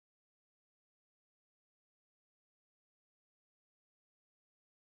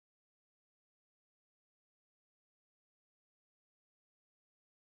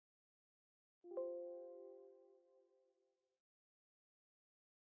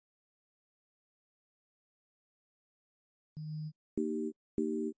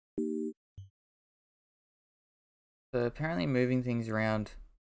So apparently moving things around,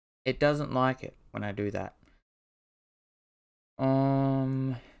 it doesn't like it when I do that.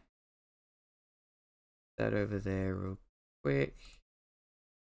 That over there real quick.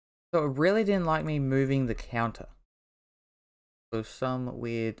 So it really didn't like me moving the counter. For some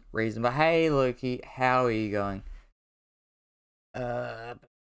weird reason. But hey Loki, how are you going?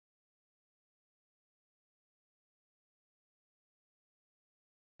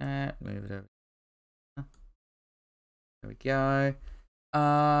 Move it over. There we go.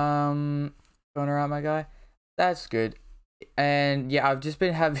 Going alright, my guy? That's good. And yeah, I've just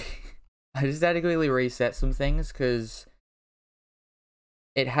been having I just had to quickly reset some things because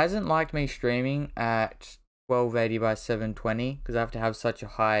it hasn't liked me streaming at 1280 by 720 because I have to have such a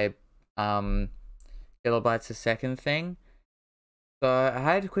high kilobytes a second thing. So I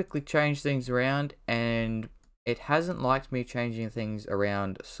had to quickly change things around and it hasn't liked me changing things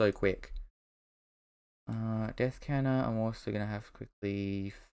around so quick. Death counter, I'm also gonna have to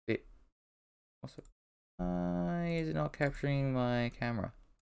quickly fit. Also, is it not capturing my camera?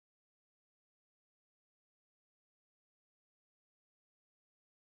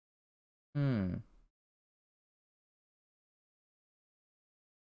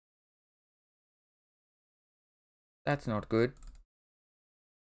 That's not good.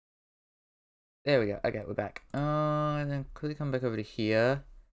 There we go. Okay, we're back. And then quickly come back over to here.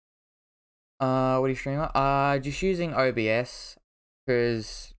 What are you streaming on? Just using OBS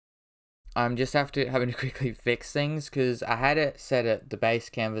because I'm just having to quickly fix things because I had it set at the base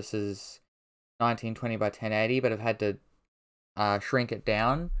canvas is 1920 by 1080, but I've had to shrink it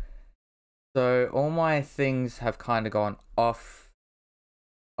down. So all my things have kind of gone off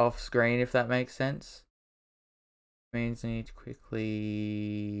screen, if that makes sense. Means I need to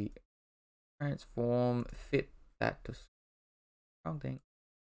quickly transform, fit that to wrong thing.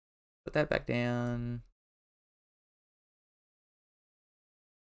 Put that back down.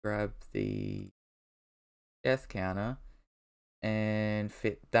 Grab the death counter and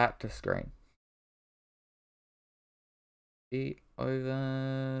fit that to screen. Be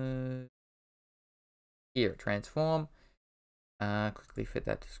over here, transform. Quickly fit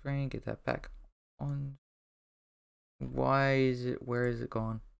that to screen, get that back on. Why is it, where is it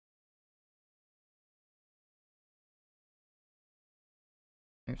gone?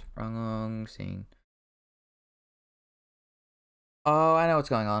 Oops, wrong scene. Oh, I know what's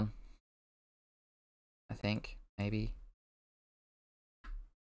going on. I think, maybe.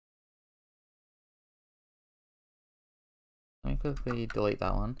 Let me quickly delete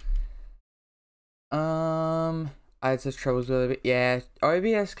that one. I had such troubles with it. But yeah,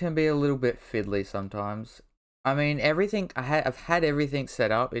 OBS can be a little bit fiddly sometimes. I mean, I've had everything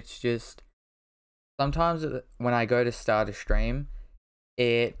set up. It's just sometimes when I go to start a stream,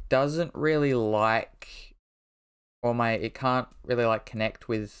 it doesn't really like, or it can't really like connect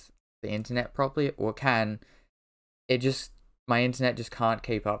with the internet properly, or can. My internet just can't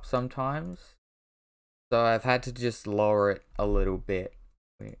keep up sometimes. So I've had to just lower it a little bit.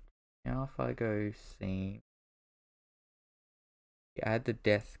 Wait, now if I go scene, add the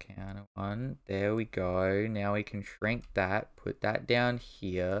death counter one. There we go. Now we can shrink that, put that down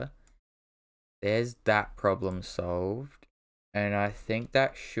here. There's that problem solved. And I think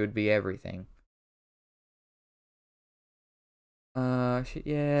that should be everything. Shit,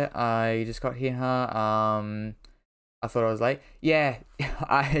 yeah, I just got here, huh? I thought I was late. Yeah,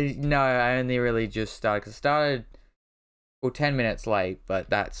 I only really just started, because I started, well, 10 minutes late,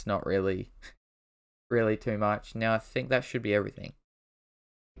 but that's not really too much. Now I think that should be everything.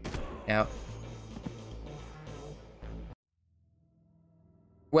 Now,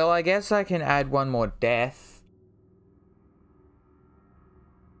 well, I guess I can add one more death.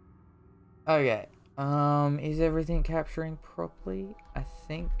 Okay. Is everything capturing properly? I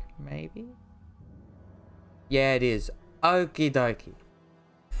think maybe. Yeah, it is. Okie dokie.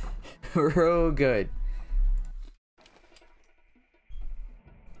 Real good.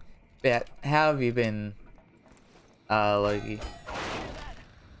 Yeah, how have you been, Loki?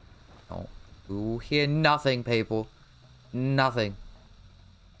 Oh, we will hear nothing, people. Nothing.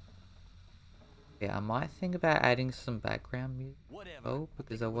 Yeah, I might think about adding some background music. Oh,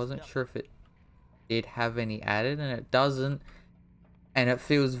 because I wasn't sure if it did have any added, and it doesn't. And it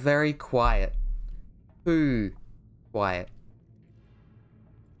feels very quiet. Too quiet.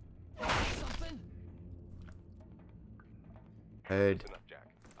 Heard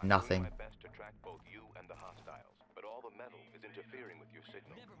nothing.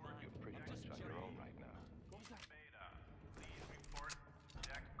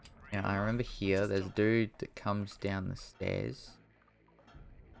 Yeah, I remember here, there's a dude that comes down the stairs.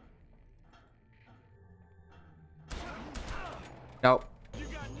 Nope.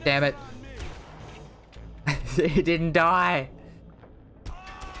 Damn it. He didn't die.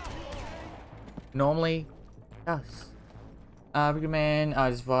 Normally does. Big man,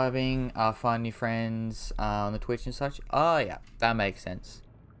 just vibing, find new friends on the Twitch and such. Oh yeah, that makes sense.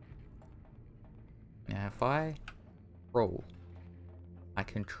 Now if I roll, I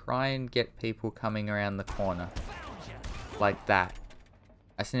can try and get people coming around the corner. Like that.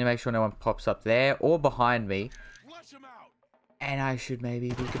 I just need to make sure no one pops up there or behind me. And I should maybe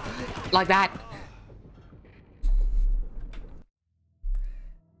be good. Like that!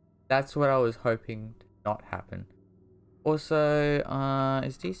 That's what I was hoping to not happen. Also,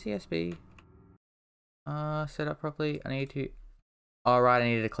 is DCSB set up properly? I need to... Oh, right, I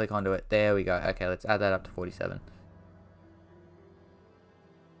needed to click onto it. There we go. Okay, let's add that up to 47.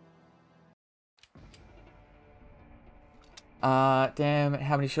 Damn,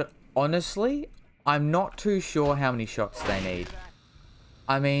 how many shots? Honestly, I'm not too sure how many shots they need.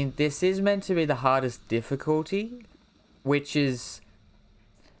 I mean, this is meant to be the hardest difficulty, which is...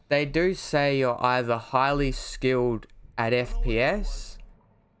 They do say you're either highly skilled at FPS,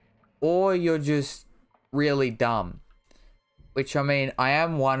 or you're just really dumb. Which, I mean, I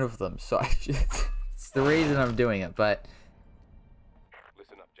am one of them, so it's the reason I'm doing it, but...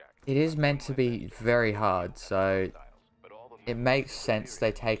 It is meant to be very hard, so... It makes sense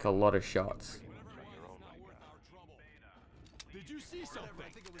they take a lot of shots.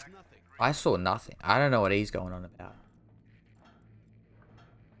 I saw nothing. I don't know what he's going on about.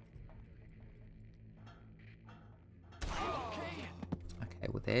 Okay,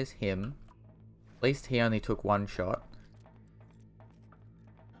 well there's him. At least he only took one shot.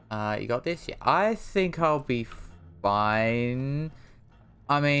 You got this? Yeah, I think I'll be fine.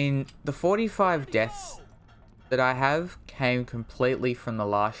 I mean, the 45 deaths that I have came completely from the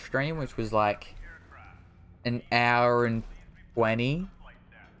last stream, which was like an hour and 20.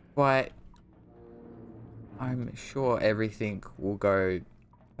 But I'm sure everything will go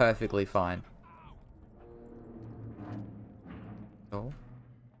perfectly fine. Oh,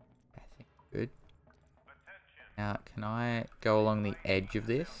 I think good. Now, can I go along the edge of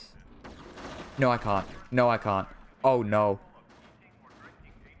this? No, I can't. No, I can't. Oh, no.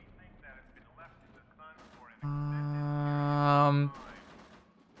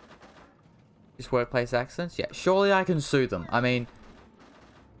 Just workplace accidents? Yeah, surely I can sue them. I mean,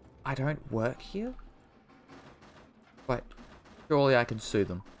 I don't work here, but surely I can sue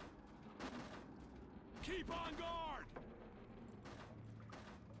them. Keep on guard.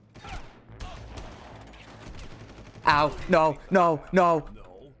 Ow! No! No! No!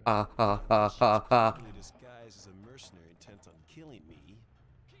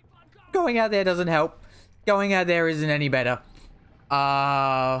 Going out there doesn't help. Going out there isn't any better.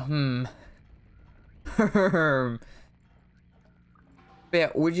 Yeah,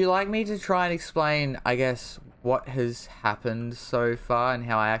 would you like me to try and explain, I guess, what has happened so far and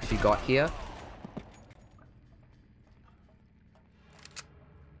how I actually got here?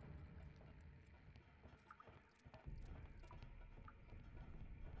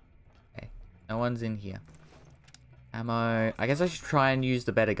 Okay, no one's in here. Ammo. I guess I should try and use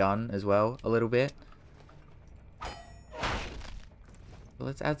the better gun as well, a little bit. So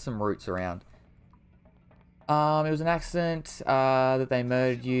let's add some roots around. It was an accident that they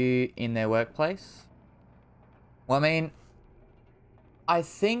murdered you in their workplace. Well, I mean, I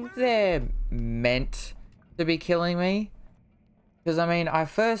think they're meant to be killing me. Because, I mean, I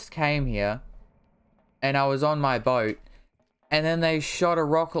first came here and I was on my boat. And then they shot a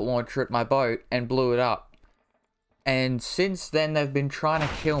rocket launcher at my boat and blew it up. And since then, they've been trying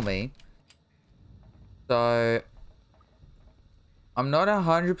to kill me. So I'm not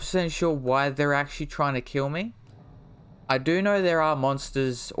 100% sure why they're actually trying to kill me. I do know there are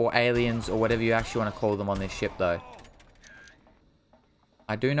monsters or aliens or whatever you actually want to call them on this ship, though.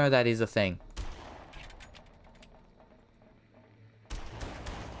 I do know that is a thing.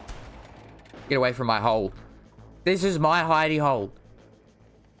 Get away from my hole. This is my hidey hole.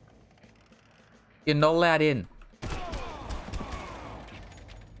 You're not allowed in.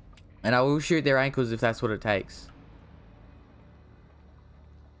 And I will shoot their ankles if that's what it takes.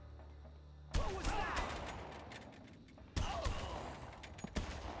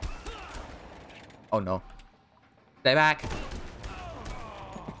 Oh no. Stay back.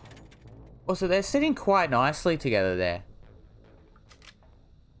 Also, they're sitting quite nicely together there.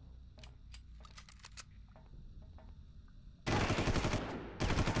 I'm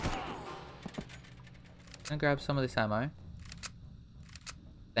gonna grab some of this ammo.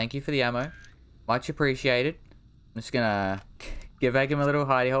 Thank you for the ammo. Much appreciated. I'm just gonna give him a little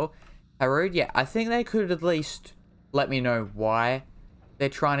hidey hole. Harud, yeah, I think they could at least let me know why they're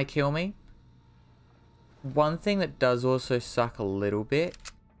trying to kill me. One thing that does also suck a little bit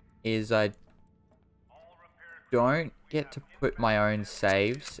is I don't get to put my own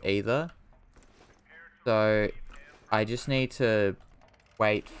saves either. So I just need to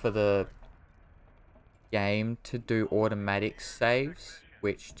wait for the game to do automatic saves,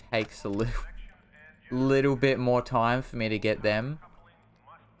 which takes a little bit more time for me to get them.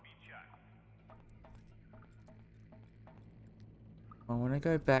 I want to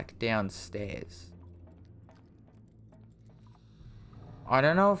go back downstairs. I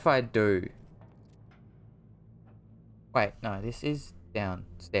don't know if I do. Wait, no, this is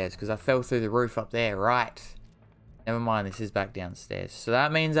downstairs because I fell through the roof up there, right? Never mind, this is back downstairs. So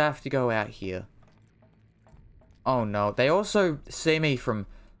that means I have to go out here. Oh no, they also see me from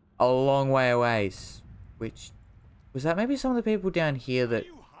a long way away. Which, was that maybe some of the people down here that...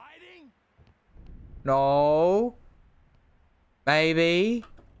 No. Maybe.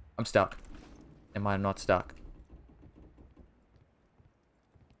 I'm stuck. Am I not stuck?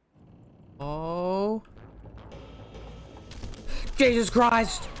 Oh. Jesus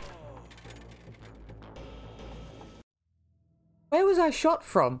Christ. Where was I shot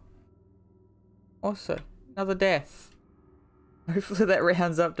from? Also, another death. Hopefully that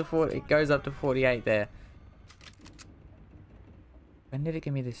rounds up to 40. It goes up to 48 there. When did it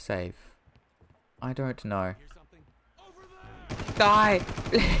give me this save? I don't know. Die!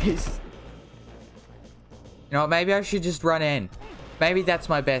 Please! You know what, maybe I should just run in. Maybe that's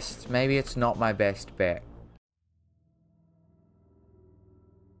my best. Maybe it's not my best bet.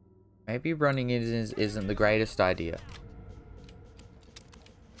 Maybe running in isn't the greatest idea.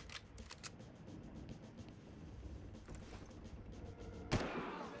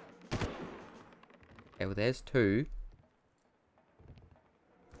 Okay, well there's two.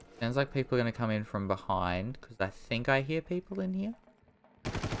 Sounds like people are going to come in from behind, because I think I hear people in here.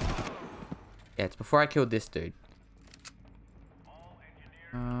 Yeah, it's before I killed this dude.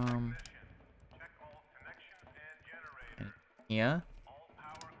 Here?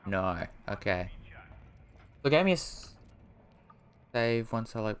 No. Okay. So it gave me a save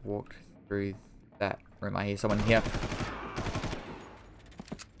once I like walked through that room. I hear someone here.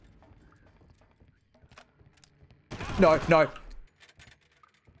 No, no.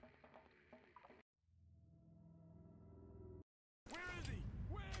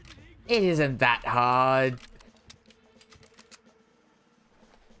 It isn't that hard.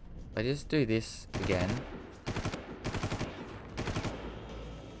 I just do this again.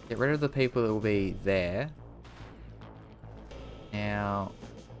 Get rid of the people that will be there. Now,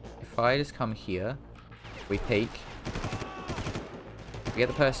 if I just come here, we peek. We get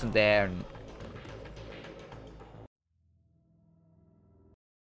the person there and...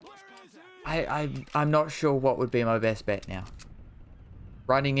 I'm not sure what would be my best bet now.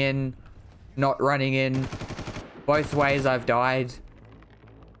 Running in, not running in. Both ways I've died.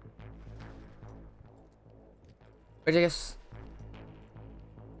 Which I guess...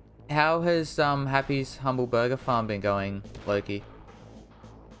 How has Happy's Humble Burger Farm been going, Loki?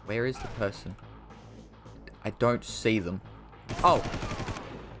 Where is the person? I don't see them. Oh!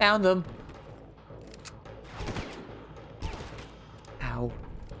 Found them! Ow.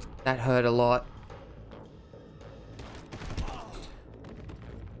 That hurt a lot.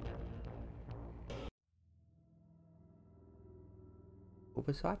 All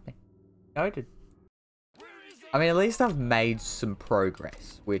beside me. Noted. I mean, at least I've made some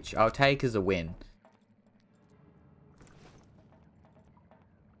progress, which I'll take as a win.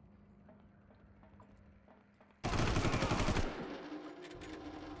 I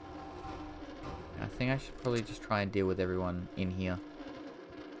think I should probably just try and deal with everyone in here.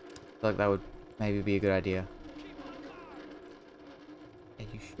 I feel like that would maybe be a good idea. Yeah,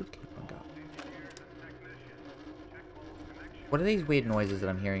 you should keep on going. What are these weird noises that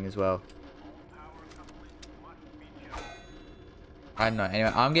I'm hearing as well? I don't know.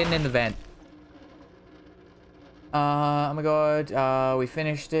 Anyway, I'm getting in the vent. Oh my god. We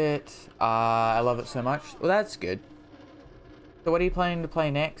finished it. I love it so much. Well, that's good. So what are you planning to play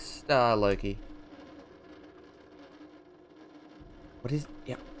next, Loki? What is...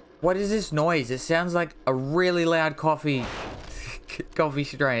 Yeah. What is this noise? It sounds like a really loud coffee... coffee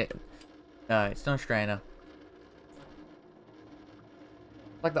strainer. No, it's not a strainer.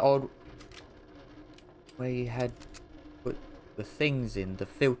 Like the old... where you had... put the things in, the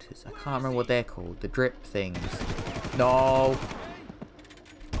filters. I can't remember what they're called. The drip things. No!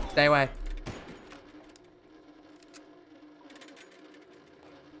 Stay away.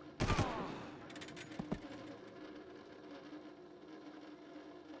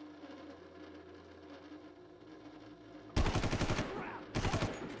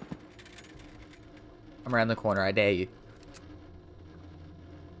 Come around the corner, I dare you.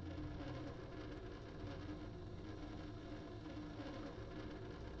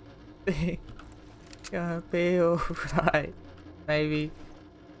 Gonna be alright. Maybe.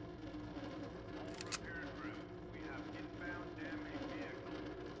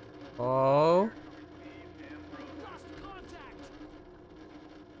 Oh.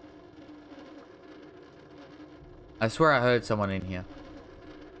 I swear I heard someone in here.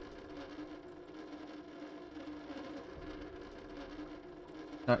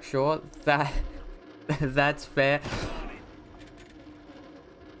 Not sure. That's fair.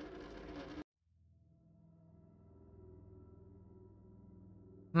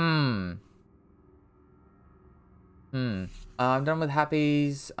 I'm done with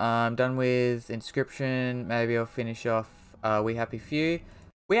Happies. I'm done with Inscription. Maybe I'll finish off We Happy Few.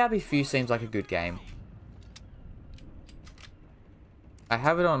 We Happy Few seems like a good game. I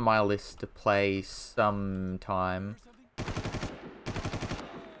have it on my list to play sometime.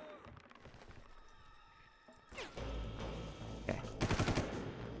 Okay.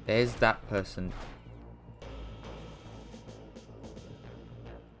 There's that person.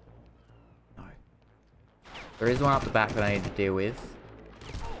 No. There is one up the back that I need to deal with.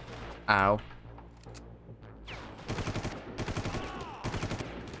 Ow.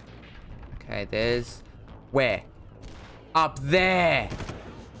 Okay, there's... Where? Up there!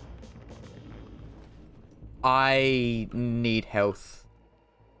 I need health.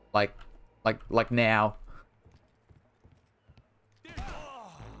 Like now.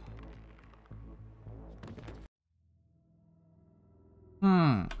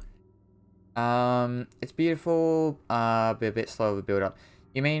 It's beautiful, be a bit slow of a build up.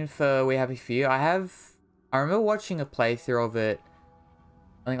 You mean for We Happy Few? I remember watching a playthrough of it,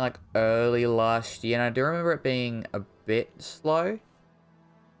 I think like early last year, and I do remember it being a bit slow.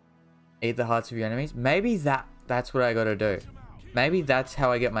 Eat the hearts of your enemies. Maybe that's what I gotta do. Maybe that's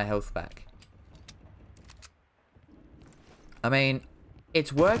how I get my health back. I mean,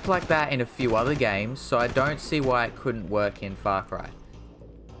 it's worked like that in a few other games, so I don't see why it couldn't work in Far Cry.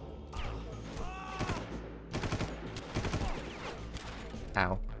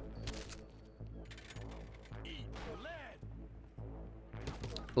 Ow.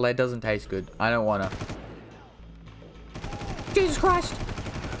 Lead doesn't taste good. I don't wanna. Jesus Christ!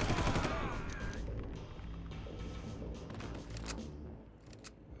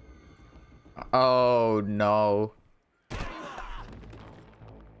 Oh no.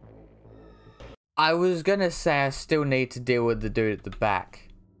 I was gonna say I still need to deal with the dude at the back.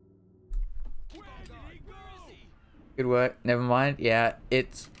 Good work. Never mind. Yeah,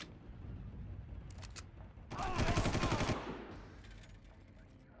 it's...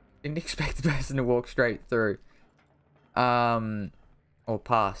 Didn't expect the person to walk straight through. Or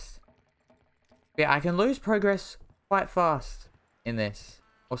past. Yeah, I can lose progress quite fast in this.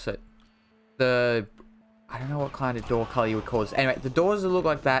 Also, I don't know what kind of door color you would call this. Anyway, the doors that look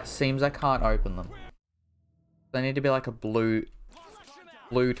like that seems I can't open them. They need to be like a blue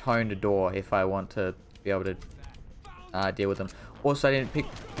toned door if I want to be able to deal with them. Also, I didn't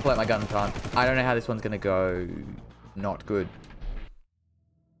pull out my gun in time. I don't know how this one's gonna go. Not good.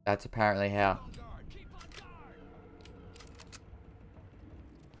 That's apparently how.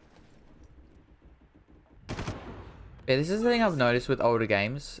 Yeah, this is the thing I've noticed with older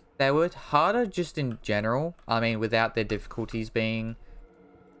games. They were harder just in general. I mean, without their difficulties being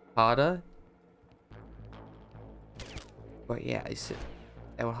harder. But yeah,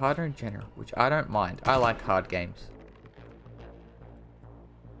 they were harder in general, which I don't mind. I like hard games.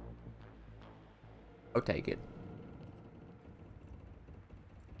 I'll take it.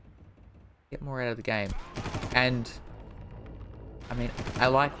 Get more out of the game. And, I mean, I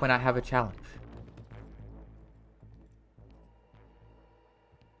like when I have a challenge.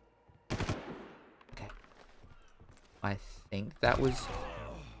 Okay. I think that was...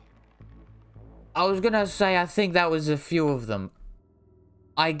 I was gonna say, I think that was a few of them.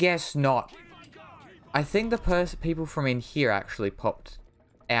 I guess not. I think the people from in here actually popped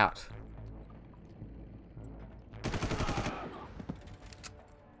out.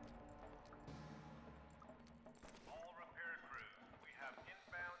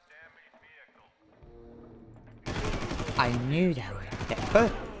 I knew they were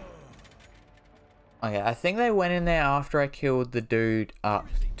there. Okay, I think they went in there after I killed the dude up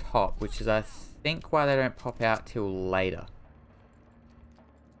top, which is I think why they don't pop out till later.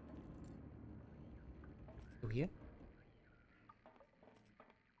 Still here?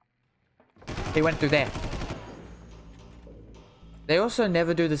 He went through there. They also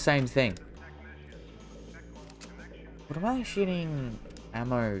never do the same thing. What am I shooting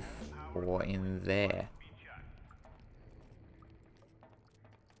ammo for in there?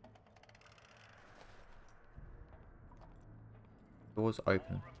 Door's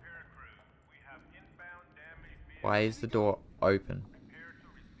open. Why is the door open?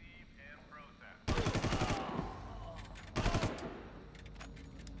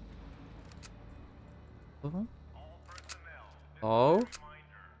 Oh,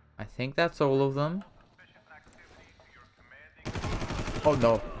 I think that's all of them. Oh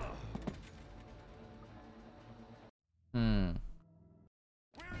no.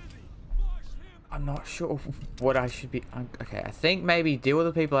 I'm not sure what I should be. Okay, I think maybe deal with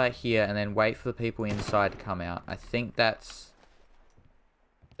the people out here and then wait for the people inside to come out. I think that's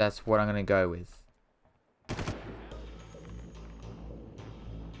what I'm gonna go with.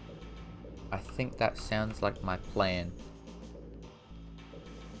 I think that sounds like my plan.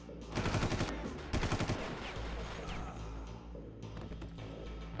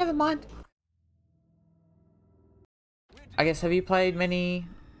 Never mind. I guess, have you played many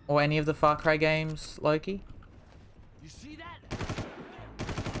or any of the Far Cry games, Loki? You see that?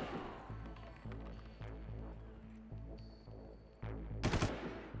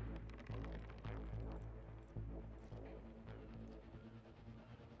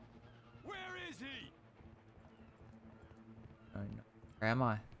 Where is he? Oh, no. Where am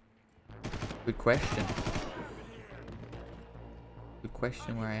I? Good question. Good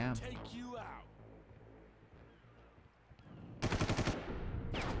question where I am. Take you out.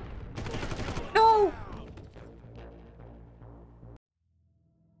 No!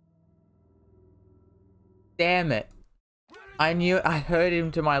 Damn it. I knew I heard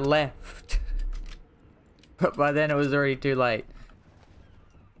him to my left. But by then it was already too late.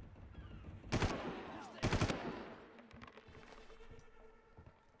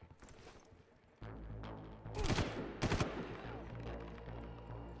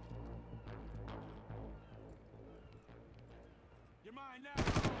 You're mine now.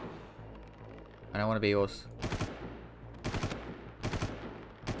 I don't want to be yours.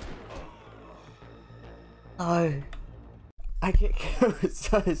 No. I get killed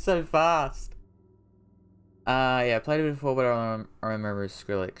so fast. Yeah, I played it before, but I remember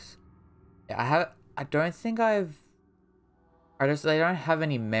Skrillex. Yeah, I don't think I don't have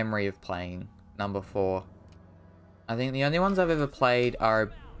any memory of playing number 4. I think the only ones I've ever played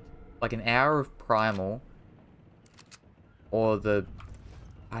are like an hour of Primal, or I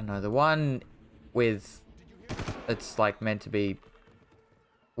don't know, the one with, it's like meant to be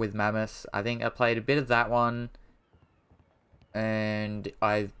with Mammoth. I think I played a bit of that one, and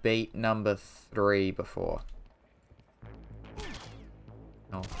I've beat number 3 before.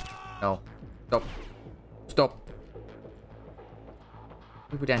 No. No. Stop. Stop.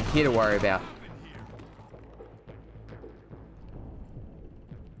 People down here to worry about.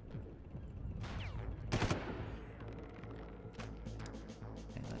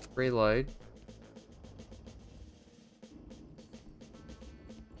 Okay, let's reload.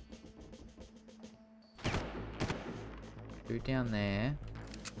 Go down there.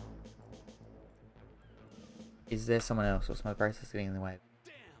 Is there someone else? Or is my bracelet getting in the way?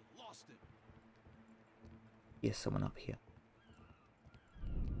 Damn, lost it. Yes, someone up here.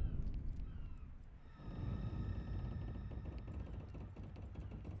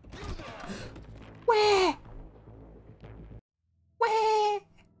 Where? Where?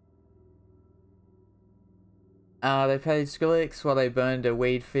 They played Skrillex while they burned a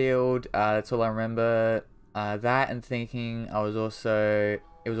weed field. That's all I remember. That and thinking it was also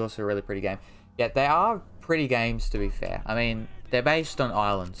a really pretty game. Yeah, they are pretty games, to be fair. I mean, they're based on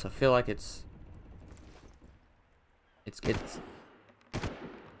islands, so I feel like it's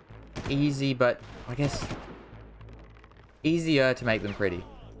easy, but I guess easier to make them pretty.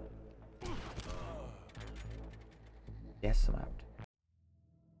 Yes,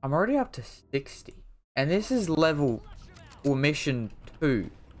 I'm already up to 60. And this is level, or mission 2.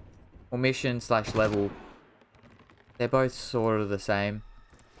 Or mission / level. They're both sort of the same.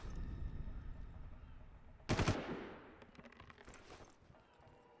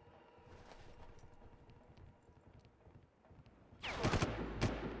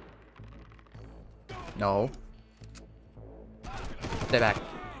 No. Stay back.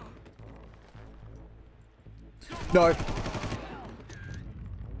 No.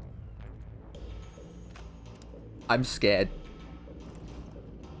 I'm scared.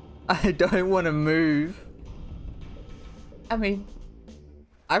 I don't want to move. I mean,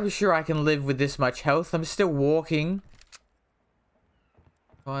 I'm sure I can live with this much health. I'm still walking.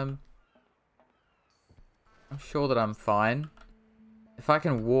 I'm sure that I'm fine. If I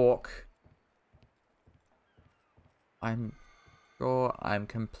can walk, I'm sure I'm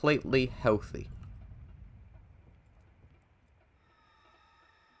completely healthy.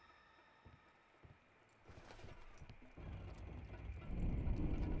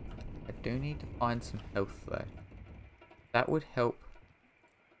 do need to find some health though. That would help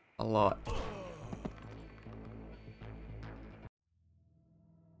a lot.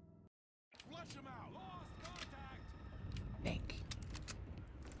 Flush him out. Lost contact. Think.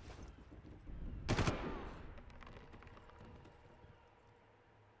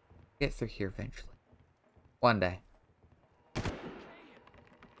 Get through here eventually. One day. You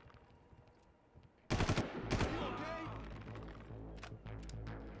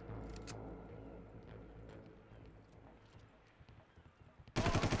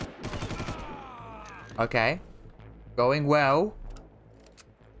okay? Okay. Going well.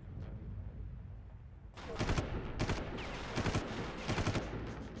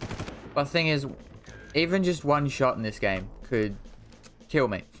 But the thing is, even just one shot in this game could kill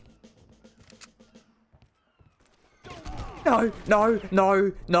me. No, no,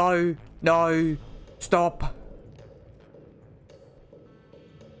 no, no, no. Stop.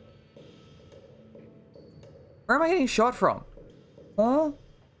 Where am I getting shot from? Huh?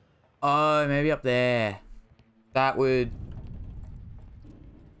 Oh, maybe up there. That would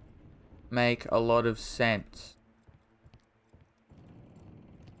make a lot of sense.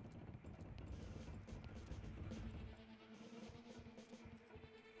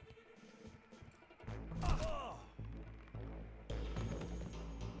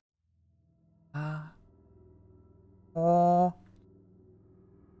 Oh.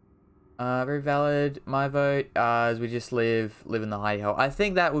 Very valid. My vote, as we just live in the hidey hole. I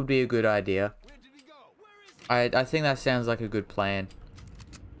think that would be a good idea. Where did he go? Where is he? I think that sounds like a good plan.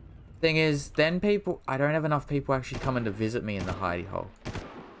 Thing is, then people... I don't have enough people actually coming to visit me in the hidey hole.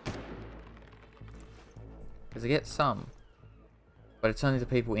 Because I get some. But it's only the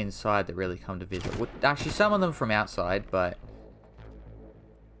people inside that really come to visit. Well, actually, some of them from outside, but...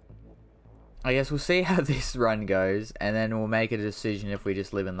 I guess we'll see how this run goes, and then we'll make a decision if we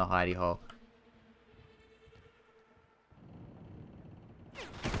just live in the hidey hole.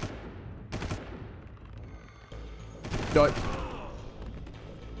 Don't.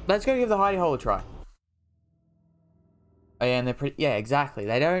 Let's go give the hidey hole a try. Oh yeah, and they're pretty... Yeah, exactly.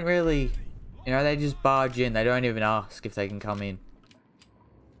 They don't really... You know, they just barge in. They don't even ask if they can come in.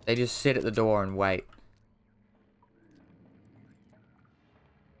 They just sit at the door and wait.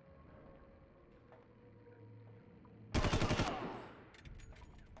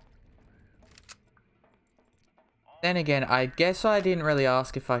 Then again, I guess I didn't really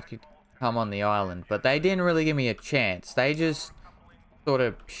ask if I could come on the island, but they didn't really give me a chance. They just sort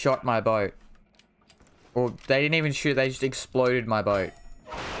of shot my boat. Or they didn't even shoot, they just exploded my boat.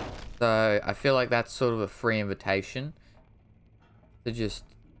 So I feel like that's sort of a free invitation to just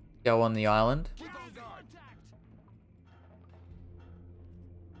go on the island. Keep on guard.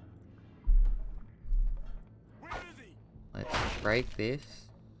 Where is he? Let's break this.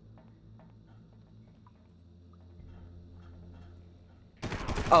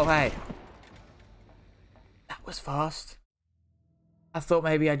 Oh, hey. That was fast. I thought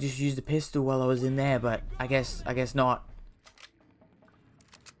maybe I just used a pistol while I was in there, but I guess not.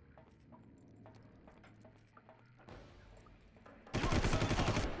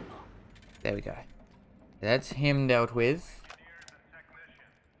 There we go. That's him dealt with.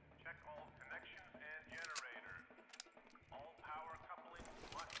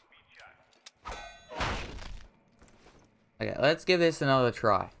 Okay, let's give this another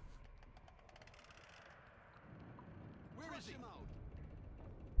try. Where is he? I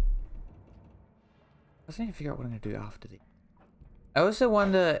was trying to figure out what I'm going to do after this. I also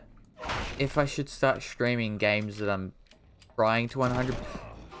wonder if I should start streaming games that I'm trying to 100...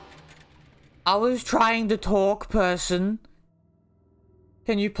 I was trying to talk, person.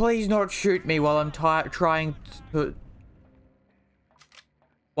 Can you please not shoot me while I'm trying to...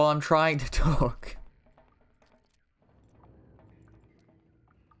 While I'm trying to talk?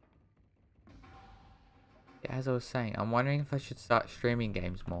 Yeah, as I was saying, I'm wondering if I should start streaming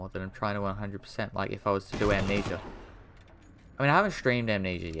games more than I'm trying to 100%, like if I was to do Amnesia. I mean, I haven't streamed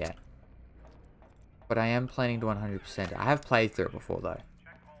Amnesia yet. But I am planning to 100%. I have played through it before, though.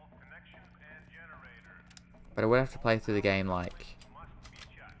 But I would have to play through the game, like...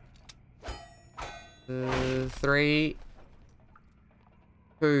 2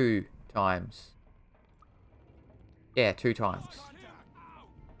 times. Yeah, 2 times.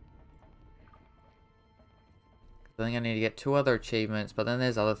 I think I need to get 2 other achievements, but then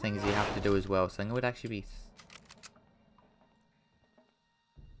there's other things you have to do as well. So I think it would actually be...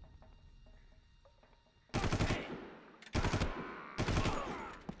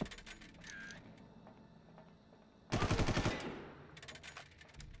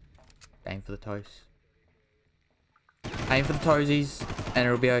 Aim for the toes. Aim for the toesies, and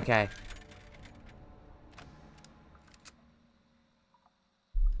it'll be okay.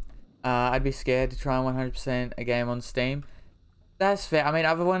 I'd be scared to try and 100% a game on Steam. That's fair. I mean,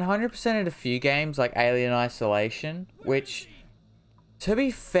 I've 100%ed a few games like Alien Isolation, which, to be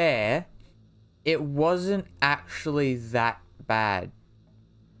fair, it wasn't actually that bad.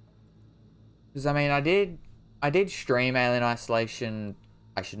 Because I mean, I did stream Alien Isolation.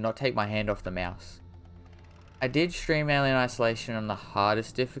 I should not take my hand off the mouse. I did stream Alien Isolation on the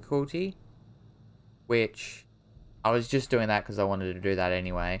hardest difficulty, which I was just doing that because I wanted to do that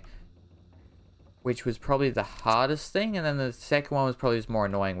anyway. Which was probably the hardest thing, and then the second one was probably just more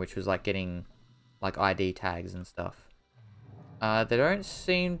annoying, which was like getting like ID tags and stuff. They don't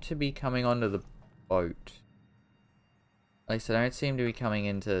seem to be coming onto the boat. At least they don't seem to be coming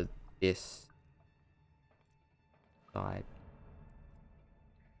into this side.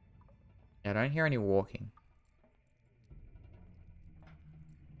 Yeah, I don't hear any walking.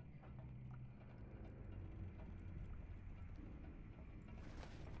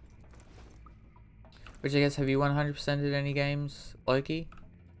 Which I guess, have you 100%ed any games, Loki?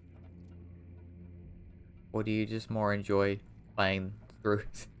 Or do you just more enjoy playing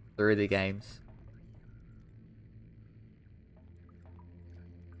through the games?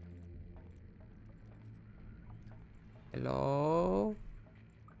 Hello?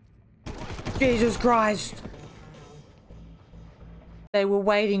 Jesus Christ! They were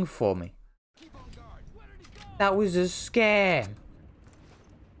waiting for me. That was a scam.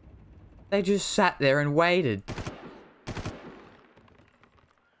 They just sat there and waited.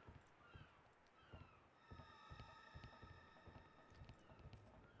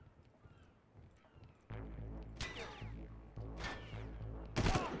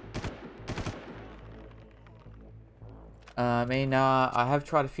 I have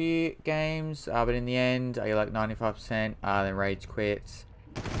tried a few games, but in the end, I get like 95%, then rage quits.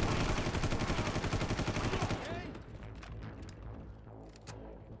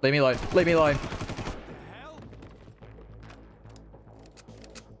 Leave me alone. Leave me alone.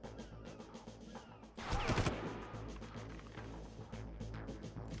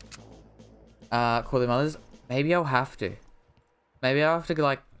 Call them others. Maybe I'll have to. Maybe I'll have to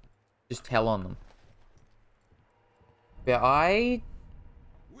like just tell on them. Yeah, I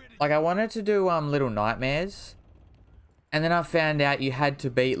wanted to do Little Nightmares, and then I found out you had to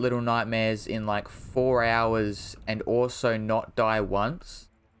beat Little Nightmares in like 4 hours and also not die once.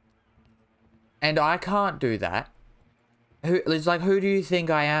 And I can't do that. It's like, who do you think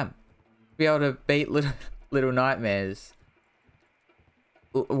I am? To be able to beat Little Nightmares.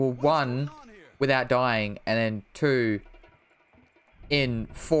 Well, 1, without dying, and then 2, in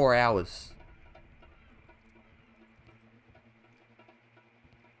 4 hours.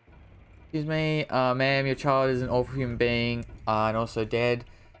 Excuse me, ma'am, your child is an awful human being, and also dead.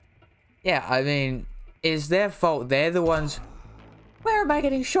 Yeah, I mean, it's their fault. They're the ones... Where am I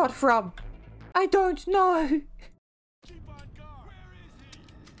getting shot from? I don't know.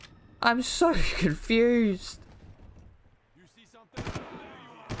 I'm so confused. You see something?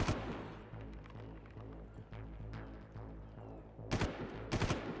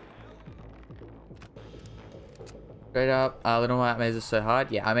 There you are. Straight up, Little Nightmares is so hard.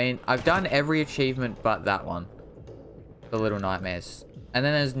 Yeah, I mean, I've done every achievement but that one. The Little Nightmares. And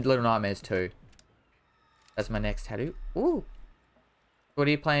then there's Little Nightmares 2. That's my next tattoo. Ooh. What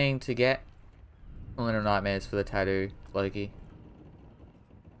are you planning to get from Little Nightmares for the tattoo, Loki?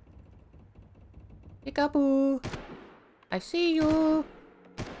 Peekaboo. I see you.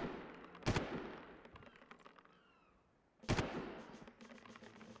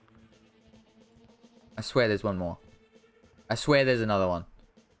 I swear there's one more. I swear there's another one.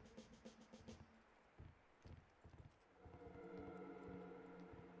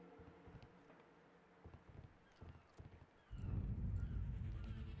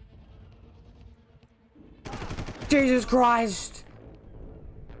 Jesus Christ!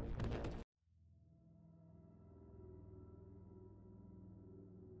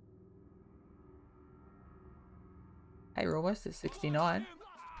 Hey, we're almost at 69.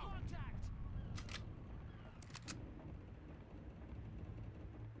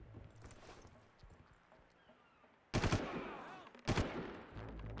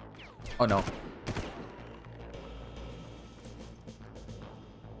 Oh no.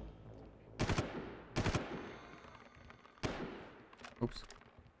 Oops.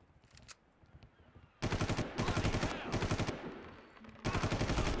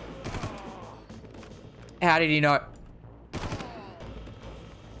 How did he know?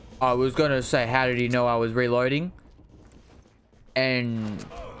 I was gonna say, how did he know I was reloading? And...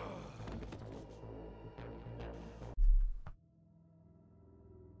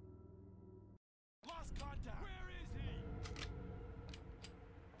 Lost contact. Where is he?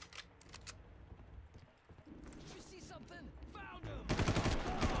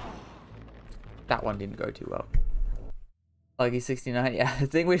 that one didn't go too well. Lucky 69. Yeah, I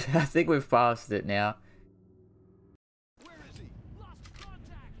think we've passed it now. Where is he? Lost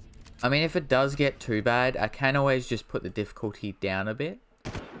contact. I mean, if it does get too bad, I can always just put the difficulty down a bit.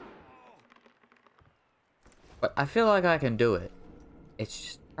 But I feel like I can do it. It's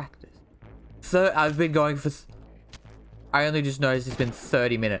just practice. So I've been going for... I only just noticed it's been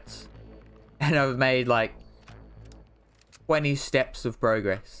 30 minutes. And I've made like 20 steps of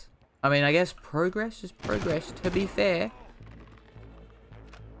progress. I mean, I guess progress is progress, to be fair.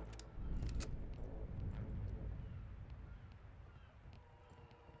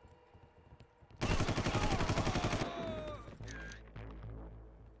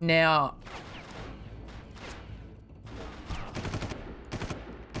 Now...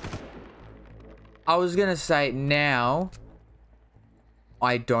 I was gonna say, now...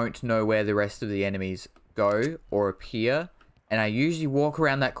 I don't know where the rest of the enemies go or appear. And I usually walk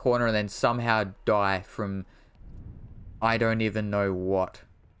around that corner and then somehow die from... I don't even know what.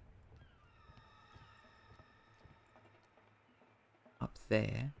 Up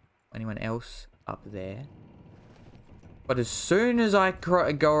there. Anyone else up there? But as soon as I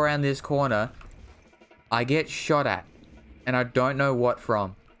go around this corner, I get shot at. And I don't know what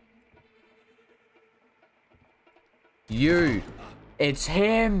from. You! It's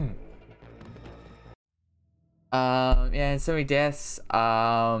him! Yeah, and so many deaths.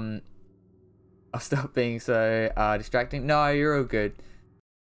 I'll stop being so distracting. No, you're all good.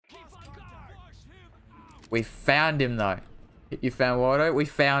 We found him though. You found Waldo? We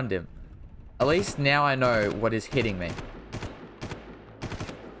found him. At least now I know what is hitting me.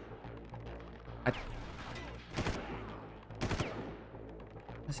 I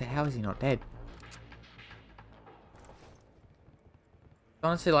say, how is he not dead? It's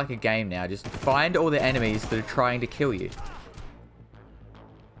honestly like a game now. Just find all the enemies that are trying to kill you.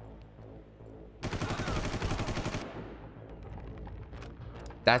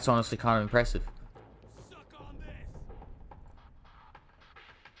 That's honestly kind of impressive.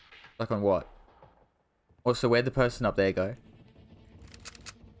 Like on what? Also, where'd the person up there go?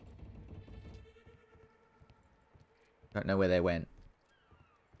 Don't know where they went.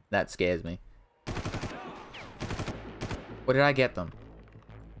 That scares me. Or did I get them?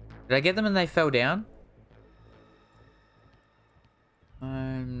 Did I get them and they fell down?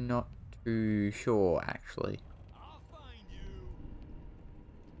 I'm not too sure, actually.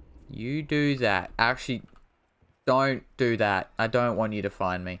 You do that. Actually, don't do that. I don't want you to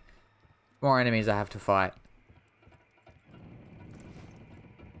find me. More enemies I have to fight.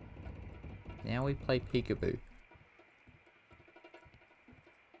 Now we play peekaboo.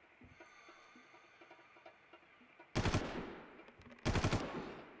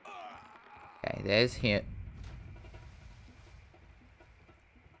 Okay, there's him.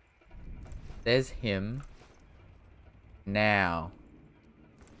 There's him. Now.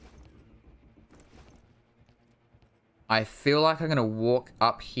 I feel like I'm going to walk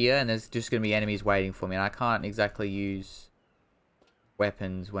up here and there's just going to be enemies waiting for me. And I can't exactly use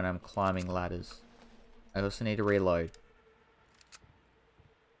weapons when I'm climbing ladders. I also need to reload.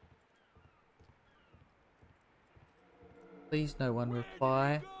 Please no one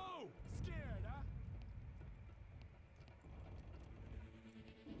reply.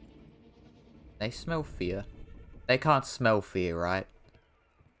 They smell fear. They can't smell fear, right?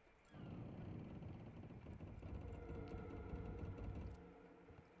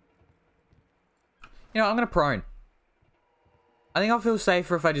 You know, I'm gonna prone. I think I'll feel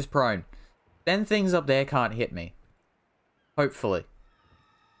safer if I just prone. Then things up there can't hit me. Hopefully.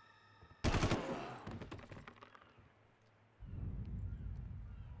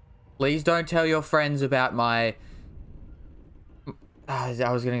 Please don't tell your friends about my...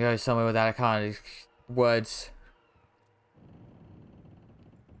 I was gonna go somewhere with that. I can't. Words.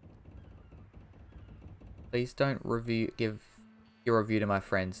 Please don't give your review to my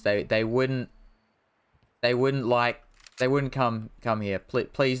friends. They wouldn't. They wouldn't like. They wouldn't come here.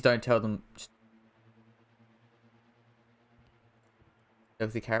 Please don't tell them.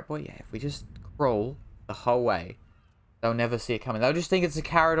 Of the carrot boy, yeah. If we just crawl the whole way, they'll never see it coming. They'll just think it's a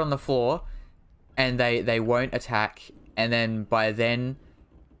carrot on the floor, and they won't attack. And then by then,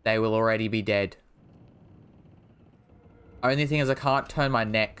 they will already be dead. Only thing is I can't turn my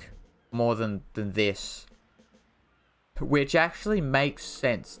neck more than this. Which actually makes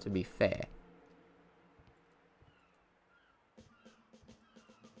sense, to be fair.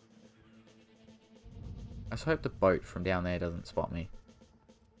 I just hope the boat from down there doesn't spot me.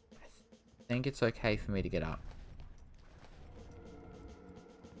 I think it's okay for me to get up.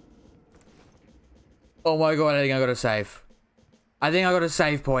 Oh my god, I think I got a save. I think I got a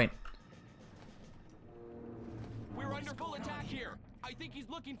save point.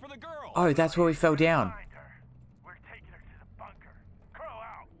 looking for the girl. Oh, that's where we fell down. Find her. We're taking her to the bunker. Crow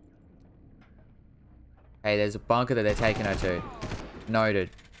out. Hey, there's a bunker that they're taking her to.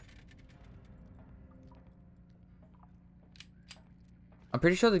 Noted. I'm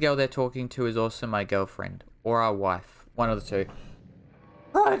pretty sure the girl they're talking to is also my girlfriend. Or our wife. One of the two.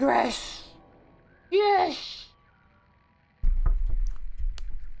 Progress! Yes!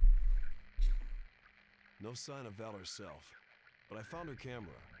 No sign of Val herself, but I found her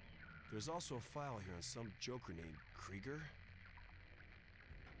camera. There's also a file here on some joker named Krieger.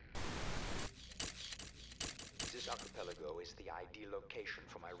 This archipelago is the ideal location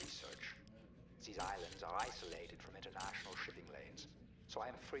for my research. These islands are isolated from international shipping lanes, so I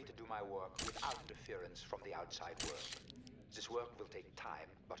am free to do my work without interference from the outside world. This work will take time,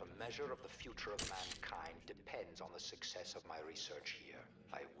 but a measure of the future of mankind depends on the success of my research here.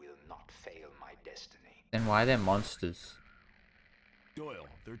 I will not fail my destiny. Then why are there monsters? Doyle,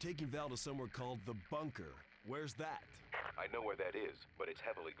 they're taking Val to somewhere called the Bunker. Where's that? I know where that is, but it's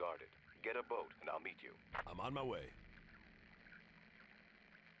heavily guarded. Get a boat, and I'll meet you. I'm on my way.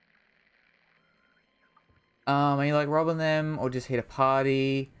 Are you like robbing them or just hit a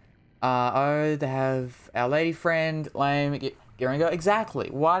party? Oh, they have our lady friend, lame, go. Exactly.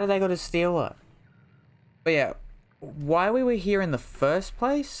 Why do they got to steal her? But yeah, why we were here in the first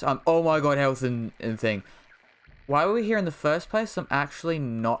place? Oh my god, health and thing. Why were we here in the first place? I'm actually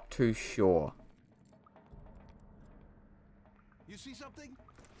not too sure. You see something?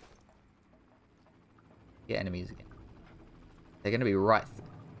 Yeah, enemies again. They're gonna be right.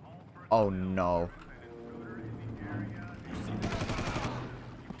 Oh no.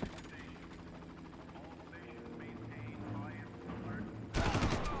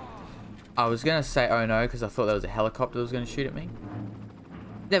 I was gonna say oh no because I thought there was a helicopter that was gonna shoot at me.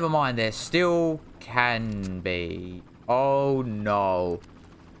 Never mind, there still can be. Oh no.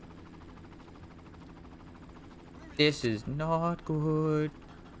 This is not good.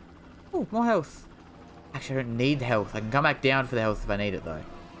 Oh, more health. Actually, I don't need the health. I can come back down for the health if I need it though.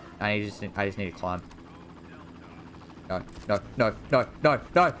 I just need to climb. No, no, no, no, no,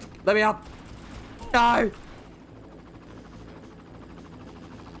 no! Let me up! No!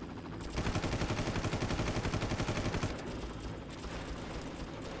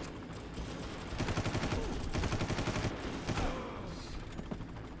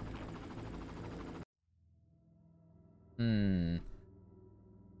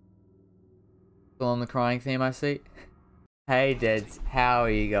 Still on the crying theme, I see. Hey, Deads, how are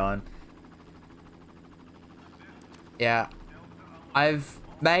you going? Yeah, I've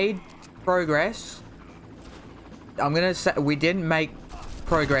made progress. I'm gonna say we didn't make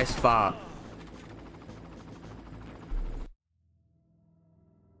progress far.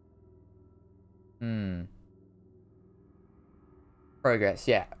 Progress,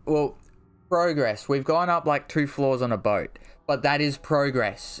 yeah. Well, progress. We've gone up like 2 floors on a boat, but that is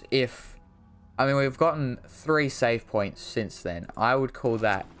progress. I mean, we've gotten 3 save points since then. I would call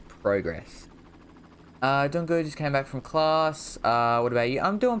that progress. Doing good, just came back from class. What about you?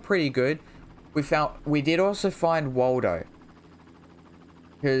 I'm doing pretty good. We did also find Waldo.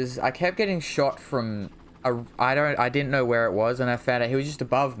 Because I kept getting shot from I didn't know where it was, and I found out he was just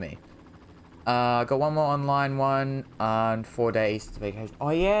above me. Got one more online one on 4-day Easter vacation. Oh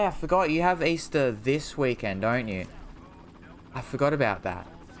yeah, I forgot you have Easter this weekend, don't you? I forgot about that.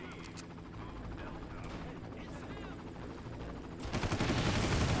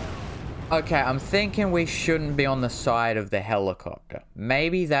 Okay, I'm thinking we shouldn't be on the side of the helicopter.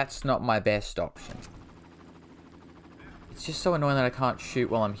 Maybe that's not my best option. It's just so annoying that I can't shoot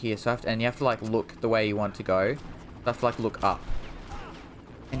while I'm here. So you have to like look the way you want to go. I have to like look up.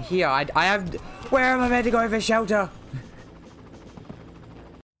 And here, I have... Where am I meant to go for shelter?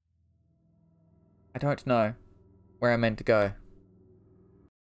 I don't know where I'm meant to go.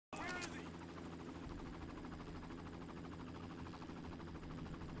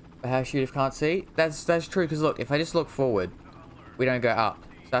 But how shoot if can't see? That's true, because look, if I just look forward, we don't go up.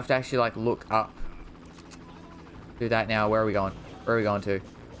 So I have to actually like look up. Do that now. Where are we going? Where are we going to?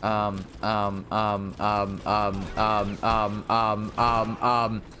 I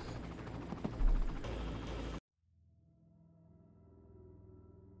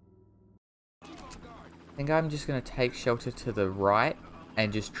think I'm just gonna take shelter to the right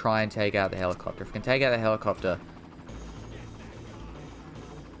and just try and take out the helicopter. If I can take out the helicopter.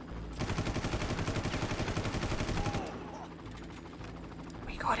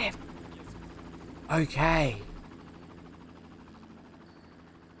 We got him. Okay.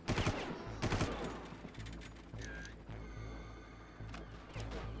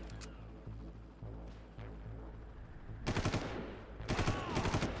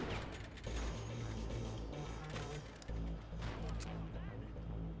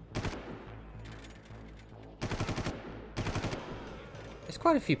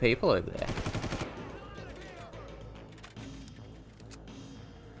 quite a few people over there.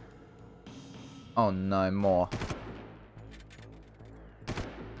 Oh no, more.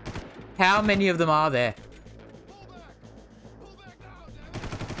 How many of them are there?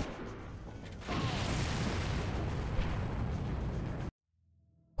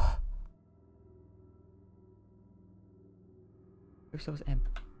 Oops, that was M.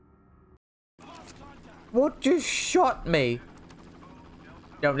 What just shot me?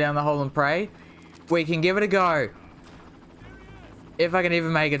 Jump down the hole and pray. We can give it a go. If I can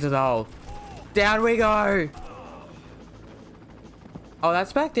even make it to the hole. Down we go. Oh,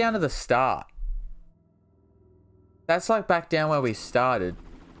 that's back down to the start. That's like back down where we started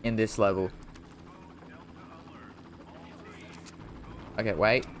in this level. Okay,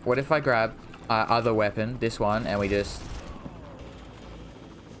 wait. What if I grab our other weapon, this one, and we just...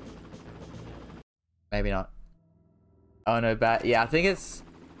 Maybe not. Oh no, yeah, I think it's...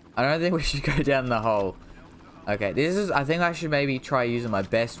 I don't think we should go down the hole. Okay, this is... I think I should maybe try using my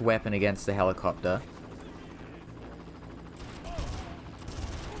best weapon against the helicopter.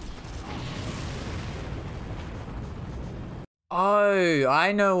 Oh,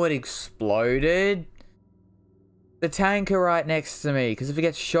 I know what exploded. The tanker right next to me. Because if it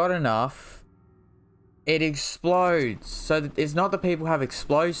gets shot enough, it explodes. So it's not that people have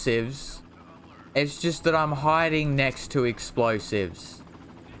explosives. It's just that I'm hiding next to explosives.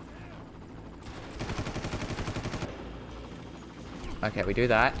 Okay, we do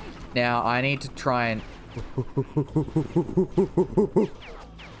that. Now, I need to try and...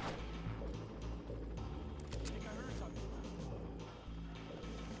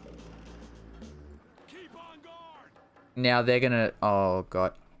 Now they're gonna... Oh,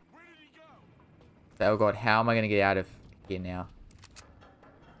 God. Oh, God. How am I gonna get out of here now?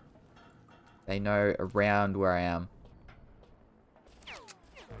 They know around where I am.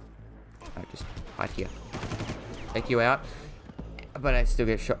 I just hide here. Take you out. But I still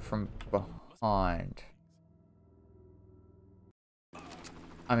get shot from behind.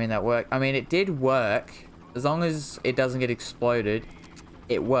 I mean, that worked. I mean, it did work. As long as it doesn't get exploded,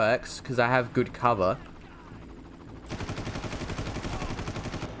 it works. Because I have good cover.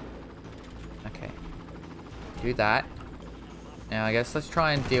 Okay. Do that. Now, I guess let's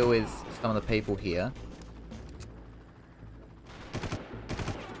try and deal with some of the people here.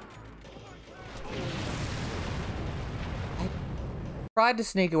 I tried to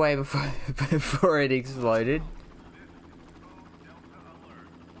sneak away before it exploded.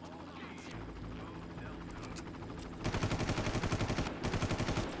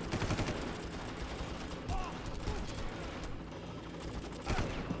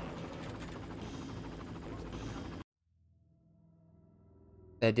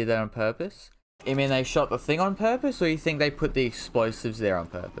 They did that on purpose? You mean they shot the thing on purpose, or you think they put the explosives there on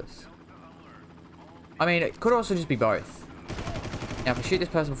purpose? I mean, it could also just be both. Now, if I shoot this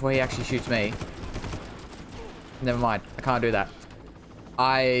person before he actually shoots me... Never mind. I can't do that.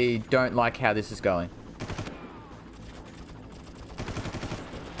 I don't like how this is going.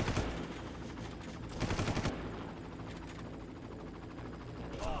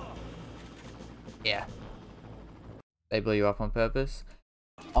 Yeah. They blew you up on purpose.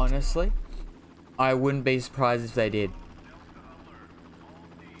 Honestly, I wouldn't be surprised if they did.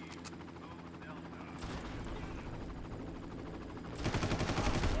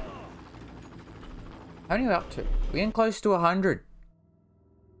 How many are we up to? We're getting close to 100.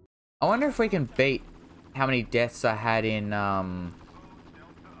 I wonder if we can beat how many deaths I had in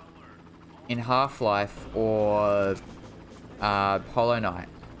Half-Life or Hollow Knight.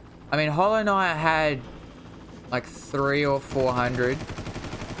 I mean, Hollow Knight had like 300 or 400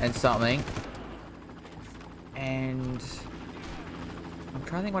 and something. And I'm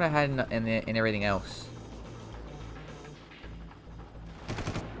trying to think what I had in everything else.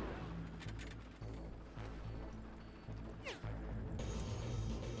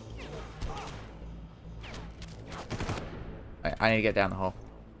 I need to get down the hole.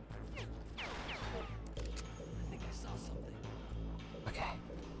 Okay.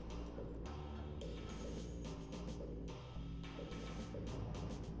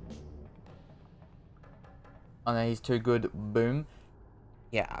 Oh no, he's too good. Boom.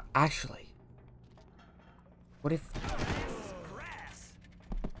 Yeah, actually. What if...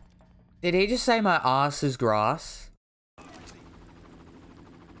 Did he just say my ass is grass? I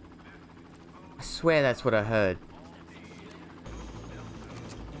swear that's what I heard.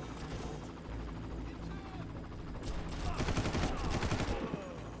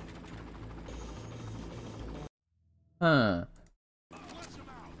 Huh.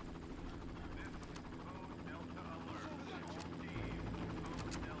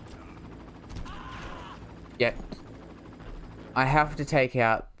 Yeah. I have to take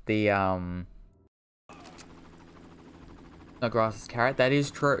out the, not grass, it's carrot. That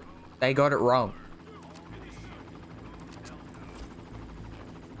is true. They got it wrong.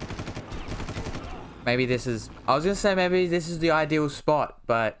 Maybe this is... I was gonna say maybe this is the ideal spot,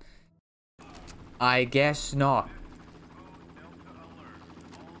 but... I guess not.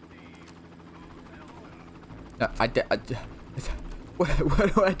 No, what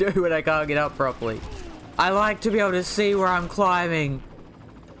do I do when I can't get up properly? I like to be able to see where I'm climbing.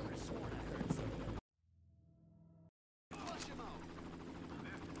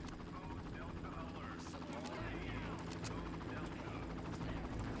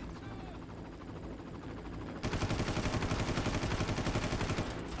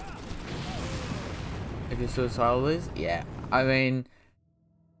 If you're suicidal, Liz? Yeah. I mean,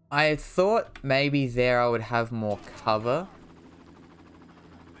 I thought maybe there I would have more cover.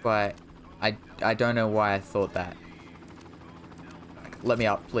 But I don't know why I thought that. Let me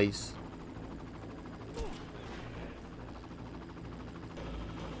up, please.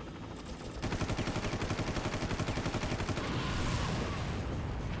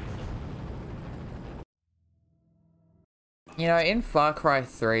 You know, in Far Cry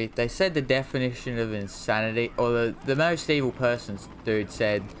 3, they said the definition of insanity, or the most evil person dude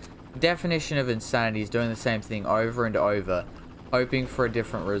said, the definition of insanity is doing the same thing over and over, hoping for a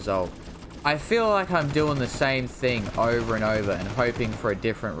different result. I feel like I'm doing the same thing over and over and hoping for a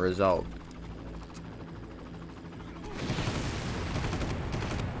different result.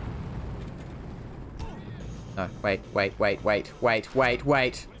 No, wait.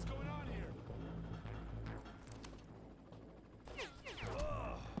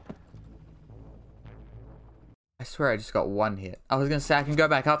 I swear I just got one hit. I was gonna say I can go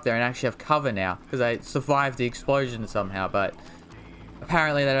back up there and actually have cover now, because I survived the explosion somehow, but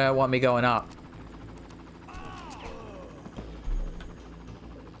apparently they don't want me going up.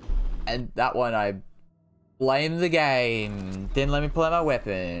 And that one I blame the game. Didn't let me pull out my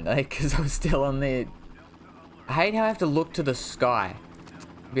weapon, because I was still on the... I hate how I have to look to the sky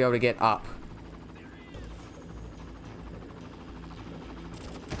to be able to get up.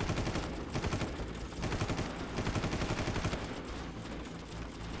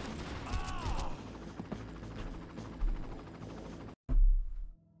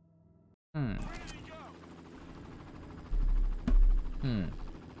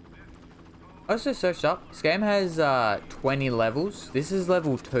 I also searched up. This game has 20 levels. This is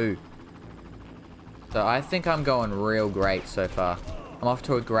level 2. So I think I'm going real great so far. I'm off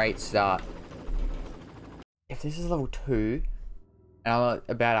to a great start. If this is level 2, and I'm at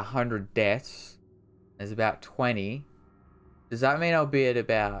about 100 deaths, there's about 20. Does that mean I'll be at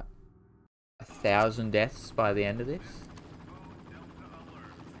about 1,000 deaths by the end of this?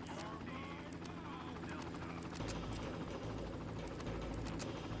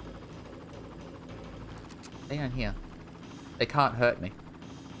 Stay down here. They can't hurt me.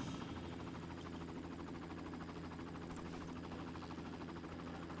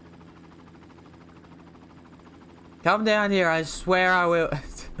 Come down here, I swear I will.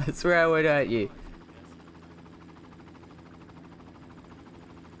 I swear I would hurt you.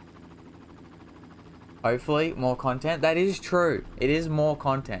 Hopefully, more content. That is true. It is more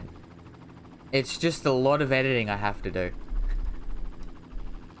content. It's just a lot of editing I have to do.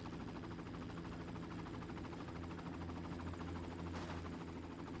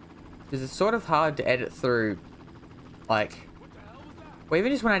 Because it's sort of hard to edit through, like... Well, even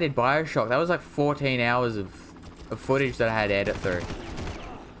just when I did Bioshock, that was like 14 hours of footage that I had to edit through.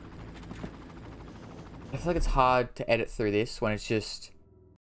 I feel like it's hard to edit through this when it's just...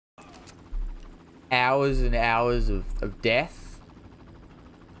 hours and hours of death.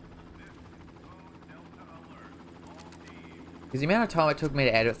 Because the amount of time it took me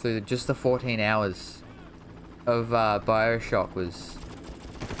to edit through just the 14 hours of Bioshock was...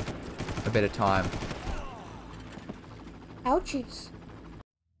 a bit of time. Ouchies.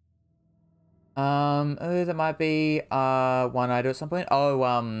 Oh, that might be one I do at some point. Oh,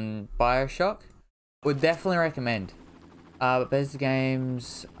 Bioshock. Would definitely recommend. But Bethesda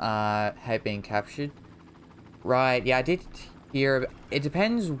games hate being captured. Right, yeah, I did hear. It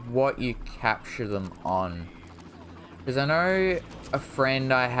depends what you capture them on. Because I know a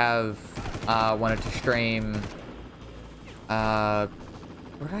friend I have wanted to stream. What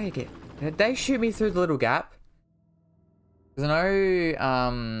did I get? Did they shoot me through the little gap? Because I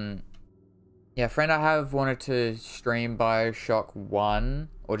know, yeah, a friend I have wanted to stream Bioshock 1,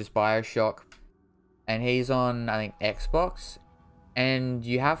 or just Bioshock, and he's on, I think, Xbox, and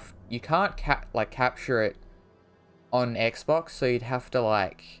you can't capture it on Xbox, so you'd have to,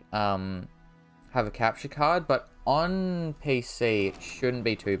 like, have a capture card, but on PC it shouldn't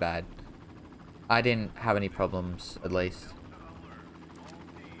be too bad. I didn't have any problems, at least.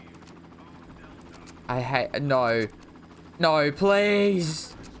 I hate... No. No,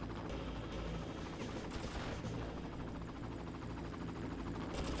 please!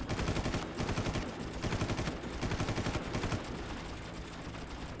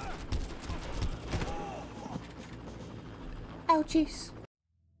 Ouchies.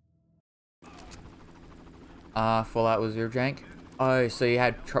 Fallout was your jank? Oh, so you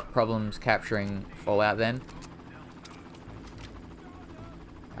had problems capturing Fallout then?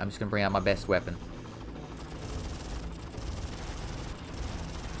 I'm just gonna bring out my best weapon.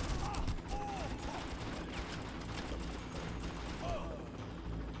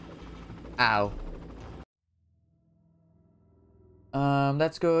 Ow.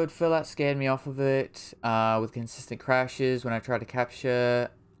 That's good. Fallout scared me off of it, with consistent crashes when I tried to capture.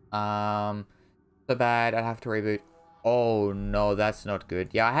 So bad, I'd have to reboot. Oh no, that's not good.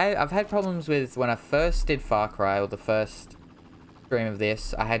 Yeah, I've had problems with when I first did Far Cry, or the first stream of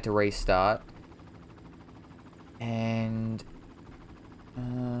this, I had to restart. And,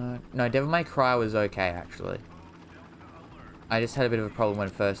 no, Devil May Cry was okay, actually. I just had a bit of a problem when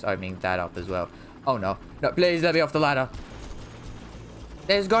first opening that up as well. Oh no. No, please let me off the ladder.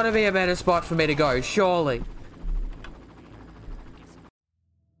 There's got to be a better spot for me to go, surely.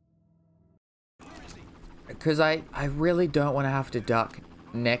 Because I really don't want to have to duck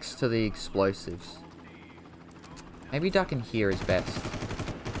next to the explosives. Maybe ducking here is best.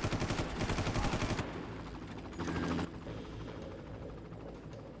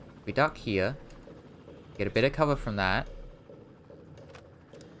 We duck here. Get a bit of cover from that.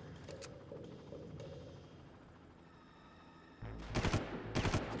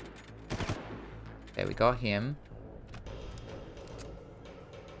 Okay, we got him.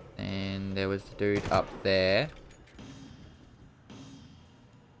 And there was the dude up there.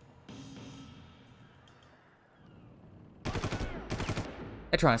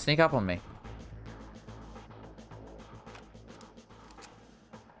 They're trying to sneak up on me.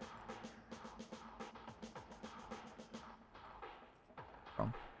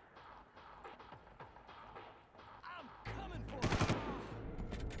 Wrong.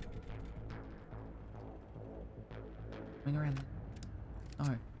 Coming around.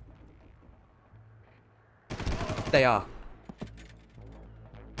 No. They are.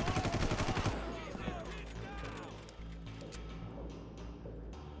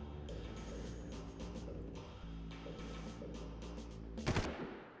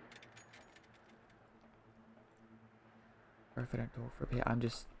 Or if I don't talk for a bit, I'm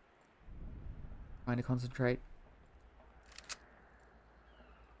just trying to concentrate.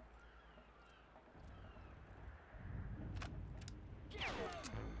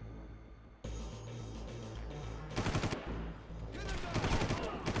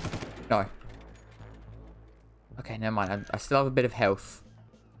 No. Okay, never mind. I still have a bit of health.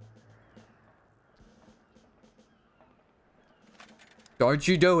 Don't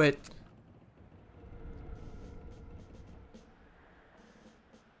you do it.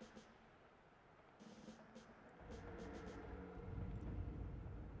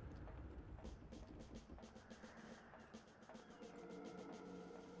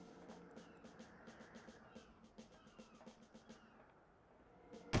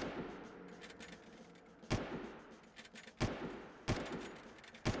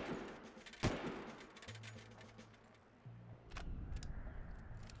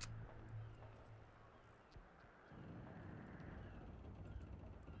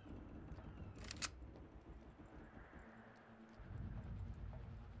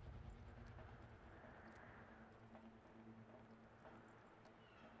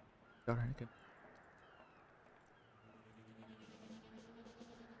 Alright, good.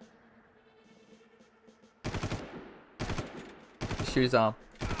 Shoot his arm.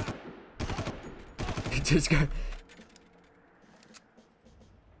 Just go.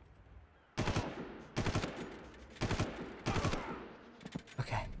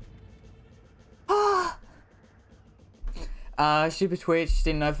 Okay. Super Twitch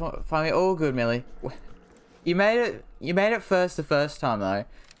didn't know. Find me all good, Millie. You made it. You made it first the first time though.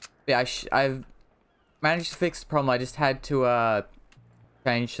 Yeah, I've managed to fix the problem. I just had to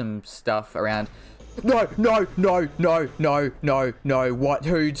change some stuff around. No, no, no, no, no, no, no. What?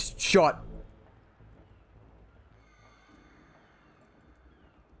 Who shot?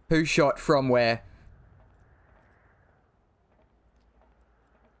 Who shot from where?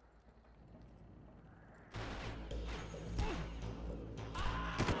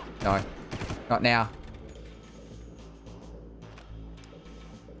 No, not now.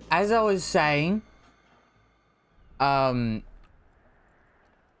 as I was saying, when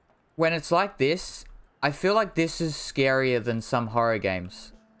it's like this, I feel like this is scarier than some horror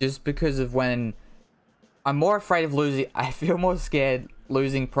games. Just because of when I'm more afraid of losing, I feel more scared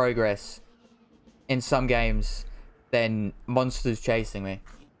losing progress in some games than monsters chasing me.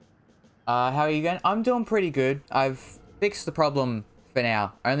 How are you going? I'm doing pretty good. I've fixed the problem for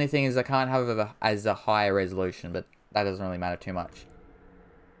now. Only thing is I can't have it as a higher resolution, but that doesn't really matter too much.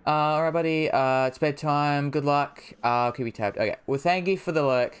 Alright, buddy. It's bedtime. Good luck. I'll keep you tabbed. Okay. Well, thank you for the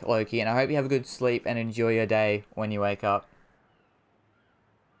lurk, Loki, and I hope you have a good sleep and enjoy your day when you wake up.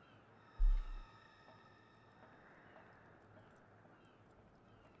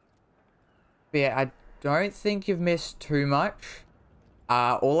 But yeah, I don't think you've missed too much.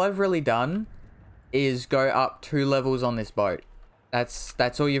 All I've really done is go up 2 levels on this boat.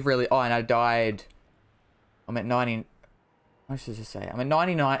 That's all you've really... Oh, and I died... I'm at 90... What does this say? I'm at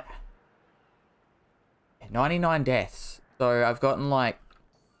 99... 99 deaths. So I've gotten like...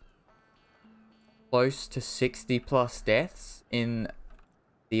 close to 60 plus deaths in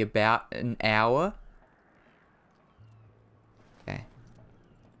the about an hour. Okay.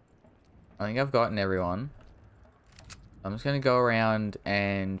 I think I've gotten everyone. I'm just going to go around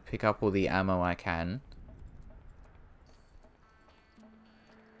and pick up all the ammo I can.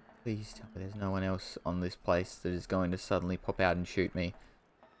 Please tell me there's no one else on this place that is going to suddenly pop out and shoot me.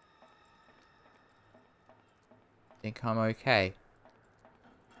 I think I'm okay.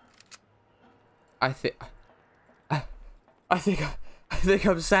 I think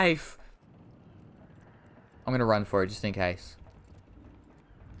I'm safe. I'm going to run for it just in case.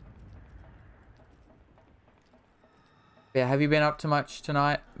 Yeah, have you been up to much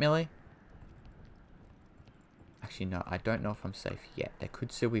tonight, Millie? Actually, no, I don't know if I'm safe yet. There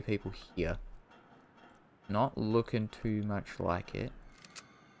could still be people here. Not looking too much like it.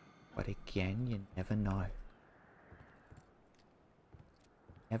 But again, you never know.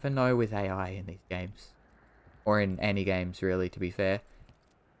 Never know with AI in these games. Or in any games, really, to be fair.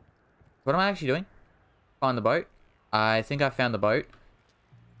 What am I actually doing? Find the boat. I think I found the boat.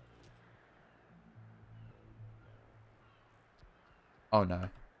 Oh no.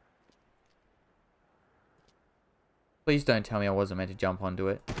 Please don't tell me I wasn't meant to jump onto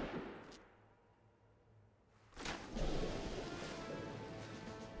it.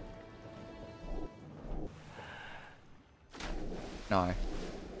 No.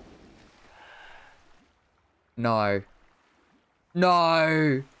 No.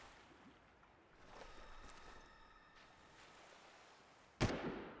 No!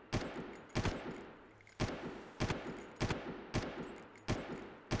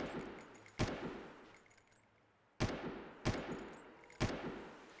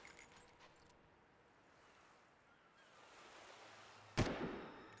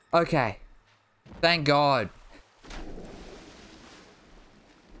 Okay. Thank God.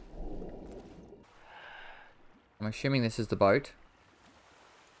 I'm assuming this is the boat.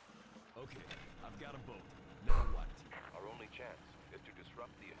 Okay, I've got a boat. Now what? Our only chance is to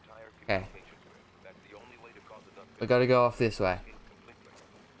disrupt the entire Okay. communication grid. That's the only way to cause enough We gotta go off this way. completely.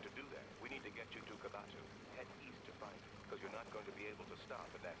 To do that, we need to get you to Kabatu. Head east to find it, because you're not going to be able to stop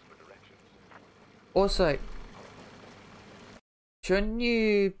and ask for directions. Also, shouldn't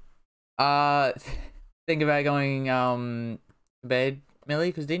you think about going to bed, Millie?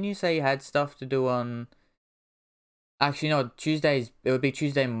 Because didn't you say you had stuff to do on... Actually, no, Tuesdays... It would be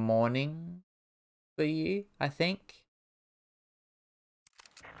Tuesday morning for you, I think.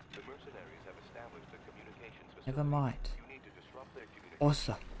 The mercenaries have established a communications facility. Never mind. You need to disrupt their communications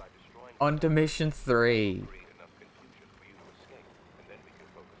Also, by destroying on to mission 3. create enough confusion for you to escape, and then we can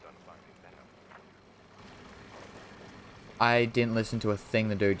focus on finding them. I didn't listen to a thing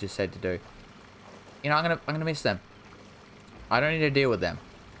the dude just said to do. You know, I'm gonna miss them. I don't need to deal with them.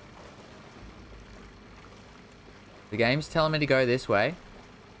 The game's telling me to go this way,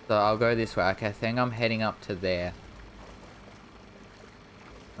 so I'll go this way. Okay, I think I'm heading up to there.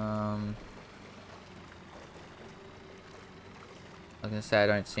 I was gonna say I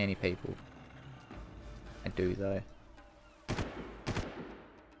don't see any people. I do though.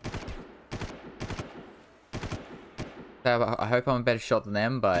 So I hope I'm a better shot than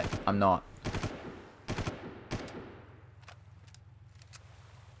them, but I'm not.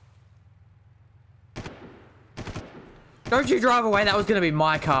 Don't you drive away, that was gonna be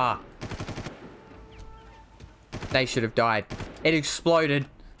my car. They should have died. It exploded.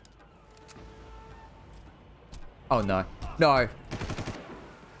 Oh no. No.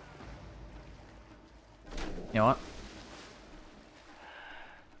 You know what?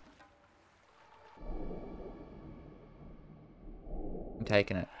 I'm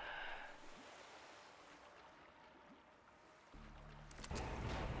taking it.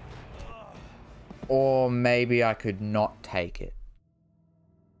 Or maybe I could not take it.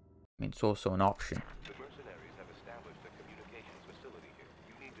 I mean, it's also an option. The mercenaries have established a communications facility here.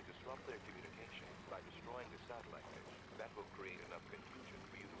 You need to disrupt their communication by destroying the satellite dish. That will create enough confusion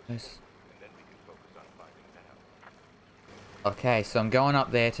for you to escape, and then we can focus on finding Al. Okay, so I'm going up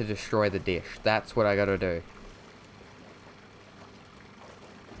there to destroy the dish. That's what I gotta do.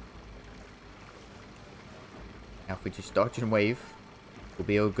 Now if we just dodge and weave, we'll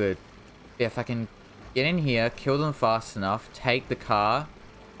be all good. Yeah, if I can get in here, kill them fast enough, take the car,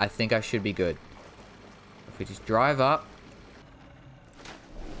 I think I should be good. If we just drive up.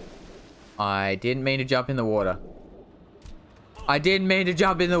 I didn't mean to jump in the water. I didn't mean to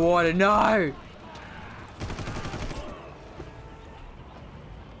jump in the water, no!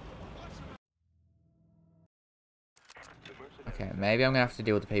 Okay, maybe I'm gonna have to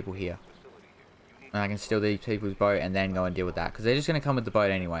deal with the people here. And I can steal these people's boat and then go and deal with that. Because they're just gonna come with the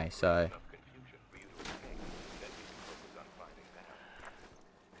boat anyway, so...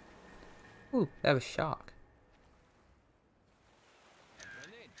 Ooh, that was a shark.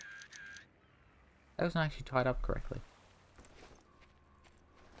 That wasn't actually tied up correctly.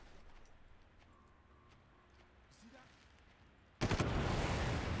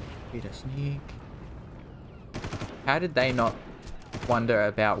 Get a sneak. How did they not wonder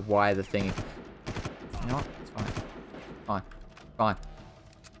about why the thing... You know what? It's fine. Fine. Fine.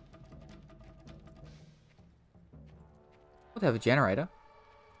 Oh, they have a generator.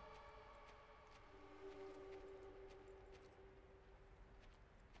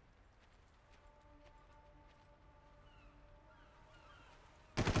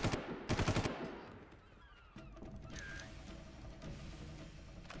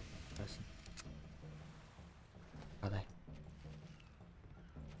 Are they?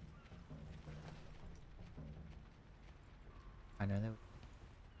 I know they were.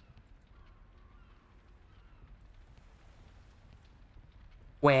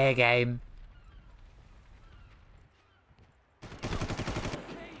 Where game?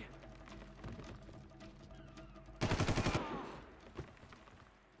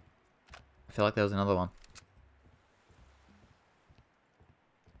 I feel like there was another one.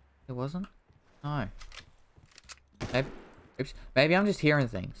 It wasn't? No. Maybe, oops, maybe I'm just hearing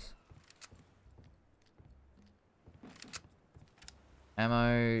things.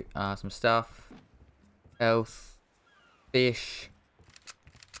 Ammo, some stuff. Health. Fish.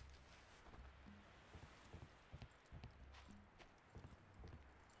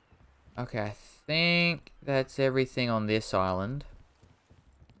 Okay, I think that's everything on this island.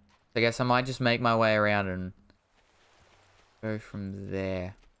 I guess I might just make my way around and go from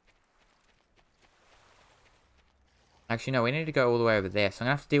there. Actually, no, we need to go all the way over there. So I'm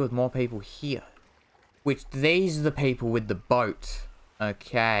going to have to deal with more people here. Which, these are the people with the boat.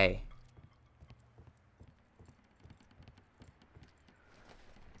 Okay.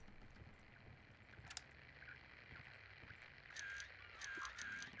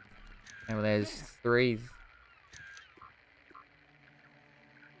 Okay, well, there's 3.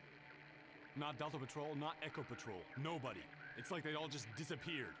 Not Delta Patrol, not Echo Patrol. Nobody. It's like they all just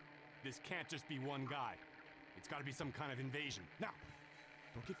disappeared. This can't just be one guy. It's gotta be some kind of invasion. Now,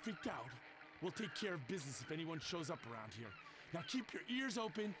 don't get freaked out. We'll take care of business if anyone shows up around here. Now keep your ears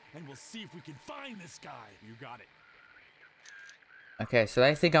open and we'll see if we can find this guy. You got it. Okay, so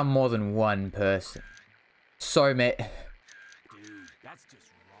they think I'm more than one person. So many. Dude, that's just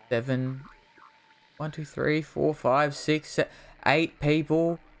wrong. 7. 1, 2, 3, 4, 5, 6, 7, 8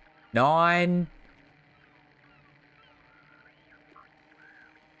 people. 9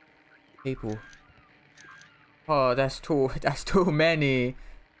 people. Oh, that's too many.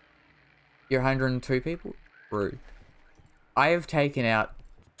 You're 102 people? True. I have taken out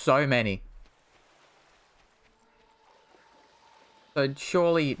so many. So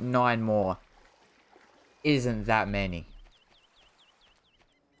surely 9 more isn't that many.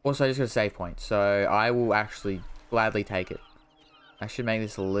 Also, I just got a save point, so I will actually gladly take it. I should make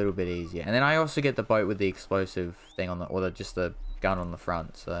this a little bit easier. And then I also get the boat with the explosive thing on the, or just the gun on the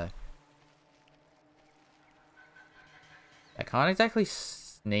front, so. I can't exactly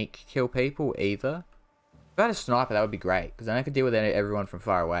sneak kill people either. If I had a sniper, that would be great, because then I could deal with everyone from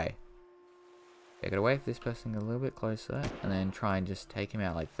far away. Okay, I gotta wait for this person a little bit closer, and then try and just take him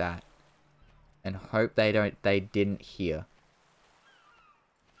out like that. And hope they didn't hear.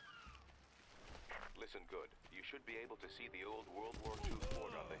 Listen good. You should be able to see the old World War II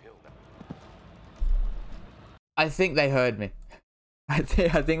fort on the hill now. I think they heard me. I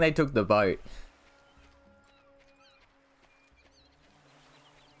think they took the boat.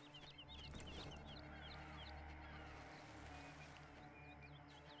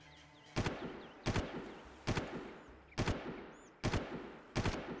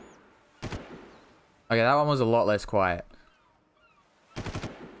 Okay, that one was a lot less quiet.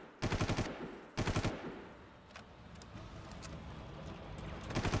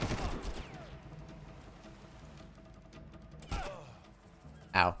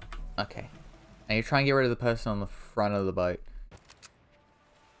 Ow. Okay. Now you try and get rid of the person on the front of the boat.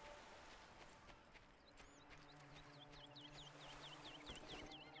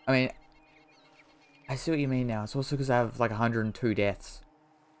 I mean, I see what you mean now. It's also because I have like 102 deaths.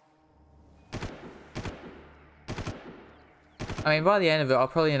 I mean, by the end of it, I'll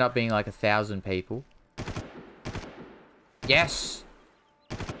probably end up being like 1,000 people. Yes!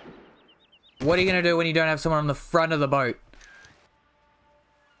 What are you going to do when you don't have someone on the front of the boat?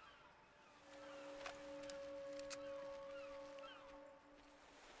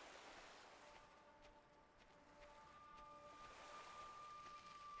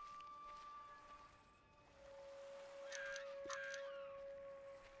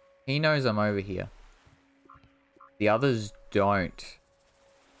 He knows I'm over here. The others don't.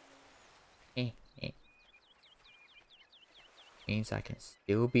 Means I can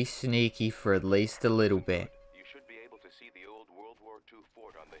still be sneaky for at least a little bit. You should be able to see the old World War II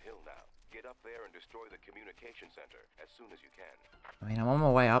fort on the hill now. Get up there and destroy the communication center as soon as you can. I mean, I'm on my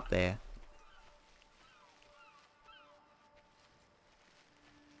way up there.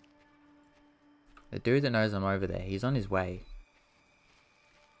 The dude that knows I'm over there, he's on his way.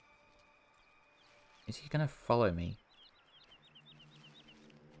 Is he gonna follow me?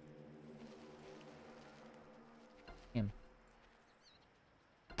 Him.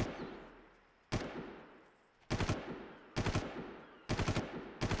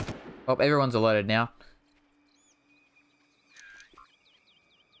 Oh, everyone's alerted now.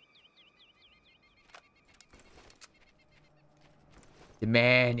 The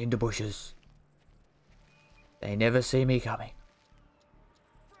man in the bushes. They never see me coming.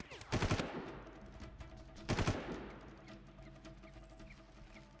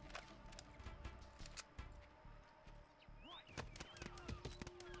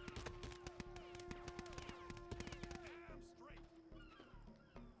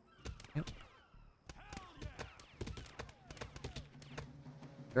 Yep.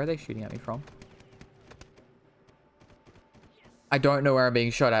 Where are they shooting at me from? I don't know where I'm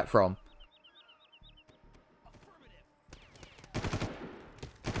being shot at from.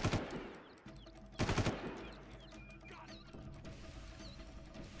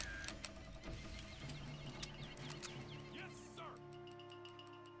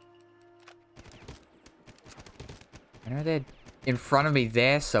 I know they're in front of me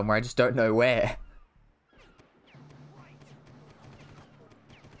there somewhere, I just don't know where.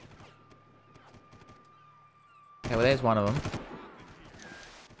 Okay, well there's one of them.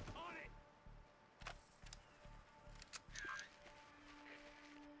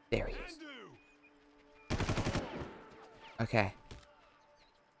 There he is. Okay.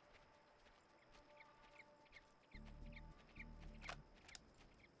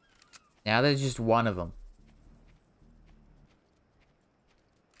 Now there's just one of them.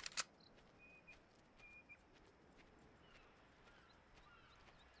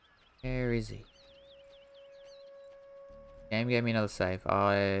 Where is he? Game gave me another save.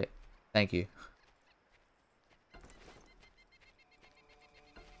 Thank you.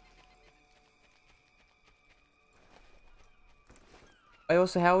 Wait,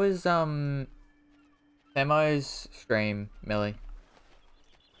 also, how is Demo's stream, Millie?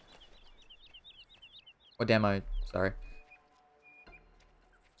 Or Demo, sorry.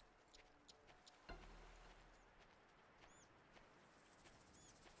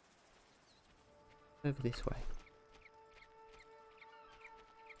 Over this way.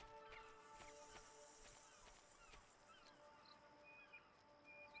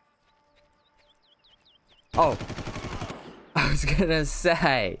 Oh, I was gonna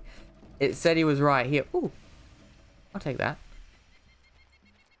say, it said he was right here. Ooh, I'll take that.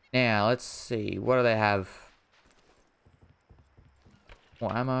 Now, let's see, what do they have?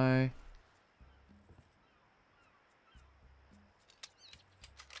 More ammo.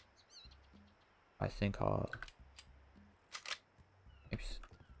 I think I'll... Oops.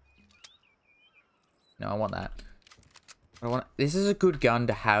 No, I want that. This is a good gun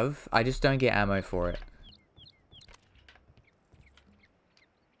to have. I just don't get ammo for it.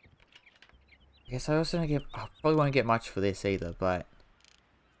 I guess I also don't get... I probably won't get much for this either, but...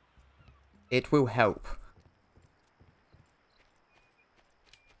 it will help.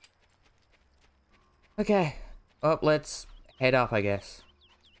 Okay. Well, let's head up, I guess.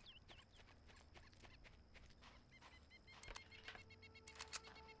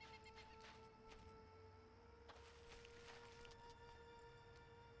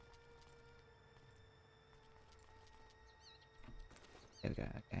 There we go,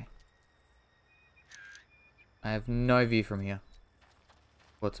 okay. I have no view from here.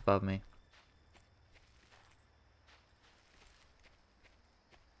 What's above me?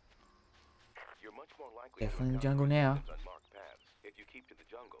 You're much more likely Definitely in the to jungle encounter now. resistance on marked paths. If you keep to the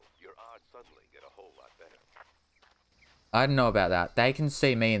jungle, your odds suddenly get a whole lot better. I don't know about that. They can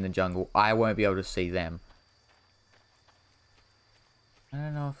see me in the jungle. I won't be able to see them. I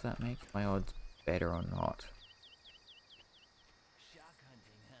don't know if that makes my odds better or not. Shark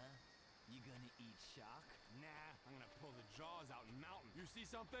hunting, huh? You gonna eat shark? Nah, I'm gonna pull the jaws out and mount 'em. You see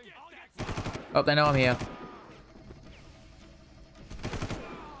something? I'll get some. Oh, they know I'm here.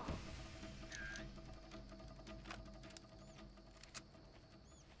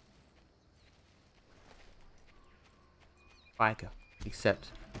 Biker,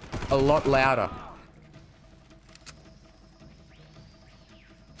 except a lot louder.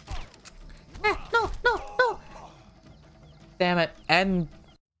 No. Damn it. And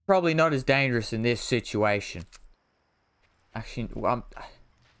probably not as dangerous in this situation. Actually,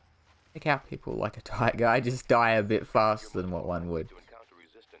 check out people like a tiger. I just die a bit faster than what one would. To encounter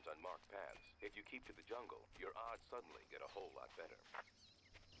resistance on marked paths. If you keep to the jungle, your odds suddenly get a whole lot better.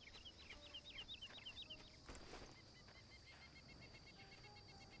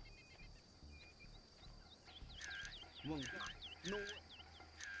 One, no.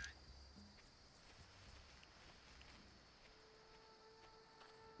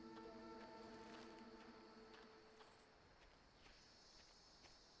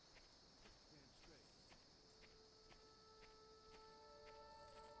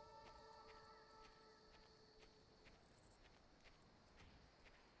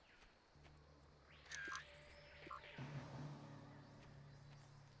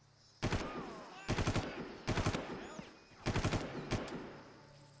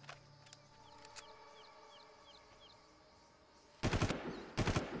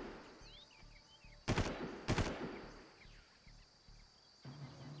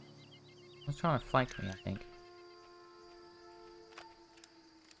 He's trying to flank me, I think.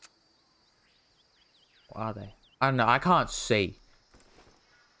 What are they? I don't know. I can't see.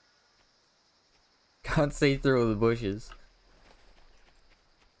 Can't see through all the bushes.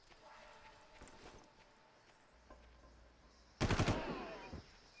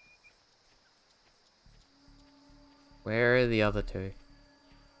 Where are the other two?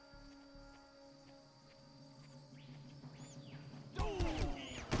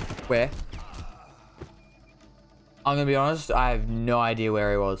 Where? I'm gonna be honest, I have no idea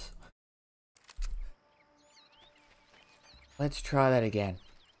where he was. Let's try that again.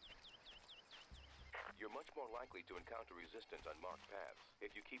 You're much more likely to encounter resistance on marked paths.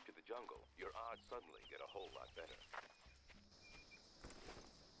 If you keep to the jungle, your odds suddenly get a whole lot better.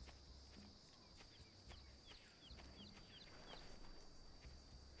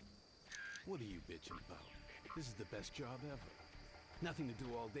 What are you bitching about? This is the best job ever. Nothing to do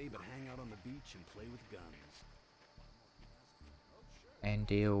all day but hang out on the beach and play with guns. And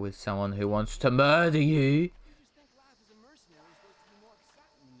deal with someone who wants to murder you. You just think life as a mercenary is supposed to be more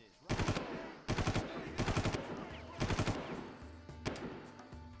exciting than this,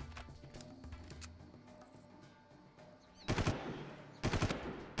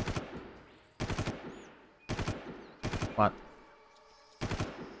 right? What?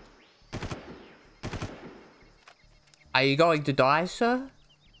 Are you going to die, sir?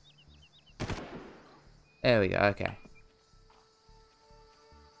 There we go, okay.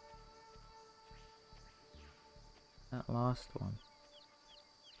 That last one.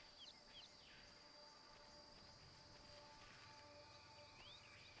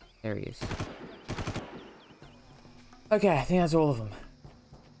 There he is. Okay, I think that's all of them.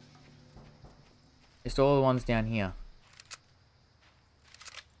 Just all the ones down here.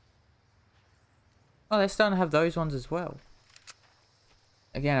 Oh, they're starting to have those ones as well.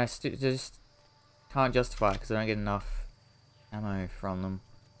 Again, I just can't justify it because I don't get enough ammo from them.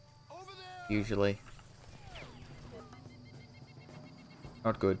 Usually.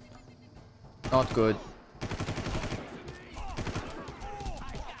 Not good. Not good.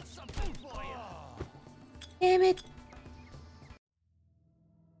 Damn it!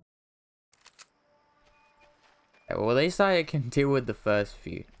 Okay, well, at least I can deal with the first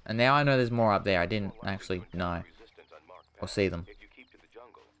few. And now I know there's more up there. I didn't actually know. Or see them. If you keep to the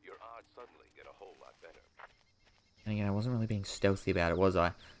jungle, your odds suddenly get a whole lot better. And again, I wasn't really being stealthy about it, was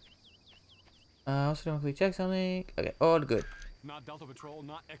I? Also don't quickly check something. Okay, all good. Not Delta Patrol,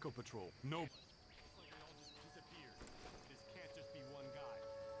 not Echo Patrol. Nope. It's like they all just disappeared. This can't just be one guy.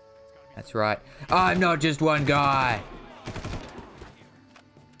 It's gotta be That's right. I'm not just one guy!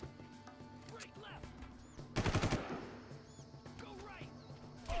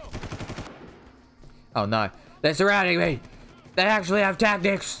 Oh no. They're surrounding me! They actually have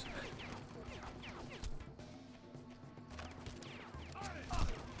tactics!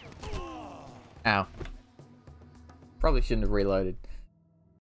 Ow. Probably shouldn't have reloaded.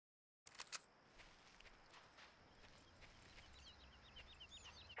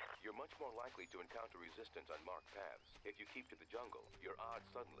 You're much more likely to encounter resistance on marked paths. If you keep to the jungle, your odds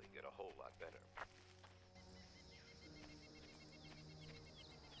suddenly get a whole lot better.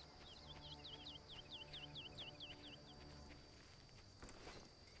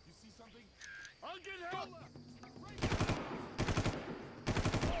 You see something? I'll get help!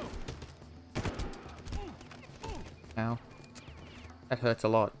 Ow. That hurts a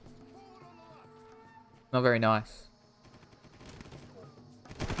lot. Not very nice.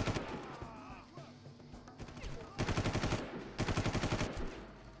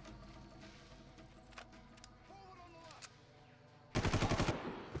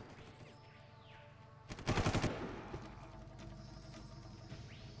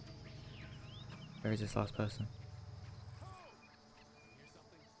 Where is this last person?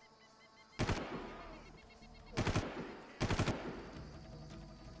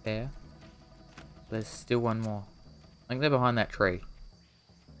 There. There's still one more. I think they're behind that tree.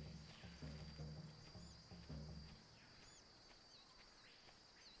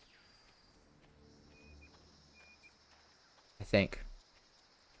 I think.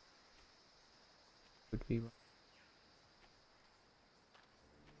 Would be right.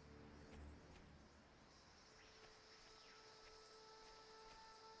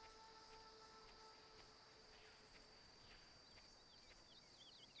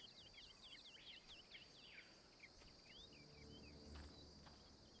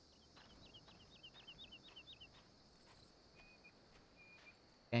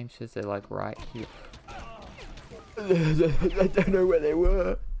 Game says they're like right here. I don't know where they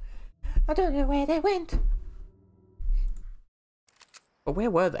were. I don't know where they went. But where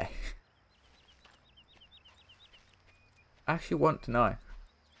were they? I actually want to know.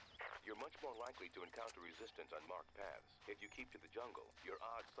 You're much more likely to encounter resistance on marked paths. If you keep to the jungle, your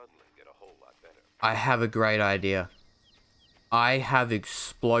odds suddenly get a whole lot better. I have a great idea. I have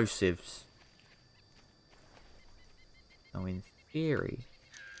explosives. So in theory,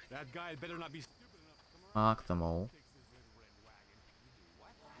 That guy better not be stupid enough to come around. mark them all. Fix this red wagon. You do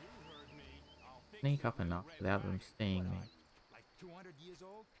what? You heard me. I'll fix Sneak this up enough red without them wagon. seeing me. Like 200 years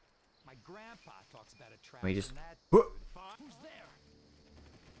old? My grandpa talks about a trap We just- and that. Whoa. Who's there?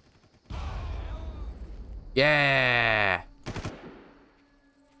 Yeah!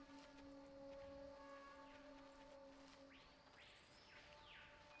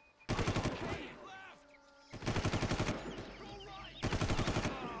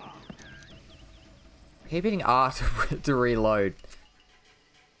 Keep hitting R to reload.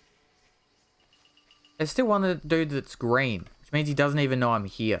 There's still one dude that's green, which means he doesn't even know I'm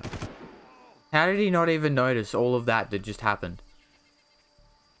here. How did he not even notice all of that just happened?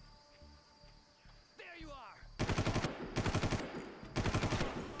 There you are!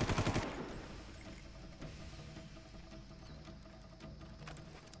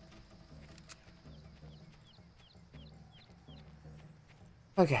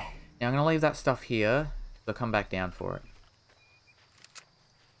 Okay, now I'm gonna leave that stuff here. So come back down for it.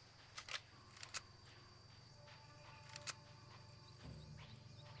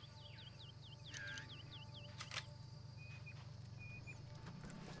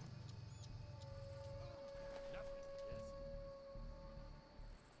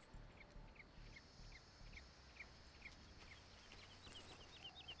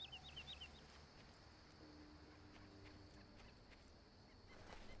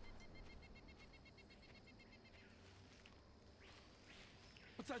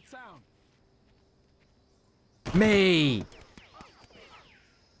 What's that sound? Me!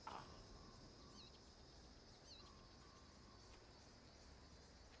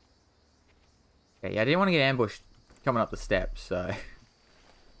 Okay, yeah, I didn't want to get ambushed coming up the steps, so...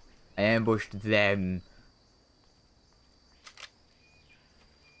 I ambushed them.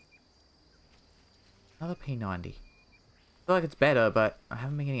 Another P90. I feel like it's better, but I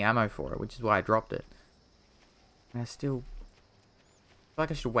haven't been getting ammo for it, which is why I dropped it. And I still... I feel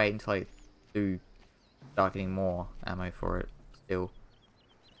like I should wait until I do start getting more ammo for it, still.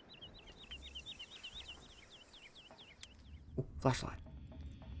 Ooh, flashlight.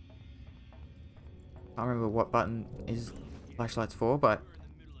 I can't remember what button is flashlights for, but...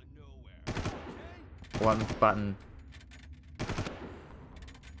 one button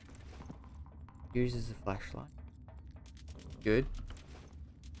uses the flashlight. Good.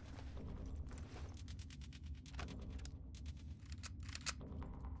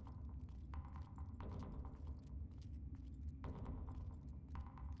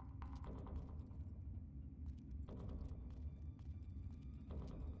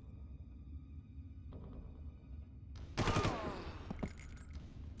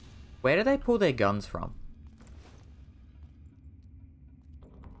 Where do they pull their guns from?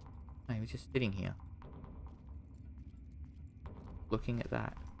 Oh, he was just sitting here. Looking at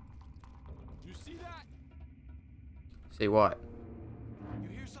that. You see that? See what? You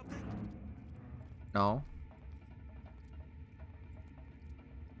hear something? No.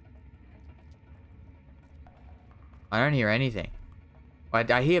 I don't hear anything.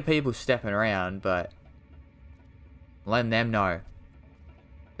 I hear people stepping around, but I'm letting them know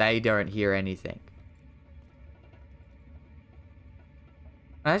they don't hear anything.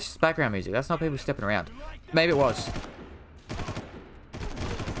 No, that's just background music. That's not people stepping around. Maybe it was.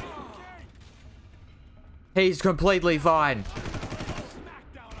 He's completely fine.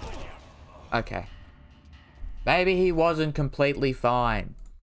 Okay. Maybe he wasn't completely fine.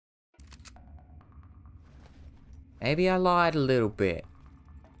 Maybe I lied a little bit.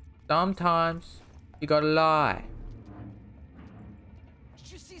 Sometimes you gotta lie.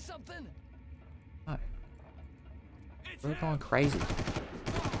 Did you see something? No. We're going crazy.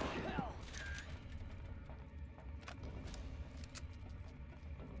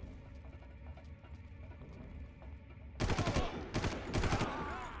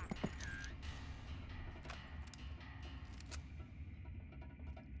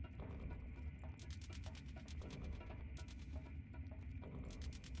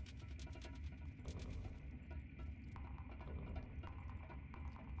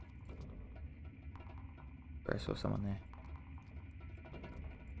 I saw someone there.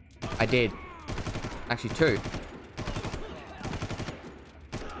 I did. Actually, two.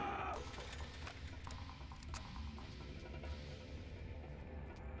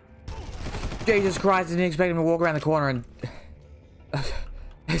 Jesus Christ, I didn't expect him to walk around the corner and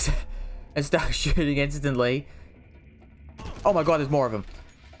and start shooting instantly. Oh my god, there's more of them.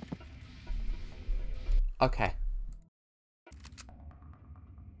 Okay.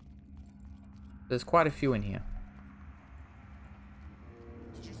 There's quite a few in here.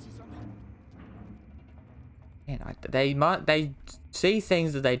 Did you see something? Man, they see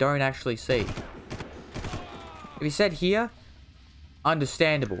things that they don't actually see. If he said here,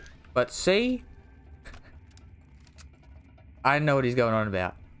 understandable. But see? I don't know what he's going on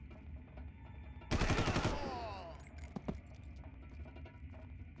about.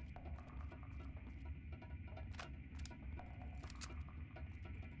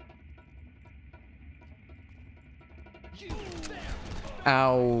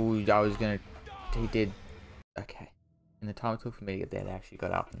 Ow, I was gonna... He did... Okay. In the time it took for me to get there, they actually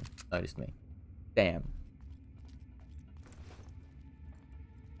got up and noticed me. Damn.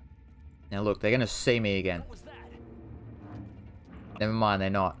 Now look, they're gonna see me again. What was that? Never mind, they're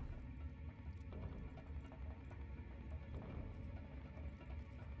not.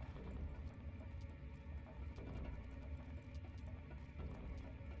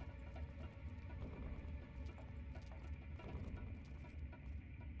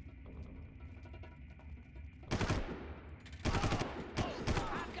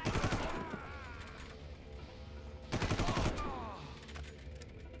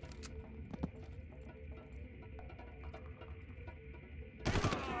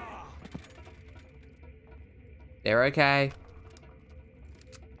 They're okay.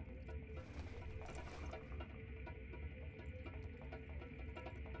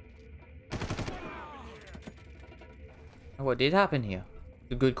 What did happen here?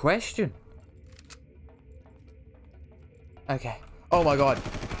 It's a good question. Okay. Oh my god.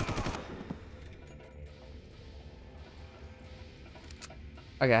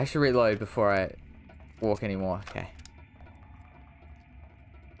 Okay, I should reload before I walk anymore. Okay.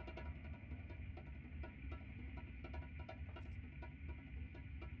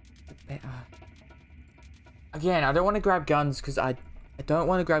 Again, I don't want to grab guns because I don't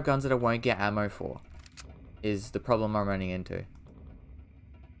want to grab guns that I won't get ammo for. Is the problem I'm running into.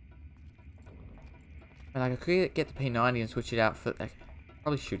 And like, I could get the P90 and switch it out for... Like,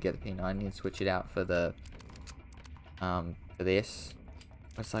 probably should get the P90 and switch it out for the... for this.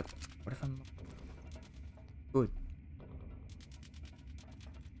 But it's like, what if I'm... Good.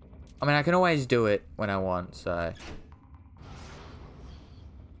 I mean, I can always do it when I want, so...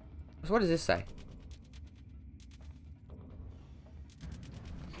 So what does this say?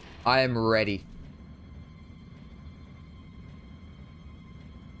 I am ready.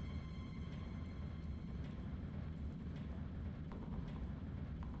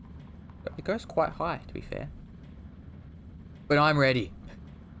 It goes quite high, to be fair. But I'm ready.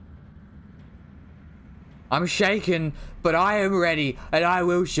 I'm shaken, but I am ready, and I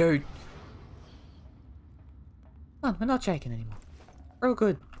will shoot. Come on, we're not shaking anymore. Real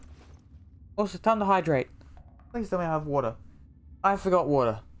good. Also, time to hydrate. Please tell me I have water. I forgot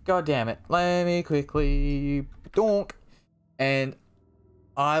water. God damn it. Let me quickly donk. And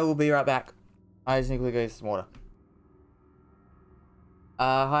I will be right back. I just need to go get some water.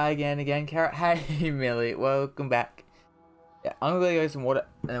 Hi again, Carrot. Hey, Millie. Welcome back. Yeah, I'm gonna go get some water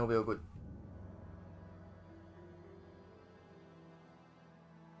and then we'll be all good.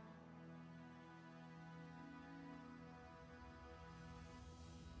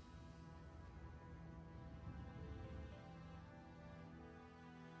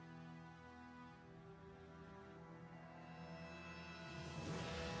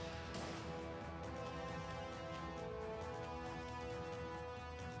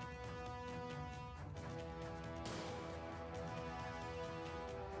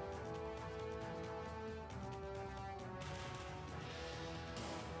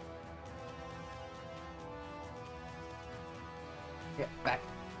 Yeah, back.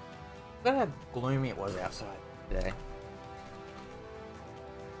 Look at how gloomy it was outside today.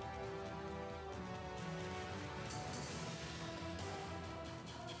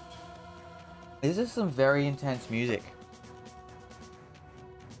 This is some very intense music.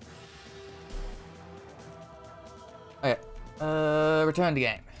 Okay, return to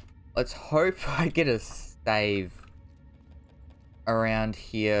game. Let's hope I get a save around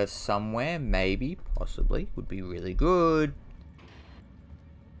here somewhere. Maybe, possibly, would be really good.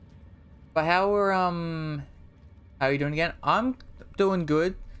 But how are you doing again? I'm doing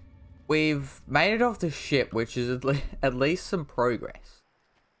good. We've made it off the ship, which is at least some progress.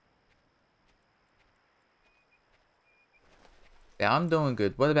 Yeah, I'm doing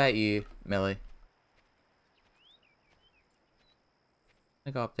good. What about you, Millie?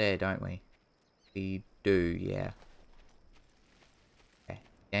 We go up there, don't we? We do, yeah. Okay,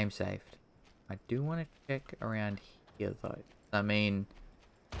 game saved. I do want to check around here, though. I mean...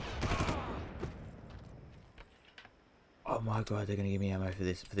 Oh my god, they're gonna give me ammo for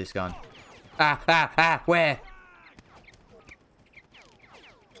this gun. Where?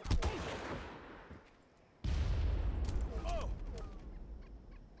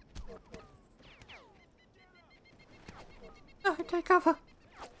 No, take cover.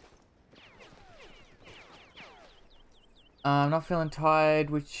 I'm not feeling tired,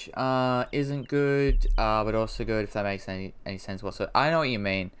 which isn't good, but also good if that makes any sense whatsoever. I know what you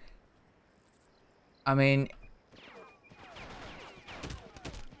mean. I mean,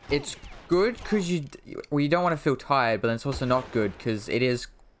 it's good because you don't want to feel tired, but then it's also not good because it is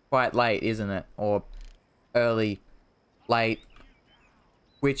quite late, isn't it? Or early, late,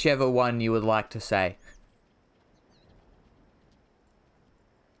 whichever one you would like to say.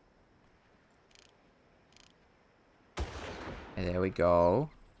 And there we go.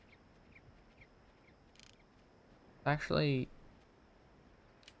 Actually...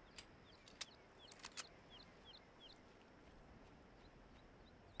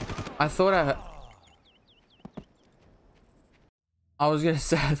 I thought I was gonna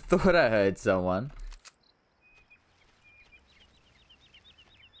say, I thought I heard someone.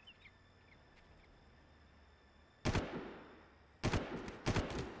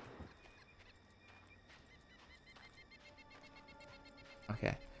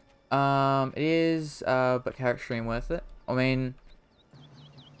 Okay. It is, but character stream worth it? I mean...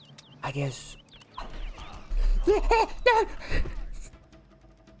 I guess... No!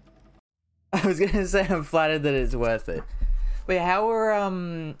 I was gonna say I'm flattered that it's worth it. Wait, how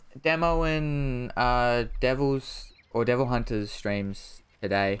were Demo and Devils or Devil Hunters streams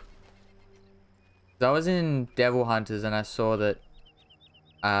today? 'Cause I was in Devil Hunters and I saw that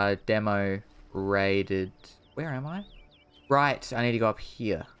Demo raided. Where am I? Right, I need to go up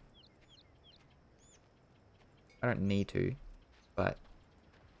here. I don't need to, but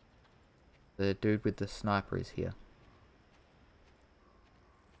the dude with the sniper is here.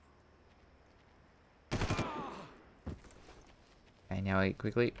 Okay, now we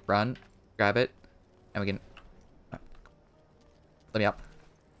quickly run, grab it, and we can... Let me up.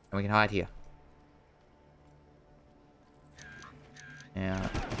 And we can hide here. Now,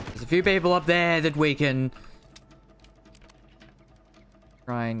 there's a few people up there that we can...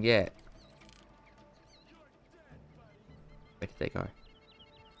 try and get. Where did they go?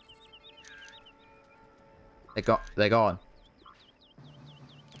 They're gone.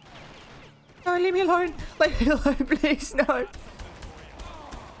 No, leave me alone! Leave me alone, please, no!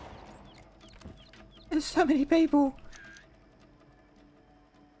 There's so many people.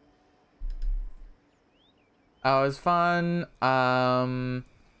 Oh, it was fun.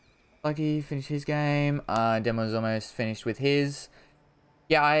 Lucky finished his game. Demo's almost finished with his.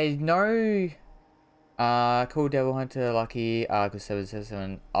 Yeah, I know. Cool Devil Hunter, Lucky, cause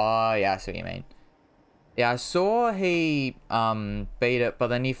 777. Oh, yeah, I see what you mean. Yeah, I saw he beat it, but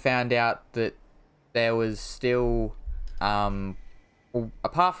then he found out that there was still well,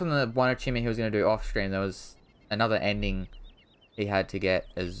 apart from the one achievement he was going to do off stream, there was another ending he had to get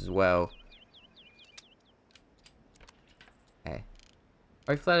as well. Okay.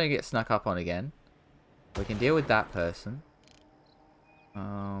 Hopefully I don't get snuck up on again. We can deal with that person.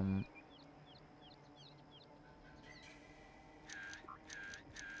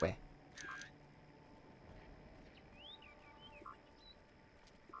 Where?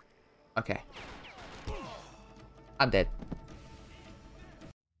 Okay. I'm dead.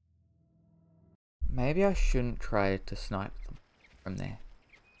 Maybe I shouldn't try to snipe them from there.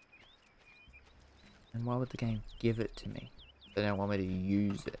 And why would the game give it to me? They don't want me to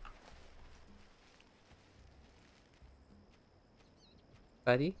use it.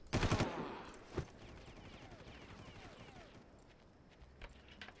 Buddy?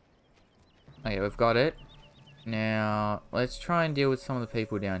 Okay, we've got it. Now, let's try and deal with some of the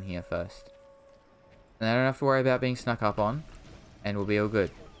people down here first. And I don't have to worry about being snuck up on. And we'll be all good.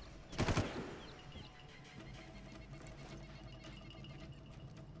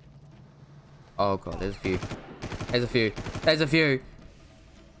 Oh god, there's a few. There's a few. There's a few!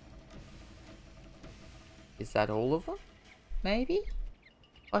 Is that all of them? Maybe?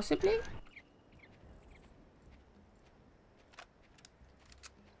 Possibly?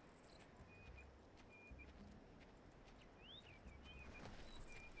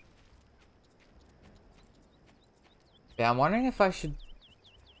 Yeah, I'm wondering if I should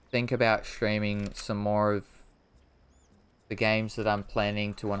think about streaming some more of the games that I'm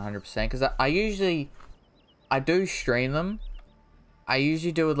planning to 100%. Because I do stream them. I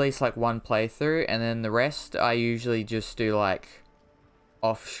usually do at least like one playthrough. And then the rest, I usually just do like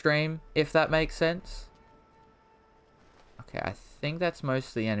off stream, if that makes sense. Okay, I think that's most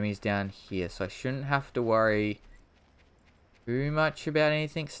of the enemies down here. So I shouldn't have to worry too much about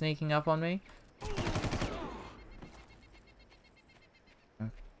anything sneaking up on me.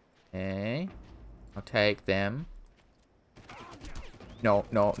 Okay. I'll take them. No,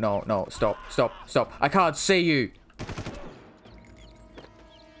 no, no, no. Stop, stop, stop. I can't see you.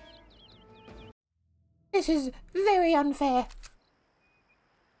 This is very unfair.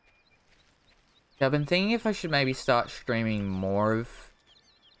 I've been thinking if I should maybe start streaming more of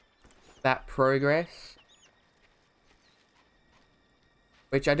that progress.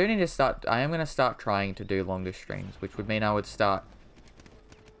 Which I do need to start. I am going to start trying to do longer streams, which would mean I would start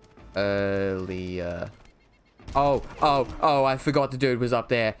earlier. Oh, I forgot the dude was up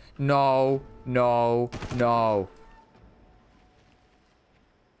there. No, no, no.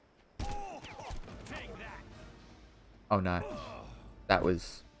 Oh no. That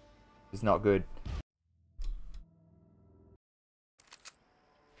was not good.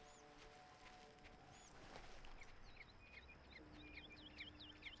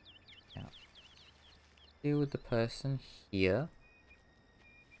 Now, deal with the person here.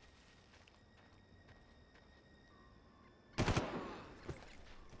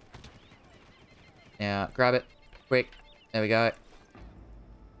 Now, grab it. Quick. There we go.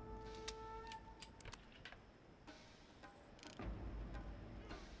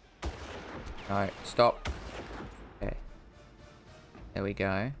 Alright, stop. Okay. There we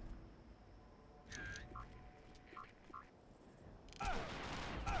go.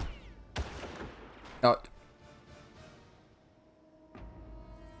 Not.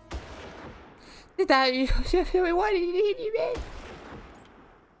 Did that? Why did he hit you, man?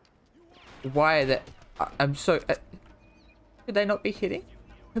 Why are they? I'm so. Could they not be hitting?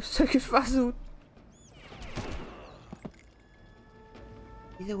 I'm so confuzzled.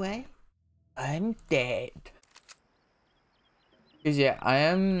 Either way, I'm dead. Cause yeah, I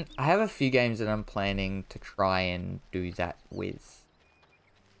have a few games that I'm planning to try and do that with.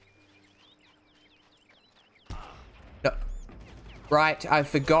 No. Right, I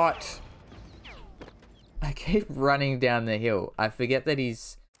forgot. I keep running down the hill. I forget that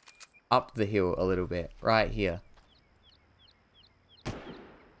he's up the hill a little bit. Right here.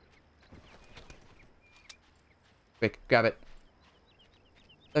 Quick, grab it.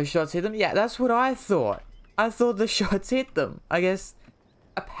 Those shots hit them? Yeah, that's what I thought. I thought the shots hit them. I guess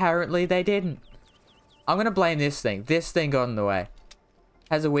apparently they didn't. I'm gonna blame this thing. This thing got in the way.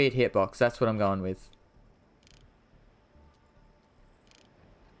 Has a weird hitbox. That's what I'm going with.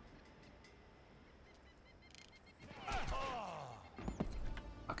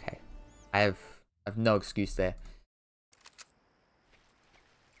 Okay. I have no excuse there.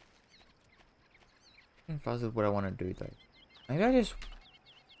 I'm confused with what I want to do though. Maybe I just...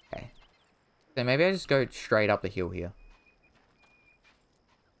 Okay. So maybe I just go straight up the hill here.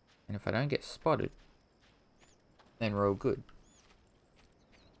 And if I don't get spotted... then we're all good.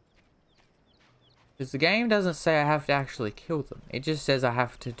 Because the game doesn't say I have to actually kill them. It just says I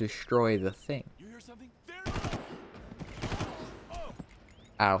have to destroy the thing. You hear something? There.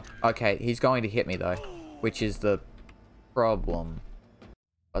 Ow. Okay, he's going to hit me though, which is the problem.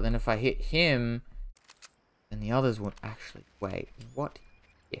 But then if I hit him, then the others won't actually... Wait, what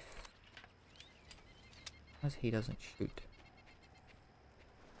if? Because he doesn't shoot.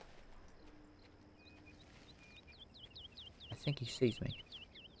 I think he sees me.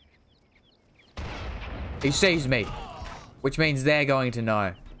 He sees me! Which means they're going to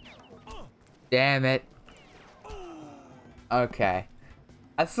know. Damn it. Okay.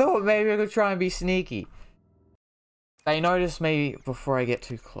 I thought maybe I could try and be sneaky. They notice me before I get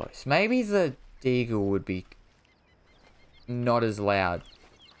too close. Maybe the deagle would be not as loud.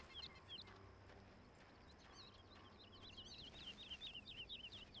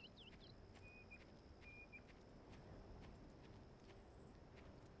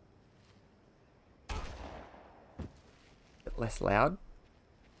 Bit less loud.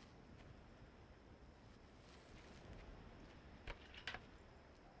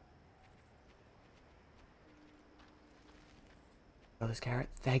 Oh, this carrot.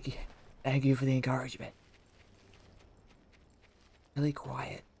 Thank you. Thank you for the encouragement. Really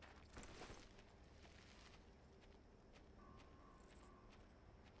quiet.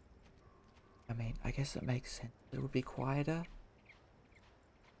 I mean, I guess it makes sense. It would be quieter.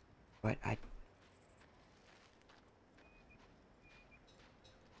 But I...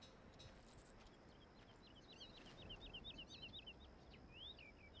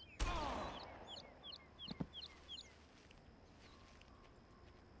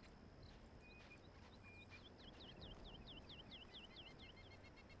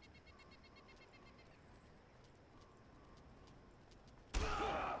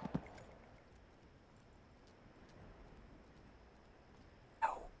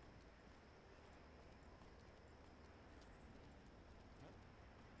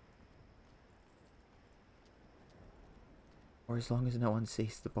 Or as long as no one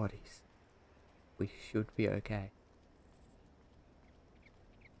sees the bodies, we should be okay.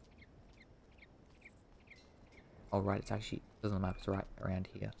 Oh right, it's actually, doesn't matter, it's right around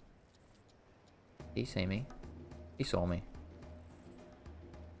here. Did he see me? He saw me.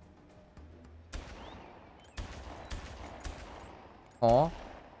 Oh.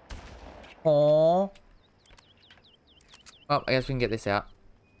 Oh. Well, I guess we can get this out.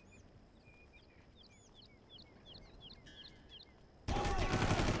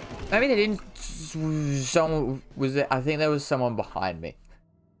 Maybe they didn't... Someone was there. I think there was someone behind me.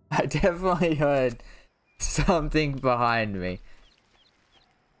 I definitely heard something behind me.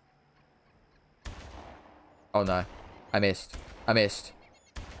 Oh no. I missed. I missed.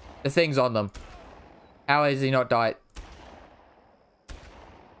 The thing's on them. How has he not died?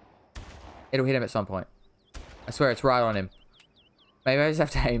 It'll hit him at some point. I swear it's right on him. Maybe I just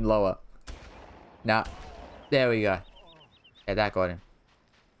have to aim lower. Nah. There we go. Yeah, that got him.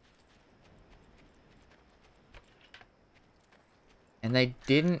 And they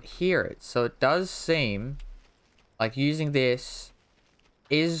didn't hear it, so it does seem like using this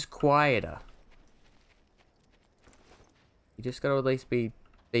is quieter. You just gotta at least be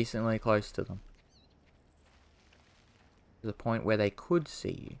decently close to them. To the point where they could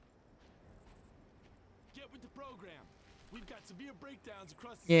see you. Get with the program. We've got severe breakdowns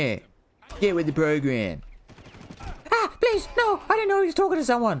across the Yeah, system. get with the program. Ah, please, no, I didn't know he was talking to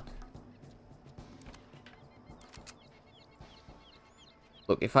someone.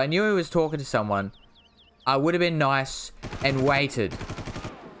 Look, if I knew he was talking to someone, I would have been nice and waited.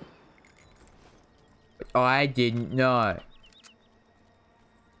 But I didn't know.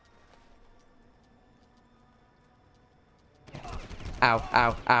 Ow,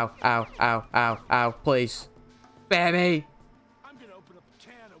 ow, ow, ow, ow, ow, ow, please. Spare me. I'm gonna open up a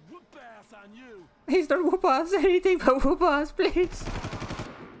can of whoop ass on you. Please don't whoop us, anything but whoop us, please.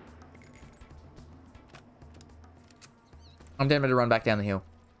 I'm tempted to run back down the hill.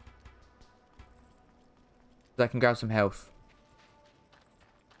 So I can grab some health.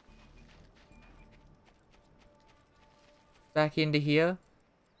 Back into here.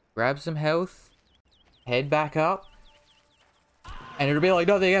 Grab some health. Head back up. And it'll be like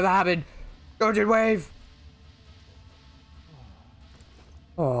nothing ever happened. Dodge wave.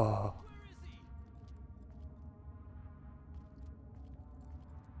 Oh.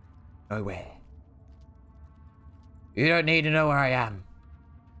 Nowhere. You don't need to know where I am.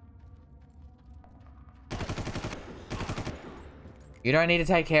 You don't need to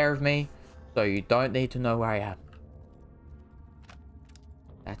take care of me, so you don't need to know where I am.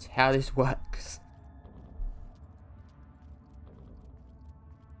 That's how this works.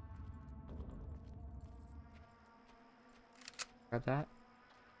 Grab that.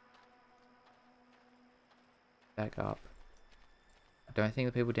 Back up. I don't think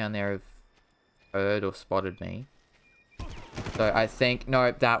the people down there have heard or spotted me. So I think,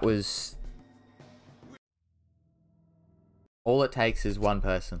 no, that was... All it takes is one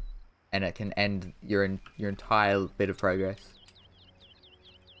person. And it can end your entire bit of progress.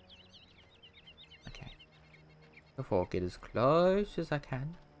 Okay. Before I get as close as I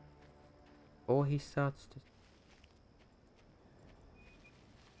can. Before he starts to...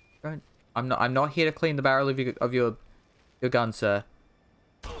 Don't... I'm not here to clean the barrel of your gun, sir.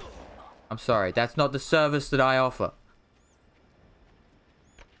 I'm sorry. That's not the service that I offer.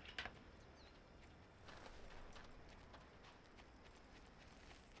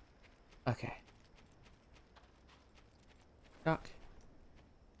 Okay. Duck.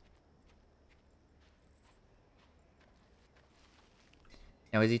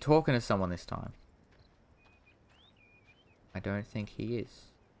 Now, is he talking to someone this time? I don't think he is.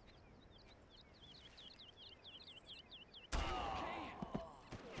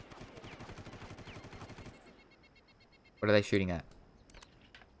 What are they shooting at?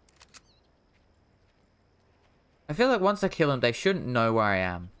 I feel like once I kill him, they shouldn't know where I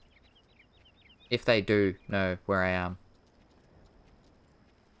am. If they do know where I am.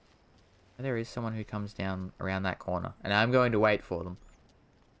 There is someone who comes down around that corner. And I'm going to wait for them.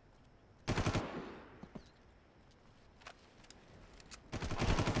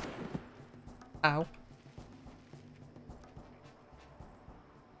 Ow.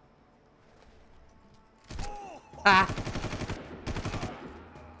 Ah!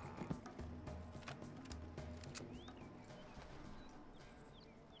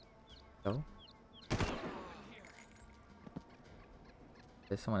 Oh.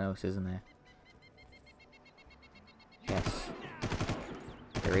 There's someone else, isn't there? Yes.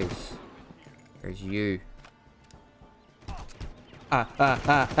 There is. There's you.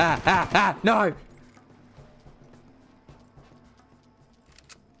 No!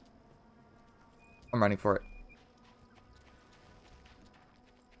 I'm running for it.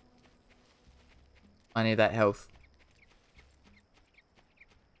 I need that health.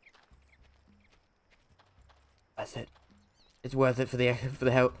 That's it. It's worth it for the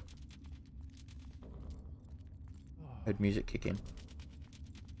help. Heard music kick in. Is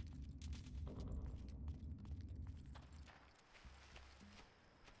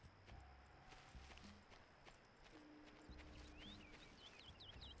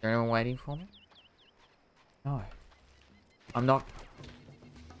there anyone waiting for me? No. I'm not.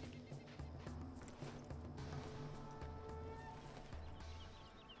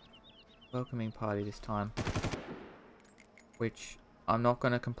 Welcoming party this time. Which I'm not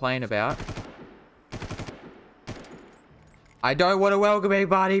going to complain about. I don't want a welcoming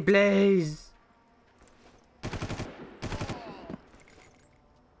party, please!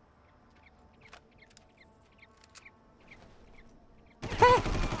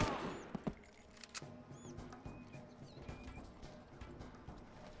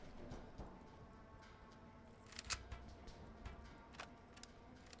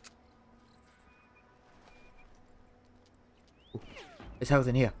 There's health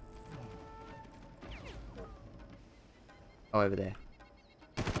in here. Oh, over there.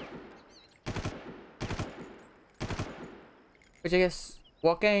 Which I guess...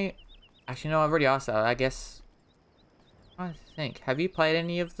 What game... Actually, no, I've already asked that. I guess... I think. Have you played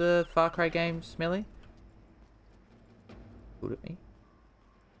any of the Far Cry games, Millie? Shoot at me.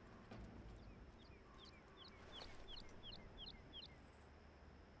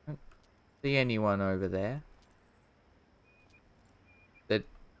 I don't see anyone over there. That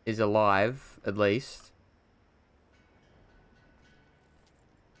is alive, at least.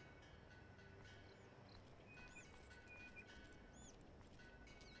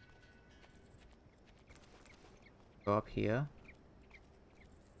 Go up here.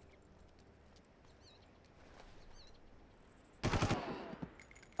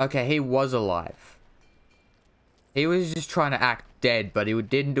 Okay, he was alive. He was just trying to act dead, but he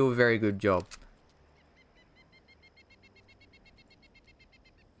didn't do a very good job.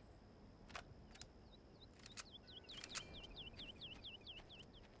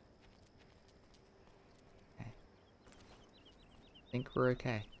 Okay. I think we're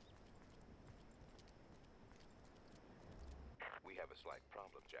okay. We have a slight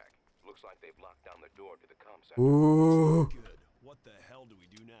problem, Jack. Looks like they've locked down the door to the comm center. Ooh. Good. What the hell do we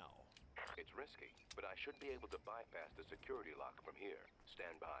do now? It's risky, but I should be able to bypass the security lock from here.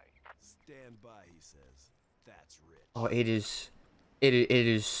 Stand by. Stand by, he says. That's rich. Oh, it is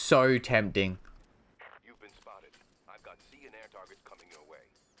so tempting. You've been spotted. I've got sea and air targets coming your way.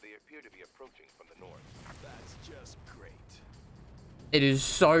 They appear to be approaching from the north. That's just great. It is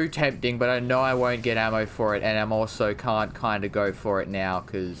so tempting, but I know I won't get ammo for it, and I'm also can't kind of go for it now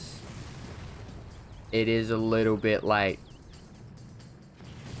because it is a little bit late.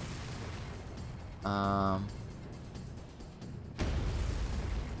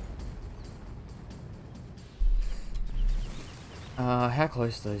 How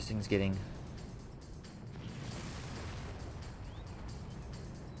close are those things getting?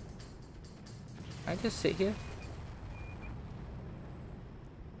 Can I just sit here?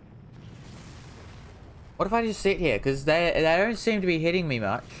 What if I just sit here? Because they don't seem to be hitting me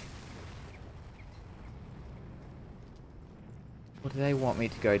much. Or do they want me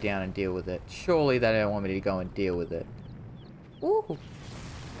to go down and deal with it? Surely they don't want me to go and deal with it. Ooh.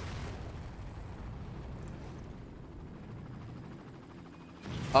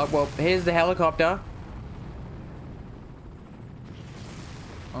 Oh, well, here's the helicopter.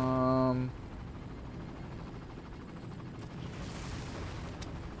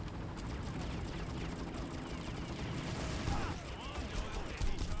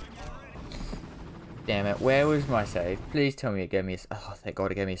 Damn it, where was my save? Please tell me it gave me a... Oh, thank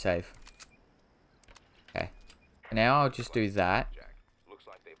God it gave me a save. Okay. Now I'll just do that.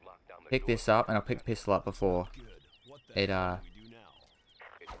 Pick this up, and I'll pick the pistol up before it,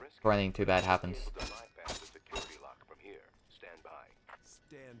 before anything too bad happens. Stand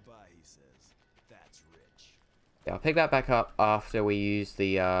by, he says. That's rich. Yeah, I'll pick that back up after we use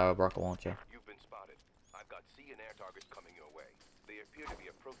the, rocket launcher. You've been spotted. I've got sea and air targets coming your way. They appear to be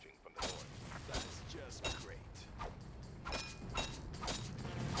approaching from the north. That's just great.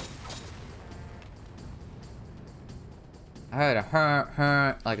 I heard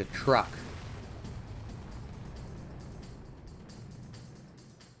a like a truck.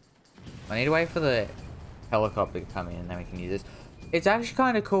 I need to wait for the helicopter to come in and then we can use this. It's actually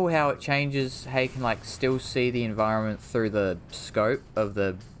kind of cool how it changes how you can like still see the environment through the scope of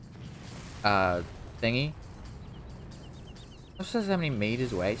the thingy. It says how many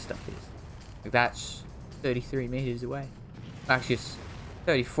meters away stuff is. Like that's 33 meters away. Actually it's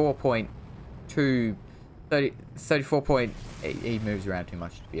 34.2 34 point... He moves around too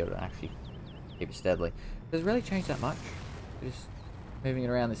much to be able to actually keep it steadily. Does it really change that much? Just moving it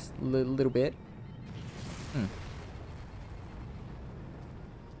around this little bit.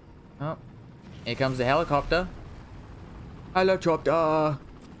 Oh. Here comes the helicopter. Helicopter!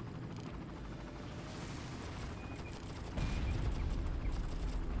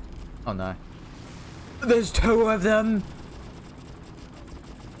 Oh no. There's two of them!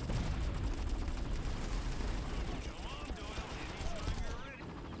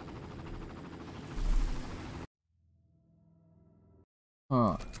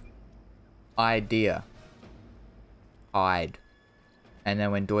 Huh. Idea. Hide. And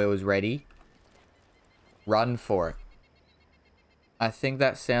then when Doyle was ready, run for it. I think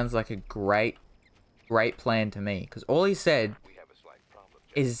that sounds like a great plan to me. Because all he said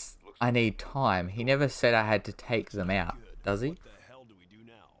is, I need time. He never said I had to take them out, does he? What the hell do we do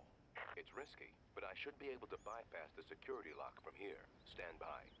now? It's risky, but I should be able to bypass the security lock from here. Stand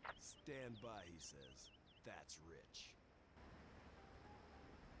by. Stand by, he says. That's rich.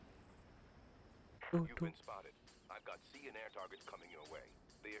 You've been spotted. I've got sea and air targets coming your way.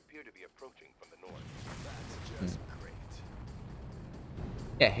 They appear to be approaching from the north. That's just great.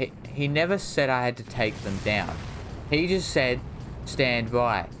 Yeah, he never said I had to take them down. He just said, stand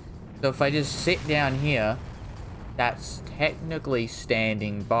by. So if I just sit down here, that's technically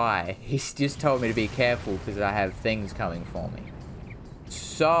standing by. He's just told me to be careful because I have things coming for me.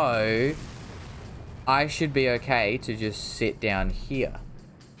 So, I should be okay to just sit down here.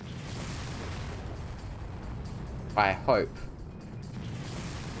 I hope.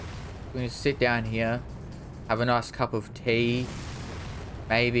 I'm going to sit down here, have a nice cup of tea,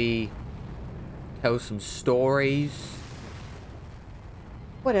 maybe tell some stories.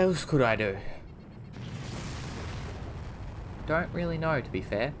 What else could I do? Don't really know, to be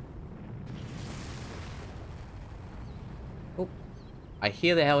fair. Oh, I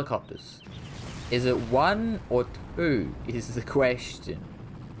hear the helicopters. Is it one or two is the question.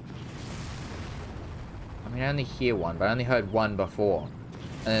 I mean, I only hear one, but I only heard one before.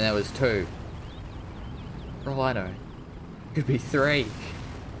 And then there was two. For all I know. Could be three.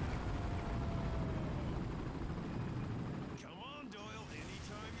 Come on, Doyle.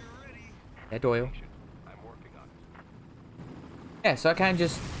 Anytime you're ready. Yeah, Doyle. I'm working on it. Yeah, so I can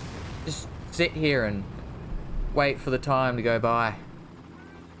just sit here and wait for the time to go by.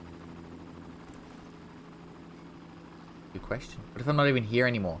 Good question. What if I'm not even here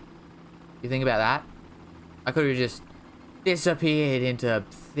anymore? You think about that? I could have just disappeared into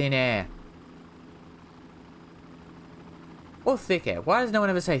thin air. Or thick air. Why does no one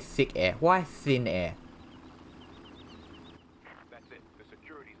ever say thick air? Why thin air? That's it. The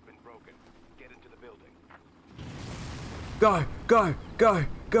security's been broken. Get into the building. Go, go, go,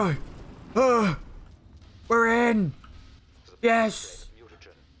 go. We're in. Yes.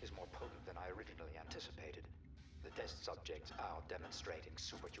 Mutagen is more potent than I originally anticipated. The test subjects are demonstrating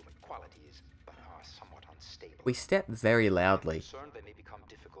superhuman qualities, but are somewhat unstable. We step very I'm loudly. concerned they may become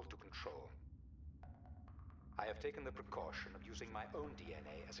difficult to control. I have taken the precaution of using my own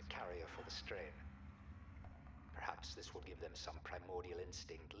DNA as a carrier for the strain. Perhaps this will give them some primordial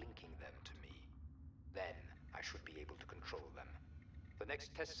instinct linking them to me. Then I should be able to control them. The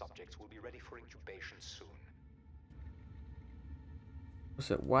next test subjects will be ready for incubation soon.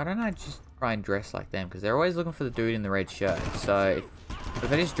 So why don't I just try and dress like them? Because they're always looking for the dude in the red shirt. So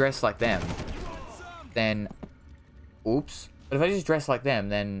if I just dress like them, then... Oops. But if I just dress like them,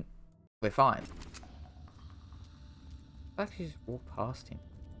 then we're fine. I actually just walk past him.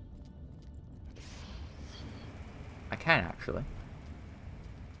 I can actually.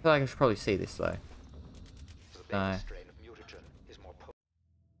 I feel like I should probably see this though. The No. beta strain of mutagen is more potent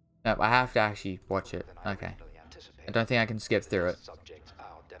Nope, I have to actually watch it. than I Okay. originally anticipated. I don't think I can skip through it. Test subjects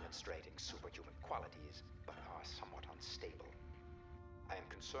are demonstrating superhuman qualities, but are somewhat unstable. I am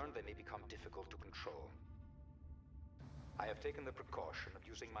concerned they may become difficult to control. I have taken the precaution of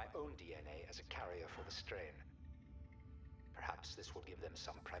using my own DNA as a carrier for the strain. Perhaps this will give them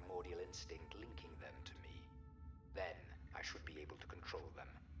some primordial instinct linking them to me. Then I should be able to control them.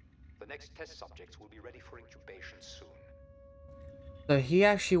 The next test subjects will be ready for incubation soon. So he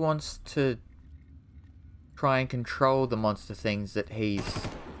actually wants to try and control the monster things that he's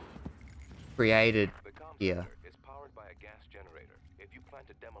created The comm here. center is powered by a gas generator. If you plant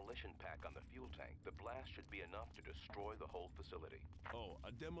a demolition pack on the fuel tank, the blast should be enough to destroy the whole facility. Oh,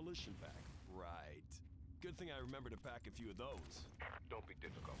 a demolition pack. Right. Good thing I remember to pack a few of those. Don't be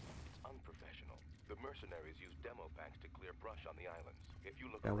difficult. It's unprofessional. The mercenaries use demo packs to clear brush on the islands. If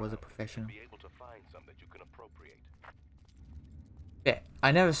you look That was a around, professional. you'll be able to find some that you can appropriate. Yeah,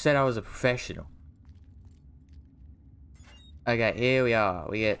 I never said I was a professional. Okay, here we are.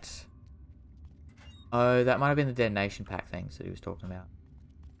 We get... Oh, that might have been the detonation pack things that he was talking about.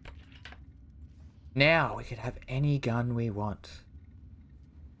 Now, we could have any gun we want.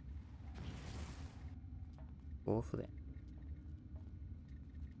 All for them.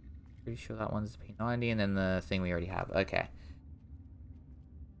 Pretty sure that one's the P90 and then the thing we already have. Okay.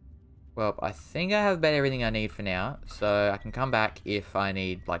 Well, I think I have about everything I need for now. So I can come back if I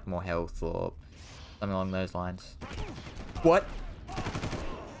need like more health or something along those lines. What?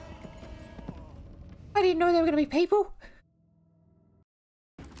 I didn't know there were going to be people.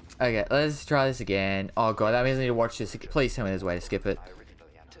 Okay, let's try this again. Oh god, that means I need to watch this. Please tell me there's a way to skip it. I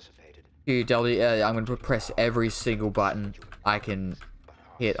originally anticipated. I'm going to press every single button I can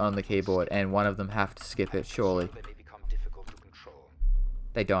hit on the keyboard, and one of them have to skip it, surely. They may become difficult to control.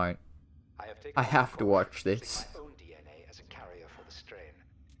 They don't. I have to watch this. My own DNA as a carrier for the strain.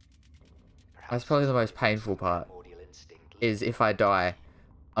 That's probably the most painful part, Primordial instinct is if I die,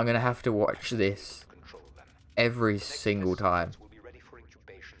 I'm going to have to watch this control them. every single time. Will be ready for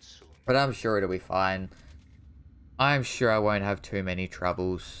incubation soon. But I'm sure it'll be fine. I'm sure I won't have too many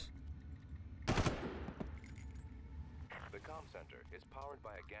troubles. The comm center is powered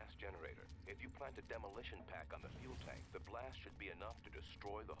by a gas generator. If you plant a demolition pack on the fuel tank, the blast should be enough to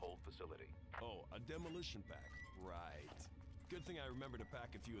destroy the whole facility. Oh, a demolition pack. Right. Good thing I remember to pack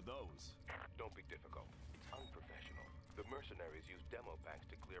a few of those. Don't be difficult. It's unprofessional. The mercenaries use demo packs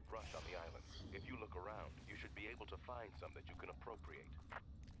to clear brush on the islands. If you look around, you should be able to find some that you can appropriate.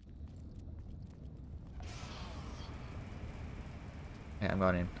 Yeah, I'm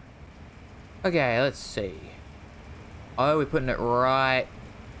going in. Okay, let's see. Oh, we're putting it right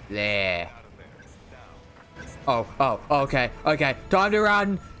there. Oh, okay, okay. Time to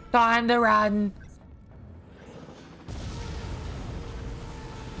run! Time to run!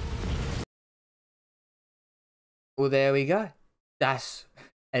 Well, there we go. That's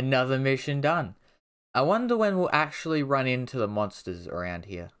another mission done. I wonder when we'll actually run into the monsters around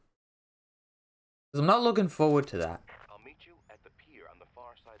here. Because I'm not looking forward to that. I'll meet you at the pier on the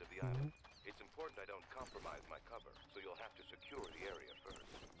far side of the island. It's important I don't compromise my cover, so you'll have to secure the area first.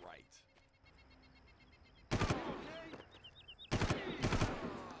 Right.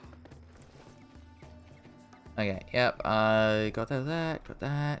 Okay, yep, got that, got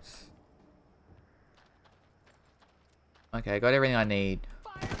that. Okay, got everything I need.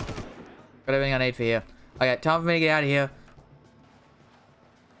 Got everything I need for here. Okay, time for me to get out of here.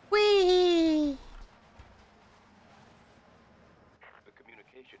 Whee! The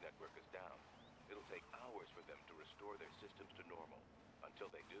communication network is down. It'll take hours for them to restore their systems to normal. Until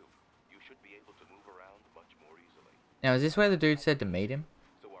they do, you should be able to move around much more easily. Now, is this where the dude said to meet him?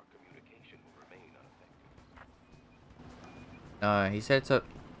 So our communication will remain unaffected. No, he said so.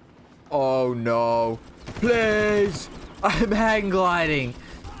 Oh no. Please! I'm hang gliding.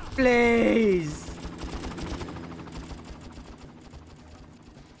 Please!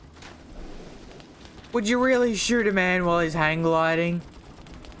 Would you really shoot a man while he's hang gliding?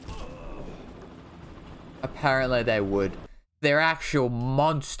 Apparently they would. They're actual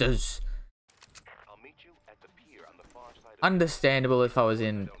monsters. I'll meet you at the pier on the far side of Understandable if I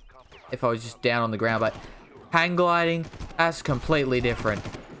was just down on the ground, but hang gliding, that's completely different.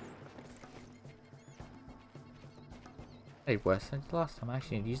 Hey, worse than the last time. I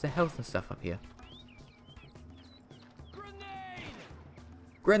actually need to use the health and stuff up here.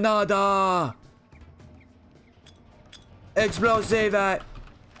 Grenada! Explosive! The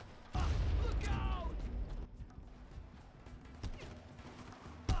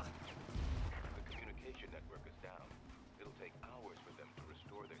communication network is down. It'll take hours for them to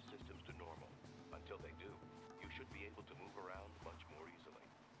restore their systems to normal. Until they do, you should be able to move around much more easily.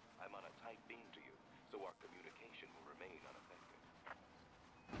 I'm on a tight beam to you, so our communication will remain unaffected.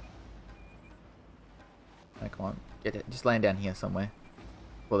 Oh, come on. Get it. Just land down here somewhere.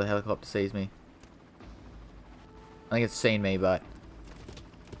 Before the helicopter sees me. I think it's seen me, but...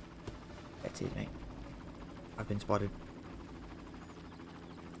 That's it, mate. I've been spotted.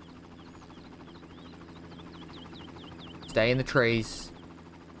 Stay in the trees.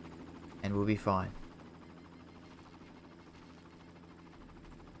 And we'll be fine.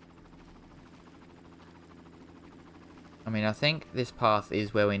 I mean, I think this path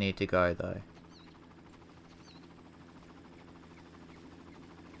is where we need to go, though.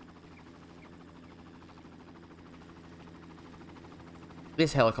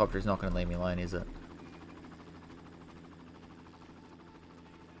 This helicopter is not going to leave me alone, is it?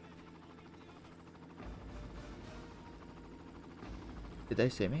 Did they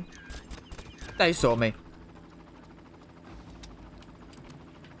see me? They saw me.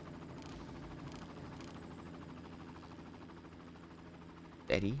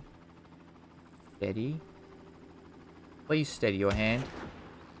 Steady. Steady. Please steady your hand.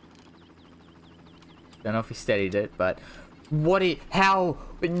 Don't know if he steadied it, but... How?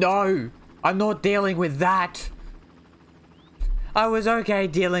 No! I'm not dealing with that! I was okay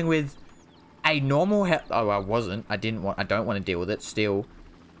dealing with a normal oh, I wasn't. I don't want to deal with it still.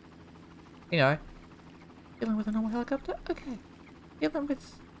 You know. Dealing with a normal helicopter? Okay. Dealing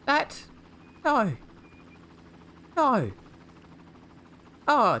with that? No. No.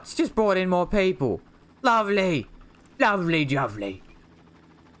 Oh, it's just brought in more people. Lovely. Lovely, lovely.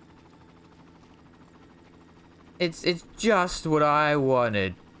 It's just what I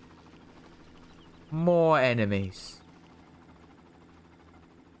wanted. More enemies.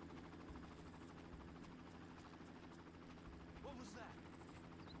 What was that?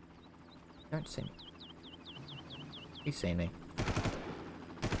 Don't see me. You see me.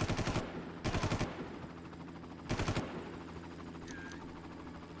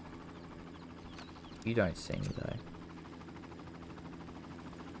 You don't see me though.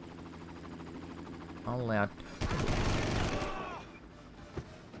 I'll allow.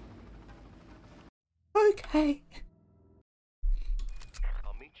 Okay.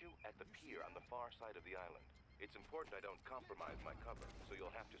 I'll meet you at the pier on the far side of the island. It's important I don't compromise my cover, so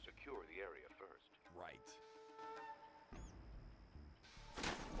you'll have to secure the area first. Right.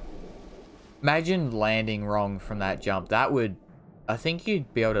 Imagine landing wrong from that jump. That would... I think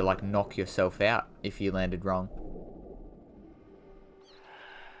you'd be able to, like, knock yourself out if you landed wrong.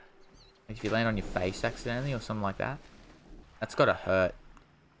 If you land on your face accidentally or something like that. That's gotta hurt.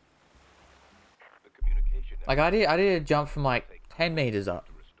 The communication Like, I did a jump from, like, 10 meters up.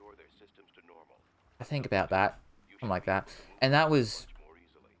 to restore their systems to normal. I think about that. Something like that. And that was Much more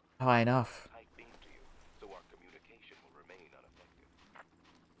easily. high enough. Tight beam to you, so our communication will remain unaffected.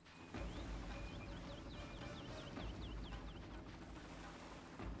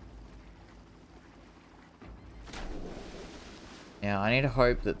 Yeah, I need to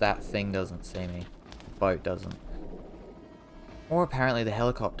hope that that thing doesn't see me. The boat doesn't. Or apparently the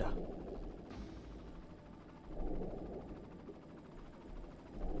helicopter.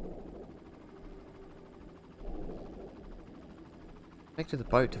 Back to the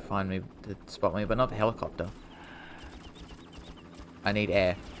boat to find me, to spot me, but not the helicopter. I need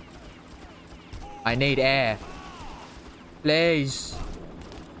air. I need air. Please.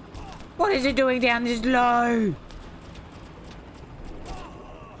 What is it doing down this low?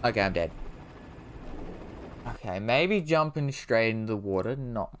 Okay, I'm dead. Okay. Okay, maybe jumping straight into the water.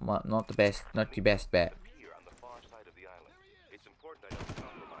 Not the best. Not your best bet. Pier on the far side of the island. It's important I don't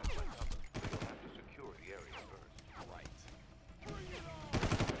compromise my cover, so you'll have to secure the area first. Right.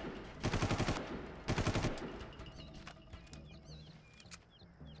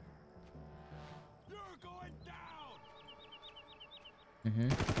 You're going down.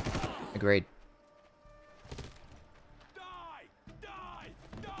 Agreed. Die! Die!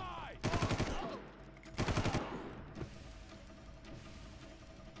 Die!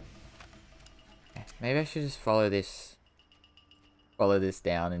 Maybe I should just follow this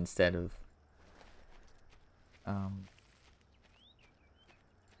down instead of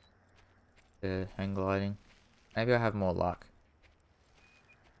the hang gliding. Maybe I'll have more luck.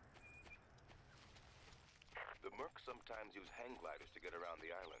 The mercs sometimes use hang gliders to get around the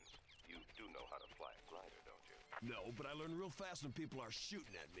islands. You do know how to fly a glider, don't you? No, but I learn real fast when people are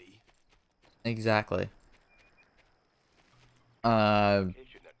shooting at me. Exactly.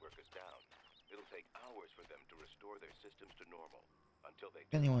 Communication network is down. It'll take hours for them to restore their systems to normal. Until they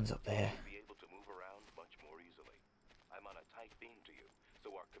Anyone's up there. you'll be able to move around much more easily. I'm on a tight beam to you, so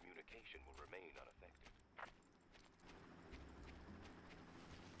our communication will remain unaffected.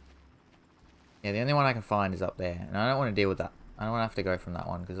 Yeah, the only one I can find is up there, and I don't want to deal with that. I don't want to have to go from that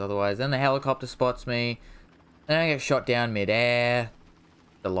one, because otherwise then the helicopter spots me, then I get shot down mid-air.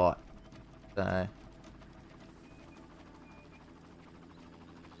 A lot. So...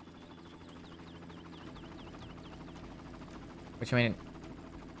 Which, I mean,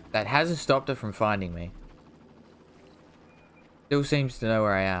 that hasn't stopped it from finding me. Still seems to know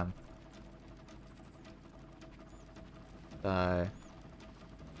where I am. So...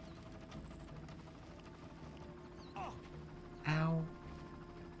 Ow.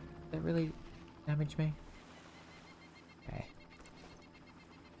 Did that really damage me? Okay.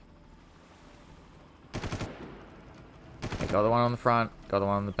 Okay, got the one on the front, got the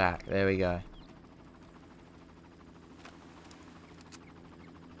one on the back. There we go.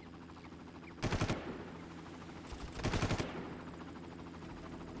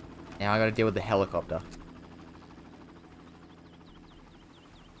 Now I gotta deal with the helicopter.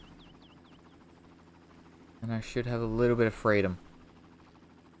 And I should have a little bit of freedom.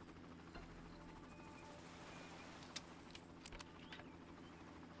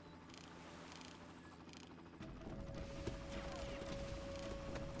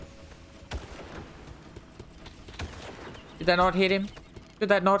 Did that not hit him? Did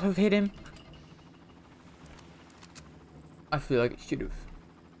that not have hit him? I feel like it should have.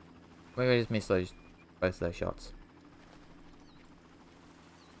 Maybe I just missed both of those shots.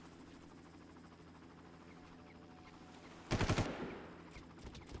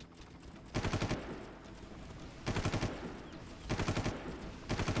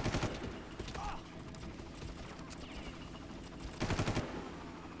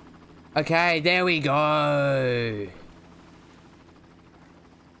 Okay, there we go.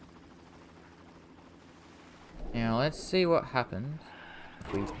 Now let's see what happens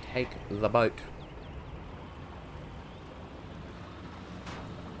if we take the boat.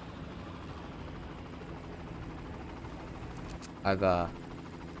 I've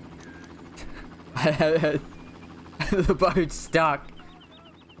the boat's stuck.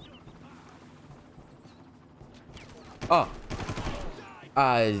 Oh.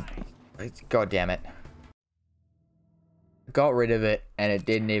 God damn it. Got rid of it and it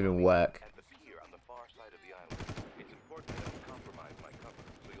didn't even work. At the pier on the far side of the island. It's important I don't compromise my cover,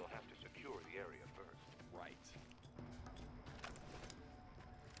 so you'll have to secure the area first. Right.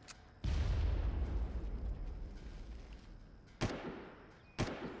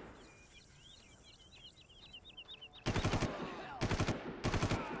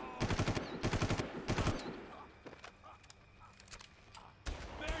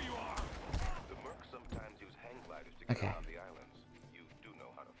 There you are. The mercs sometimes use hang gliders to get Okay. around the islands. You do know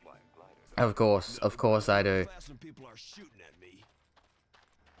how to fly a glider, don't Of course I do. Fast when people are shooting at me.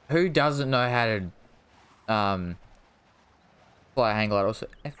 Who doesn't know how to fly a hang glider? Also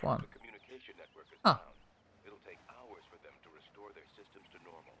F1. The communication network is Huh. down. It'll take hours for them to restore their systems to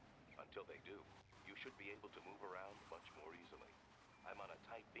normal. Until they do, you should be able to move around much more easily. I'm on a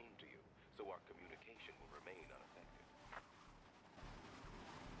tight beam to you, so our communication will remain unaffected.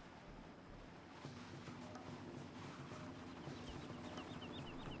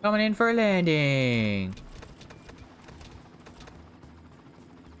 Coming in for a landing.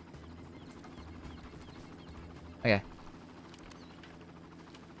 Okay.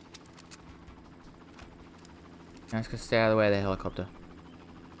 Now let's just stay out of the way of the helicopter.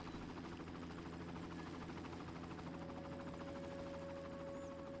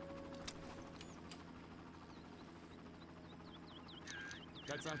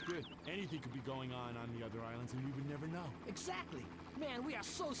 That's not good. Anything could be going on the other islands and we would never know. Exactly. Man, we are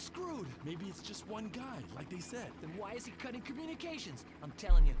so screwed. Maybe it's just one guy, like they said. Then why is he cutting communications? I'm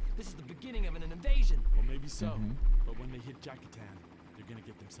telling you, this is the beginning of an invasion. Well, maybe so. But when they hit Jackatan, they're gonna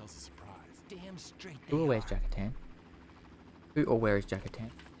get themselves a surprise. Damn straight they Who wears are. Jackatan? Who or where is Jackatan?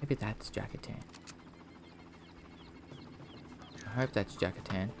 Maybe that's Jackatan. I hope that's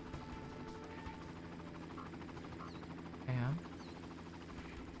Jackatan. Yeah.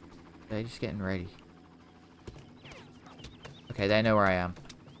 They're just getting ready. Okay, they know where I am.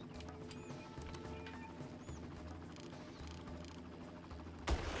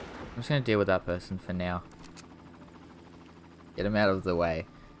 I'm just gonna deal with that person for now. Get him out of the way.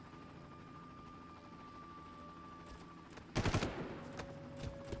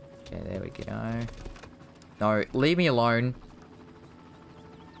 Okay, there we go. No, leave me alone.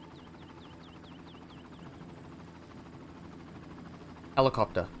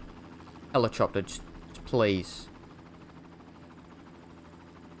 Helicopter. Helicopter, just please.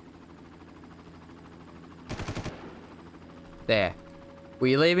 There. Will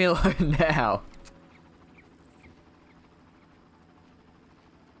you leave me alone now?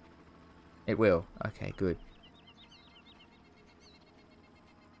 It will. Okay, good.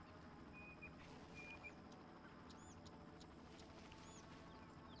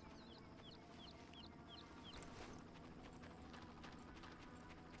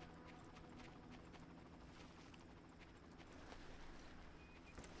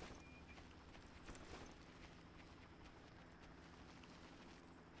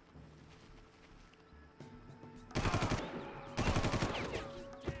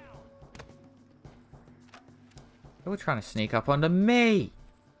 You're trying to sneak up onto me.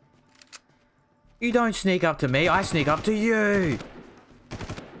 You don't sneak up to me, I sneak up to you.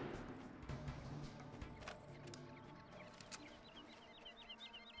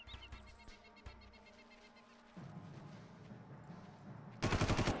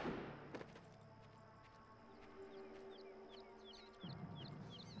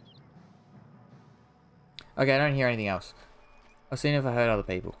 Okay, I don't hear anything else. I've seen if I heard other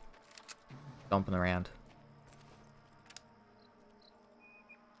people stomping around.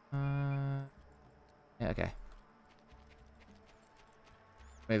 Yeah, okay.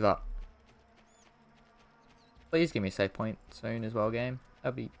 Move up. Please give me a save point soon as well, game.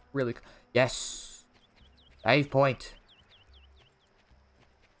 That'd be really cool. Yes! Save point!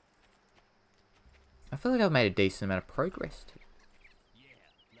 I feel like I've made a decent amount of progress too. Yeah,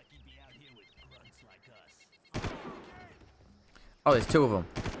 lucky be out here with grunts like us. Oh, there's two of them.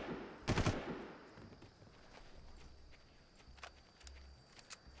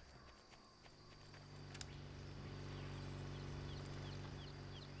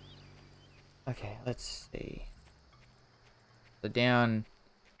 Okay, let's see. So down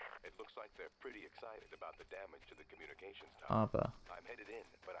It looks like they're pretty excited about the damage to the communications tower. harbor. I'm headed in,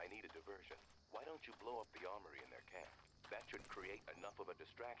 but I need a diversion. Why don't you blow up the armory in their camp? That should create enough of a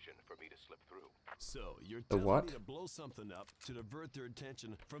distraction for me to slip through. So, you're The telling what? me to blow something up to divert their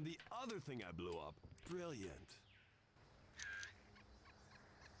attention from the other thing I blew up. Brilliant.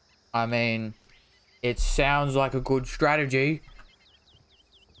 I mean, it sounds like a good strategy.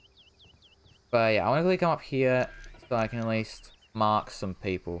 But yeah, I want to come up here so I can at least mark some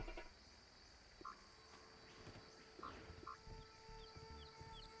people.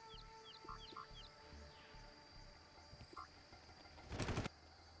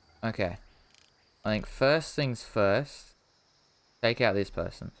 Okay. I think first things first, take out this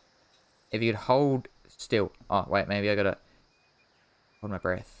person. If you could hold still. Oh, wait, maybe I gotta hold my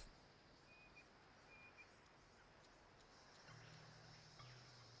breath.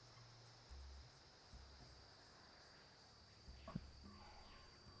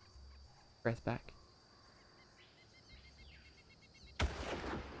 Breath back.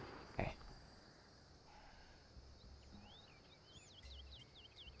 Okay.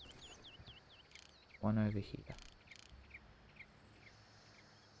 One over here.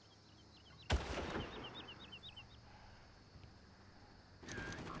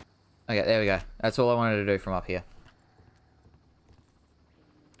 Okay, there we go. That's all I wanted to do from up here.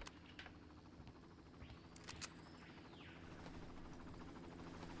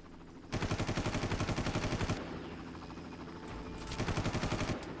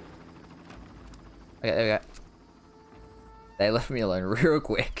 Okay, there we go. They left me alone real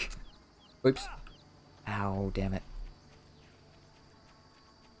quick. Oops. Ow, damn it.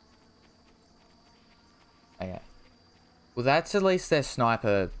 Okay. Well, that's at least their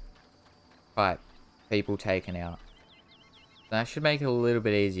sniper type people taken out. That should make it a little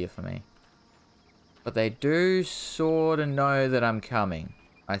bit easier for me. But they do sort of know that I'm coming.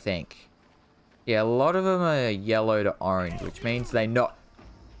 I think. Yeah, a lot of them are yellow to orange, which means they not...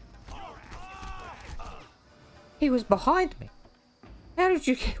 He was behind me. How did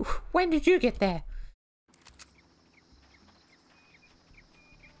you get... When did you get there?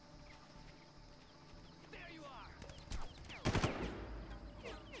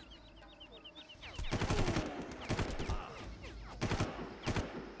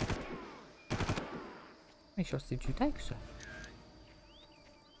 How many shots did you take, sir?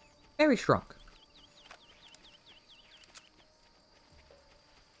 Very strong.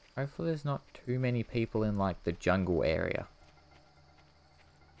 Hopefully there's not too many people in, like, the jungle area.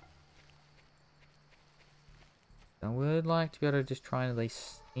 I would like to be able to just try and at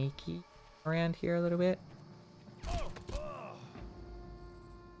least sneaky around here a little bit.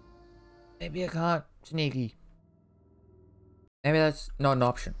 Maybe I can't sneaky. Maybe that's not an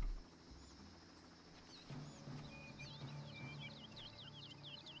option.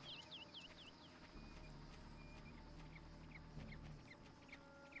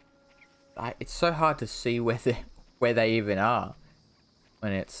 It's so hard to see where they even are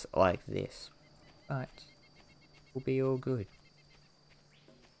when it's like this. But we'll be all good.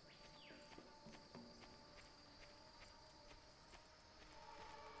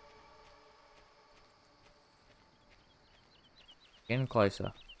 Getting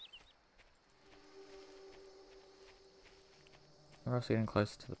closer. We're also getting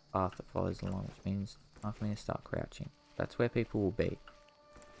closer to the path that follows along, which means I'm going to start crouching. That's where people will be.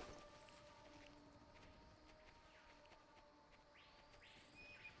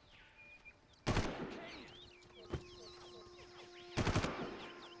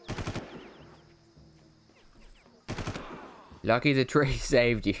 Lucky the tree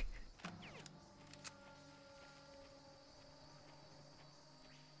saved you.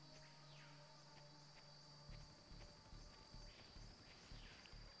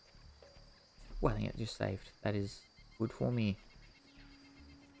 Well, I think it just saved. That is good for me.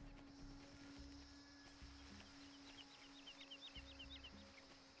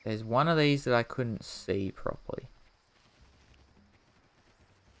 There's one of these that I couldn't see properly.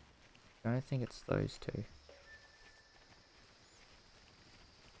 I don't think it's those two.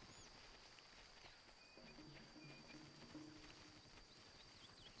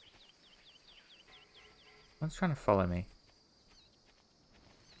 One's trying to follow me.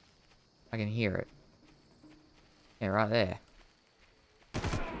 I can hear it. Yeah, right there.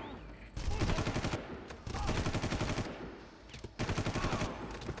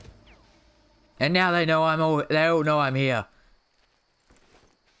 And now they know they all know I'm here.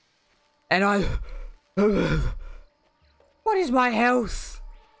 And what is my health?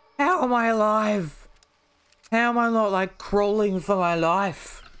 How am I alive? How am I not, like, crawling for my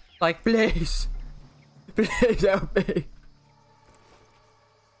life? Like, please. Please help me.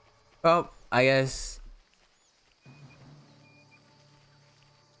 Well, I guess.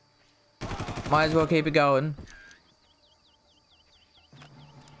 Might as well keep it going.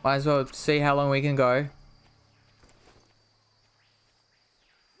 Might as well see how long we can go.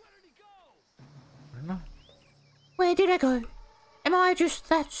 Where did he go? I don't know. Where did I go? Am I just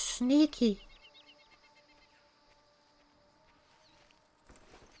that sneaky?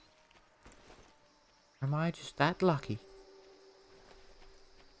 Am I just that lucky?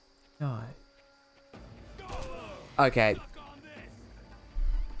 No. Okay.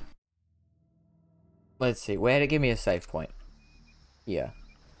 Let's see. Where to give me a save point? Here.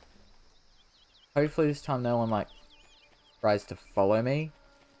 Hopefully this time no one, like, tries to follow me.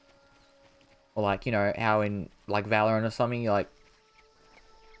 Or, like, you know, how in, like, Valorant or something, you, like,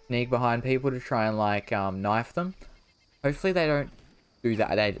 sneak behind people to try and, like, knife them. Hopefully they don't do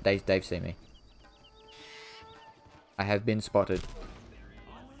that. They've seen me. I have been spotted.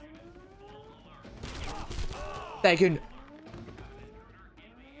 They can...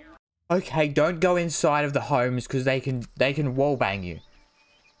 Okay, don't go inside of the homes because they can wallbang you.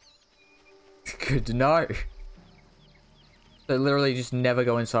 Good to know. So literally just never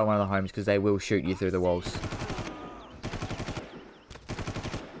go inside one of the homes because they will shoot you through the walls.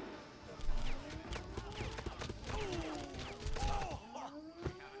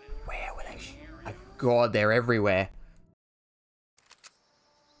 Where were they? Oh God, they're everywhere.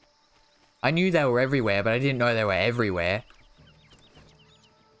 I knew they were everywhere, but I didn't know they were everywhere.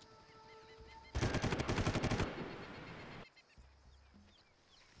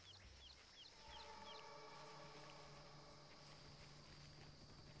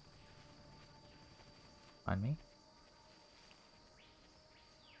 Find me?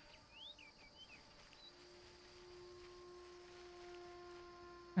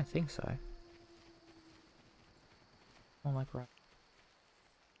 I think so. More like right.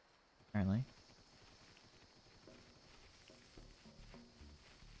 apparently.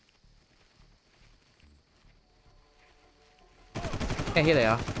 Yeah, here they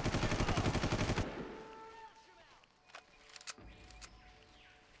are.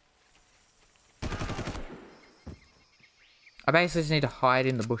 I basically just need to hide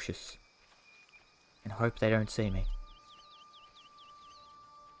in the bushes. And hope they don't see me.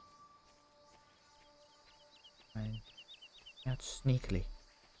 And out sneakily.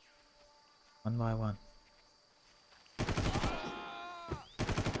 One by one.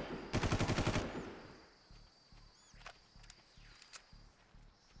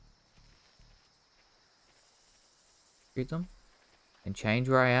 Shoot them. And change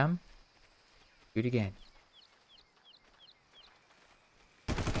where I am. Shoot again.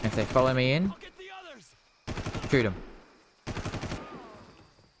 And if they follow me in, shoot them.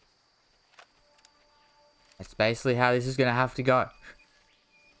 That's basically how this is going to have to go.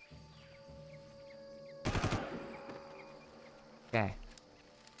 Okay.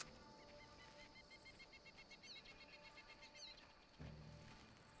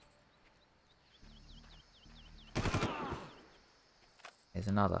 There's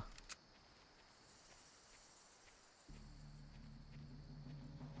another.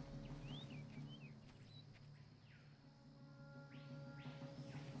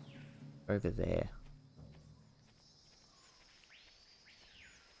 Over there.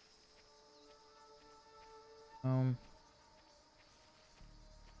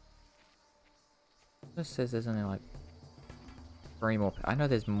 This says there's only like 3 more. I know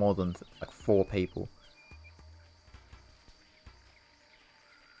there's more than like 4 people.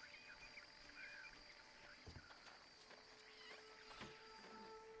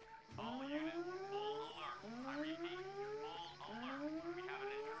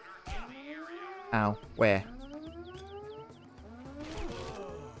 Ow, where?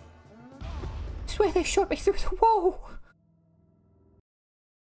 I swear they shot me through the wall!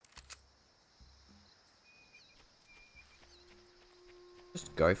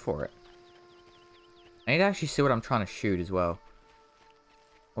 Just go for it. I need to actually see what I'm trying to shoot as well.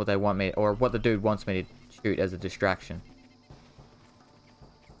 What they want me, or what the dude wants me to shoot as a distraction.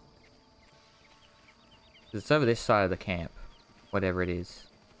 It's over this side of the camp. Whatever it is.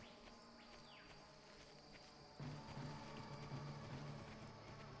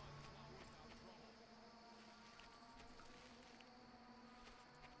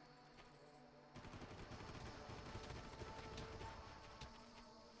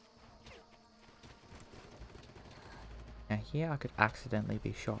 Now here I could accidentally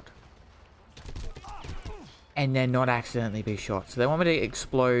be shot. And then not accidentally be shot. So they want me to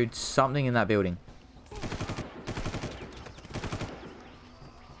explode something in that building.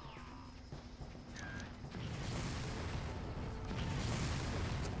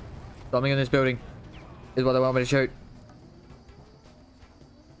 Something in this building is what they want me to shoot.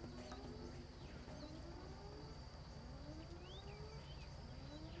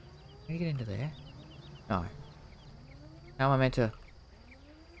 Can you get into there? No. How am I meant to...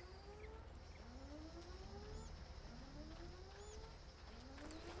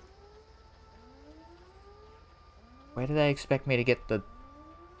 Where do they expect me to get the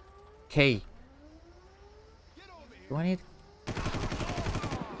key? Do I need...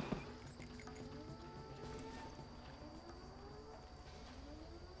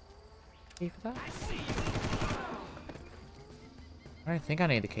 key for that? I don't think I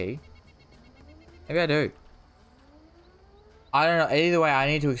need the key. Maybe I do. I don't know. Either way, I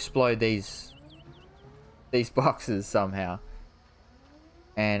need to explode these boxes somehow.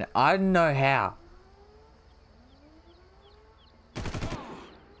 And I don't know how.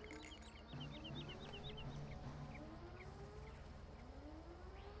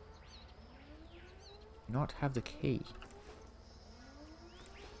 Not have the key.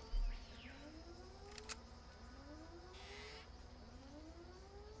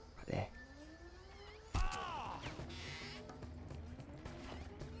 Right there.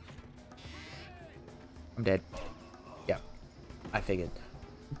 I'm dead. Yeah, I figured.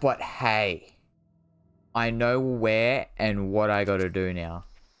 But hey, I know where and what I gotta do now.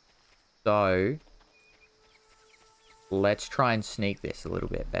 So, let's try and sneak this a little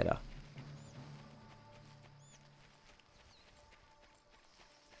bit better.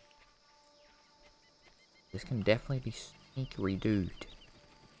 This can definitely be sneaky dude.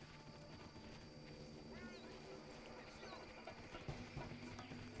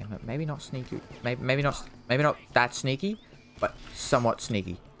 Maybe not sneaky. Maybe not that sneaky, but somewhat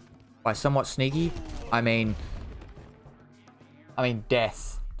sneaky. By somewhat sneaky, I mean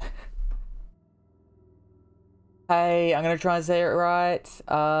death. Hey, say, I'm gonna try and say it right.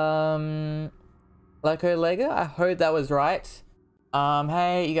 Leco Lega, I hope that was right.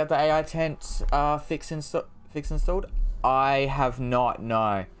 Hey, you got the AI tent fix installed? I have not,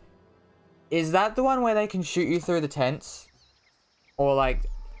 no. Is that the one where they can shoot you through the tents? Or like,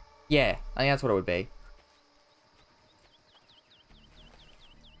 yeah, I think that's what it would be.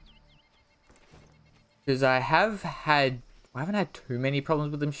 Because I haven't had too many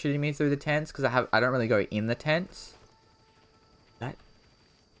problems with them shooting me through the tents, because I don't really go in the tents. That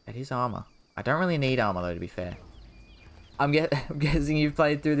is armor. I don't really need armor though, to be fair. I'm guessing you've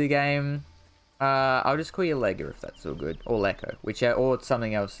played through the game. I'll just call you Lega if that's all good, or Leco, or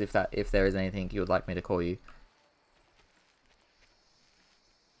something else if there is anything you would like me to call you.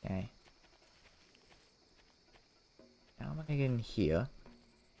 Okay. How am I gonna get in here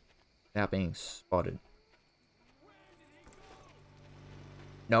without being spotted?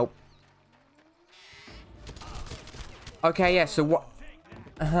 Nope. Okay, yeah, so what?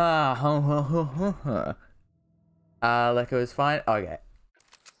 Leco is fine. Okay.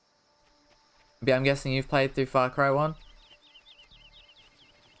 But I'm guessing you've played through Far Cry 1?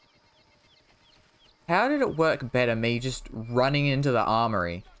 How did it work better, me just running into the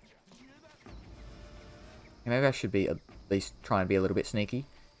armory? Maybe I should be at least try and be a little bit sneaky.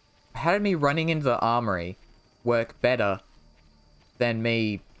 How did me running into the armory work better than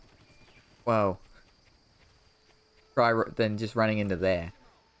me, well, than just running into there?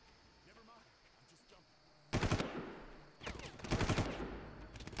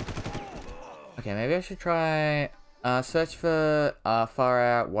 Okay, maybe I should try search for far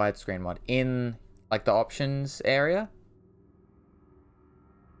out widescreen mod in like the options area.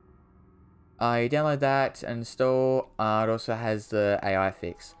 You download that and install. It also has the AI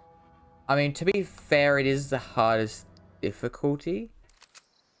fix. I mean, to be fair, it is the hardest difficulty.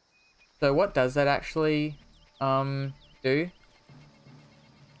 So what does that actually do?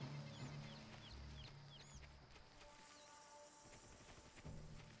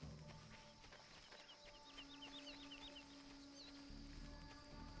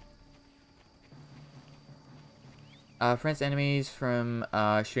 Prevents enemies from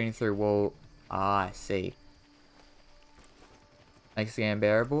shooting through wall. Ah, I see. Makes the game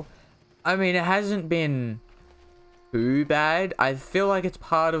bearable. I mean, it hasn't been too bad. I feel like it's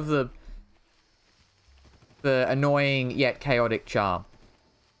part of the annoying yet chaotic charm.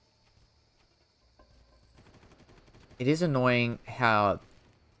 It is annoying how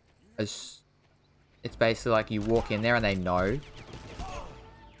it's basically like you walk in there and they know.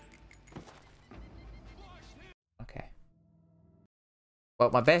 Okay. Well,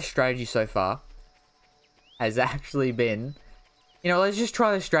 my best strategy so far has actually been, you know, let's just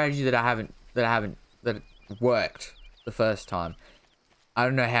try the strategy that worked the first time. I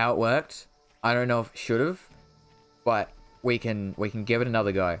don't know how it worked. I don't know if it should have, but we can give it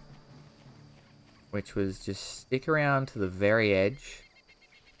another go. Which was just stick around to the very edge.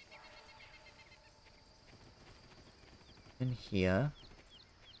 In here.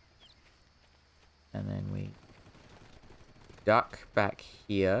 And then we duck back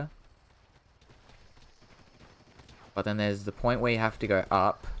here. But then there's the point where you have to go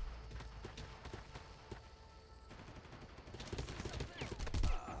up.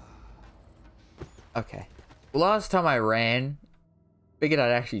 Okay. Last time I ran, figured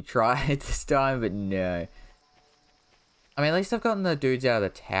I'd actually try it this time, but no. I mean, at least I've gotten the dudes out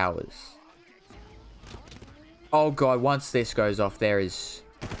of the towers. Oh god, once this goes off, there is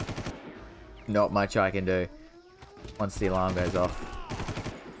not much I can do. Once the alarm goes off.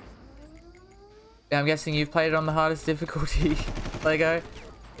 Yeah, I'm guessing you've played it on the hardest difficulty, Lego.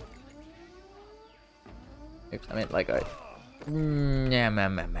 Oops, I meant Lego. How many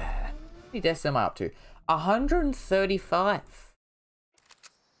deaths am I up to? 135.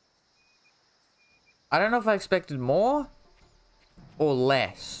 I don't know if I expected more or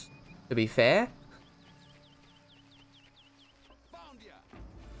less, to be fair.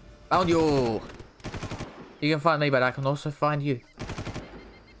 Found you! You can find me, but I can also find you.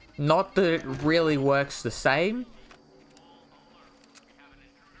 Not that it really works the same.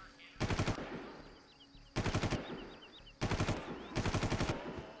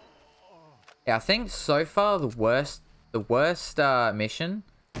 Yeah, I think so far the worst mission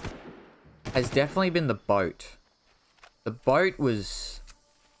has definitely been the boat. The boat was...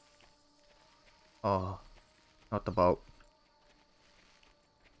 Oh, not the boat.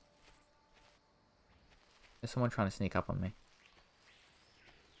 There's someone trying to sneak up on me.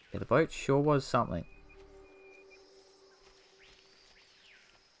 Yeah, the boat sure was something.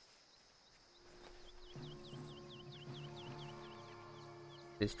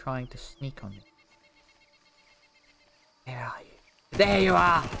 Is trying to sneak on me. Where are you? There you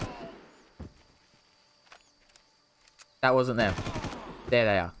are! That wasn't them. There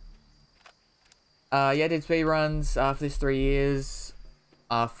they are. Yeah, I did speedruns for this 3 years.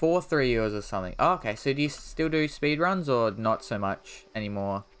 For 3 years or something. Oh, okay, so do you still do speedruns or not so much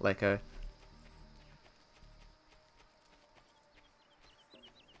anymore, Leko?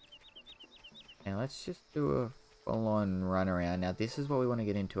 And let's just do a full-on run around. Now, this is what we want to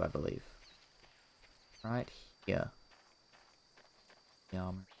get into, I believe. Right here.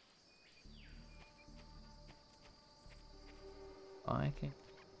 Yum. I can...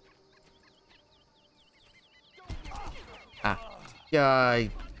 Ah. God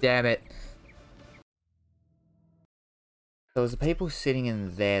damn it. There was the people sitting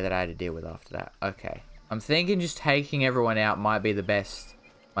in there that I had to deal with after that. Okay. I'm thinking just taking everyone out might be the best...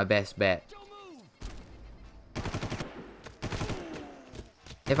 my best bet.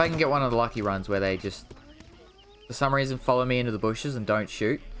 If I can get one of the lucky runs where they just, for some reason, follow me into the bushes and don't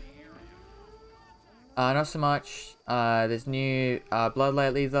shoot. Not so much. There's new blood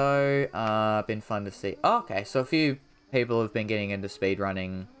lately, though. Been fun to see. Oh, okay, so a few people have been getting into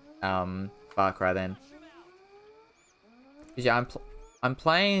speedrunning Far Cry then. Yeah, I'm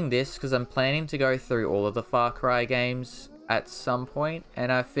playing this because I'm planning to go through all of the Far Cry games at some point,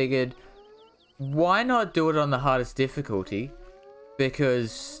 and I figured, why not do it on the hardest difficulty?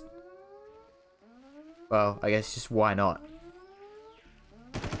 Because, well, I guess just why not?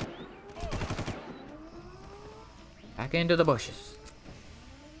 Back into the bushes.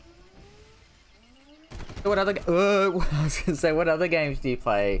 So what other I was gonna say, what other games do you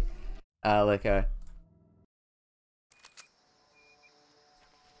play, Leko?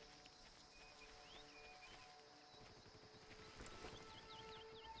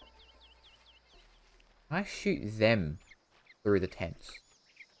 I shoot them through the tents.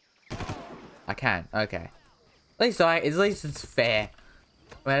 I can, okay. At least it's fair.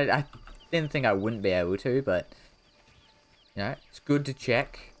 I mean, I didn't think I wouldn't be able to, but you know, it's good to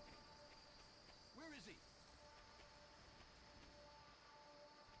check. Where is he?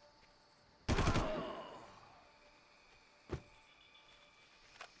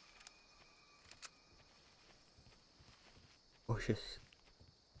 Bushes.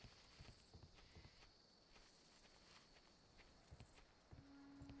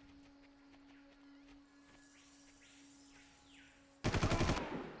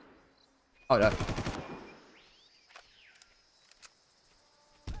 Oh no.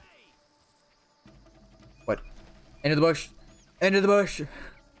 What? Into the bush! Into the bush! If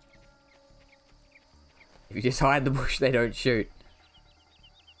you just hide in the bush, they don't shoot.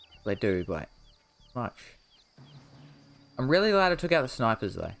 They do, but much. I'm really glad I took out the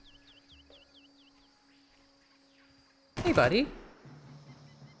snipers though. Hey buddy.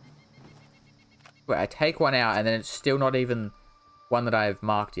 Wait, I take one out and then it's still not even one that I've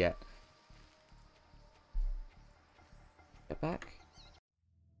marked yet. Get back.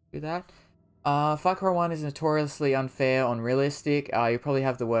 Do that. Far Cry 1 is notoriously unfair on realistic. You probably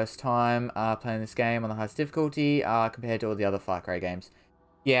have the worst time playing this game on the highest difficulty compared to all the other Far Cry games.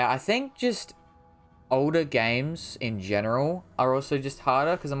 Yeah, I think just older games in general are also just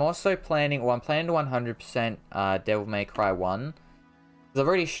harder because I'm also planning, well, I'm planning to 100% Devil May Cry 1. Because I've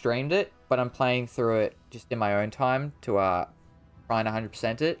already streamed it, but I'm playing through it just in my own time to try and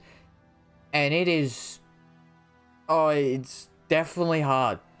 100% it. And it is... oh, it's definitely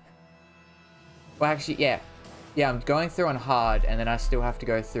hard. Well, actually, yeah. Yeah, I'm going through on hard, and then I still have to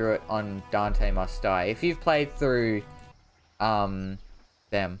go through it on Dante Must Die. If you've played through,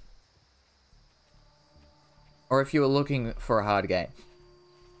 them. Or if you were looking for a hard game.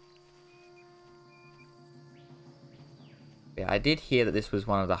 Yeah, I did hear that this was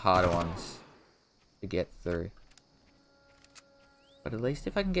one of the harder ones to get through. But at least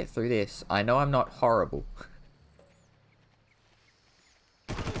if I can get through this, I know I'm not horrible.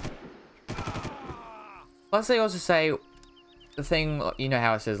 Plus, they also say the thing, you know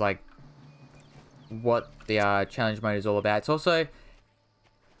how it says, like, what the challenge mode is all about. It's also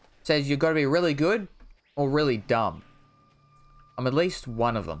says you've got to be really good or really dumb. I'm at least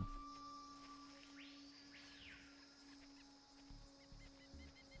one of them.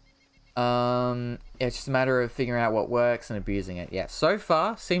 Yeah, it's just a matter of figuring out what works and abusing it. Yeah, so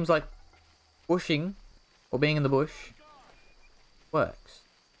far, seems like bushing, or being in the bush, works.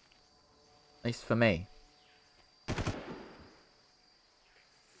 At least for me.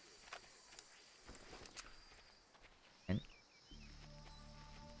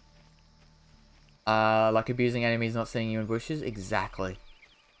 Like abusing enemies not seeing you in bushes? Exactly.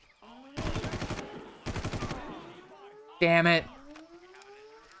 Damn it!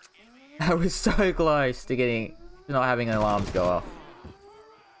 I was so close to getting not having alarms go off.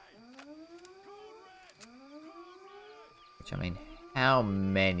 Which, I mean, how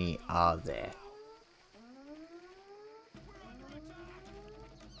many are there?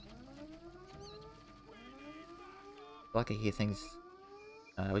 I feel like I hear things.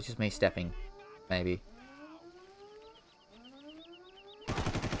 It was just me stepping, maybe.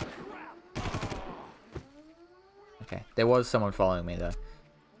 Okay, there was someone following me though.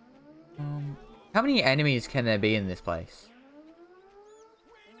 How many enemies can there be in this place?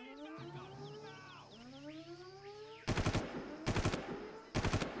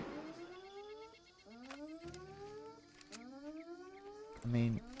 I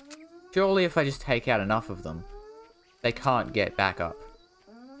mean, surely if I just take out enough of them, they can't get back up.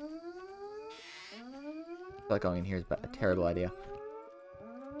 I feel like going in here is a terrible idea.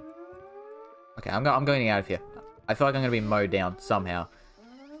 Okay, I'm going out of here. I feel like I'm going to be mowed down somehow.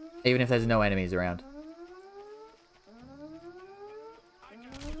 Even if there's no enemies around.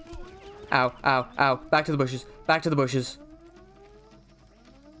 Ow, ow, ow. Back to the bushes. Back to the bushes.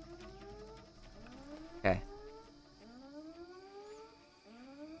 Okay.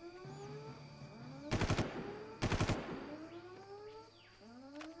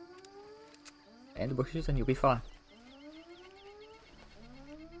 And the bushes and you'll be fine.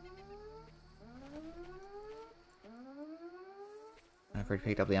 I've already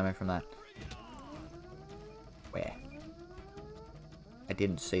picked up the ammo from that. Where? I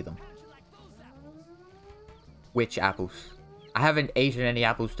didn't see them. Which apples? I haven't eaten any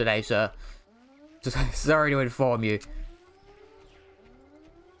apples today, sir. Sorry to inform you.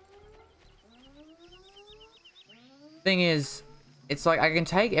 Thing is, it's like I can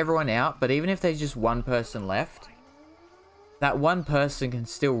take everyone out, but even if there's just one person left, that one person can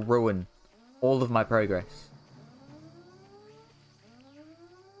still ruin all of my progress.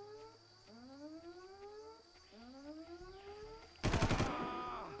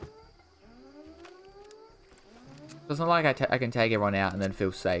 It's not like I can take everyone out and then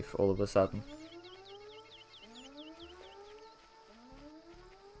feel safe all of a sudden.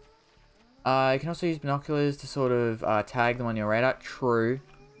 You can also use binoculars to sort of tag them on your radar. True.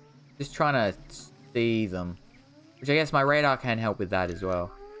 Just trying to see them. Which I guess my radar can help with that as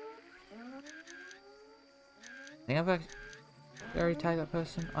well. I think I've already tagged that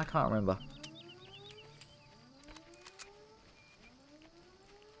person. I can't remember.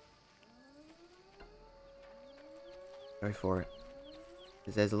 Go for it.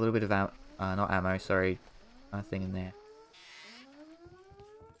 Because there's a little bit of not ammo, sorry. Nothing in there.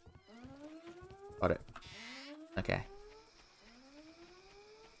 Got it. Okay.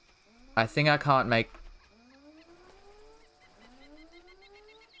 I think I can't make...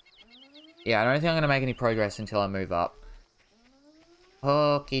 Yeah, I don't think I'm going to make any progress until I move up.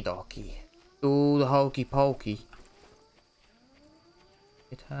 Okie dokie. Do the hokey pokey.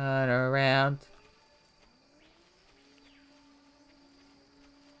 You turn around.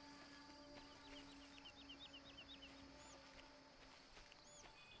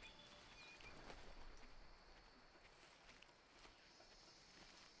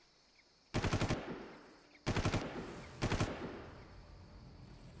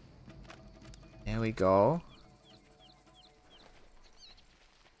 There we go.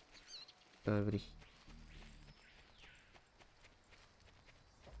 Everybody.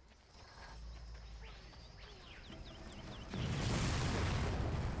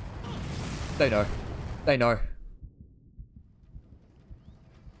 They know. They know.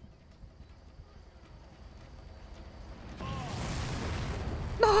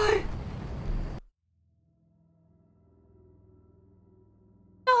 No!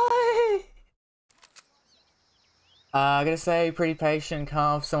 I'm gonna say pretty patient,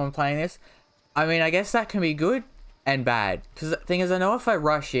 calm for someone playing this. I mean, I guess that can be good and bad. Because the thing is, I know if I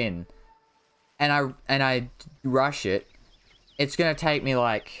rush in and I rush it, it's gonna take me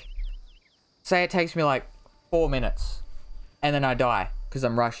like, say it takes me like 4 minutes and then I die because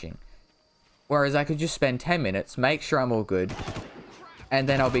I'm rushing. Whereas I could just spend 10 minutes, make sure I'm all good, and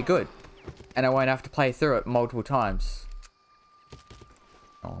then I'll be good. And I won't have to play through it multiple times.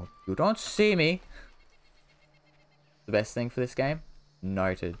 Oh, you don't see me. The best thing for this game?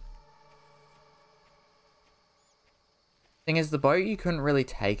 Noted. Thing is, the boat, you couldn't really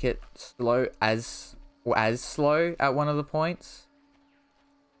take it slow as slow at one of the points.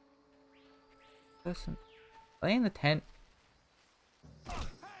 Person, are they in the tent?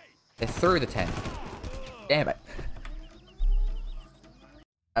 They're through the tent. Damn it.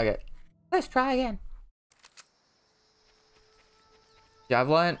 Okay. Let's try again. Yeah, I've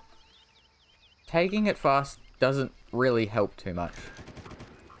learned taking it fast doesn't really help too much.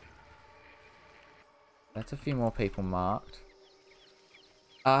 That's a few more people marked.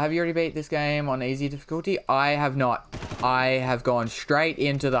 Have you already beat this game on easy difficulty? I have not. I have gone straight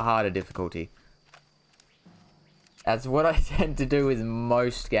into the harder difficulty. That's what I tend to do with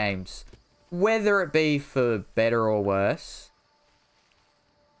most games. Whether it be for better or worse.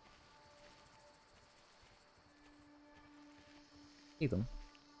 See them.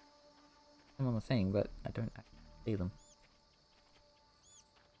 I'm on the thing, but I don't actually see them.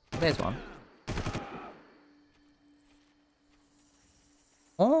 There's one.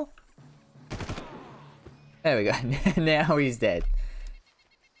 Oh! There we go. Now he's dead.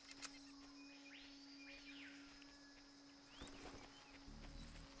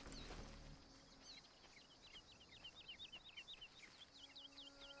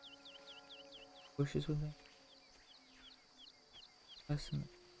 Bushes with me. Person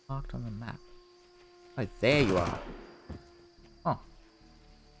marked on the map. Oh, there you are. Oh.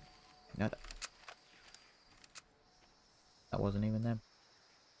 No, that wasn't even them.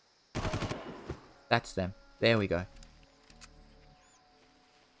 That's them. There we go.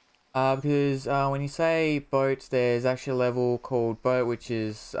 Because when you say boats, there's actually a level called boat, which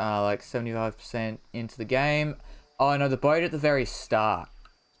is like 75% into the game. Oh no, the boat at the very start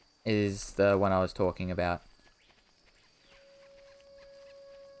is the one I was talking about.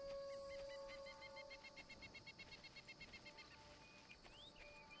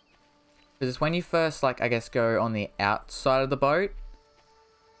 Because it's when you first, like, I guess, go on the outside of the boat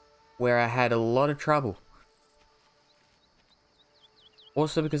where I had a lot of trouble.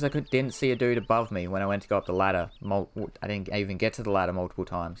 Also because I didn't see a dude above me when I went to go up the ladder. I didn't even get to the ladder multiple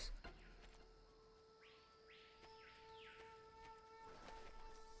times.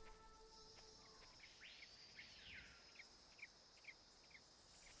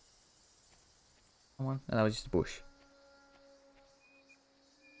 Come on. No, that was just a bush.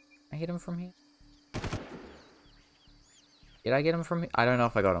 Can I hit him from here? Did I get him from here? I don't know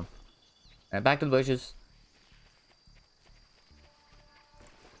if I got him. Alright, back to the bushes.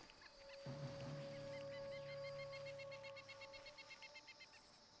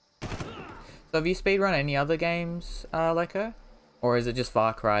 So have you speedrun any other games, Leko? Or is it just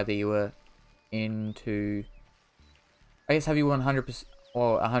Far Cry that you were into? I guess, have you 100%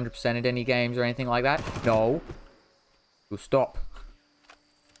 or 100%ed any games or anything like that? No. You'll stop.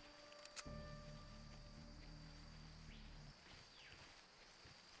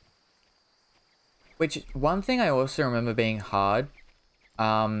 Which, one thing I also remember being hard,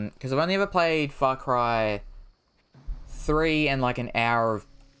 because I've only ever played Far Cry 3 and like an hour of,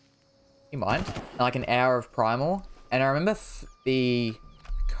 you mind? Like an hour of Primal, and I remember the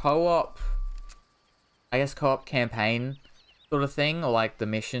co-op, I guess co-op campaign sort of thing, or like the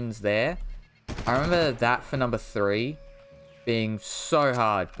missions there. I remember that for number 3 being so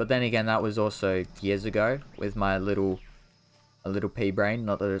hard, but then again that was also years ago with my little pea brain,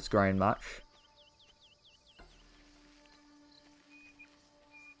 not that it's grown much.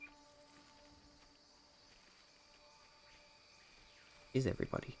 Is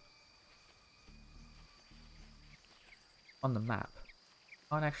everybody on the map?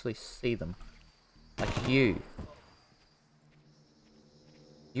 Can't actually see them. Like you.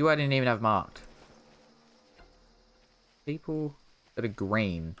 You I didn't even have marked. People that are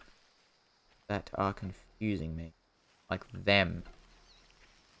green that are confusing me. Like them.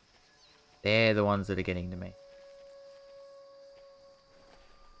 They're the ones that are getting to me.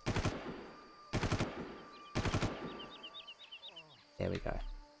 There we go.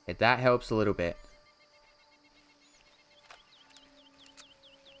 Okay, that helps a little bit.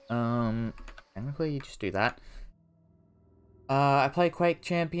 Technically you just do that. I play Quake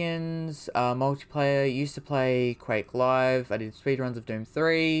Champions, multiplayer, used to play Quake Live, I did speedruns of Doom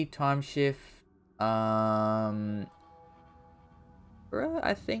 3, Time Shift, I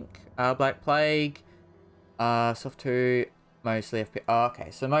think, Black Plague, Soft 2, mostly FPS, oh,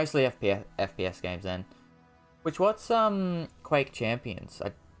 okay, so mostly FPS games then. Which, what's, Quake Champions?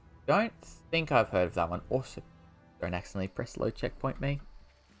 I don't think I've heard of that one. Also, don't accidentally press low checkpoint me.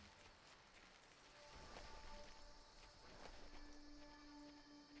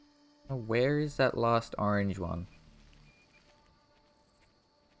 Oh, where is that last orange one?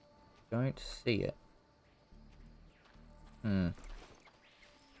 Don't see it. Over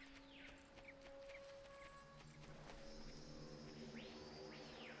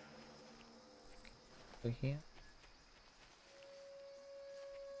here?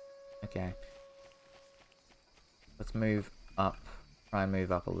 Okay. Let's move up. Try and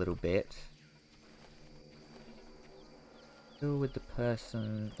move up a little bit. Still with the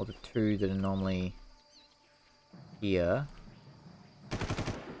person, or the two that are normally here.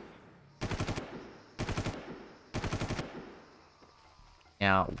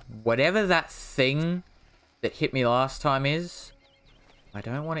 Now, whatever that thing that hit me last time is, I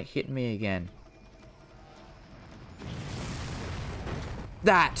don't want it hitting me again.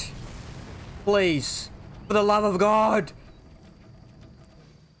 That! Please! For the love of God!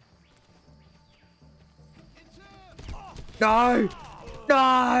 No!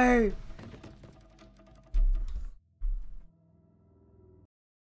 No!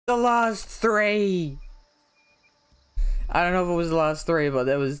 The last three! I don't know if it was the last three, but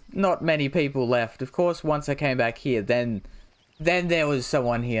there was not many people left. Of course, once I came back here, then there was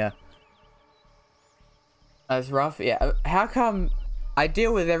someone here. That's rough. Yeah, how come I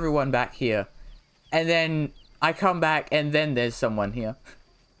deal with everyone back here, and then I come back and then there's someone here?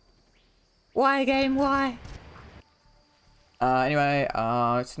 Why, game? Why? Anyway,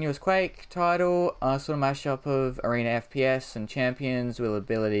 it's the newest Quake title, sort of mashup of arena FPS and champions with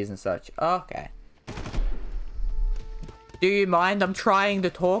abilities and such. Okay. Do you mind? I'm trying to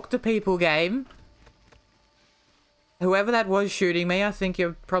talk to people, game. Whoever that was shooting me, I think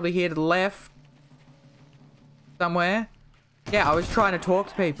you're probably here to the left. Somewhere. Yeah, I was trying to talk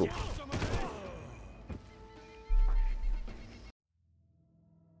to people.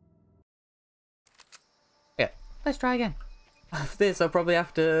 Yeah, let's try again. After this, I'll probably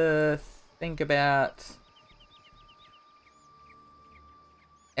have to think about...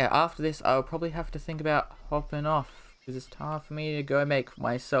 Yeah, after this, I'll probably have to think about hopping off. Because it's time for me to go make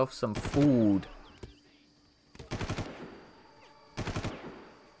myself some food.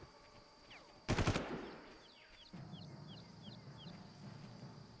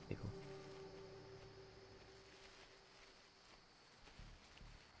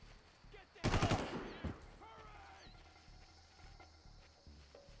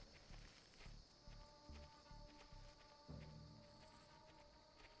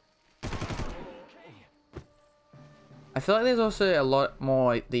 I feel like there's also a lot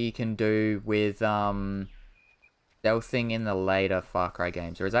more that you can do with stealthing in the later Far Cry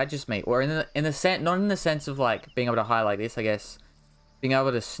games, or is that just me? Or in the sense, not in the sense of like being able to hide like this, I guess, being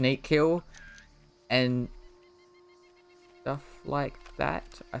able to sneak kill and stuff like that.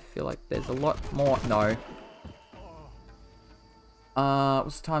 I feel like there's a lot more. No.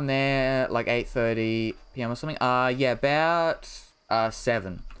 What's the time there? Like 8:30 PM or something. Yeah, about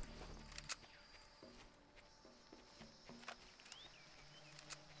 7.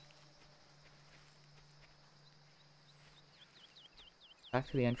 Back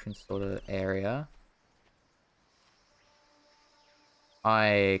to the entrance sort of area.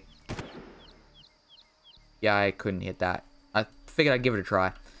 Yeah, I couldn't hit that. I figured I'd give it a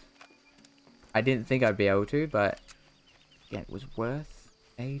try. I didn't think I'd be able to, but yeah, it was worth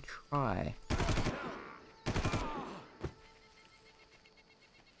a try.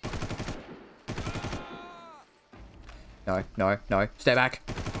 No, no, no. Stay back.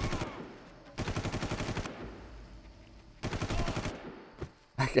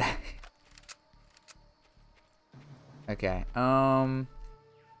 Okay. Okay.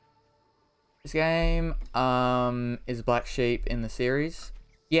 This game is Black Sheep in the series.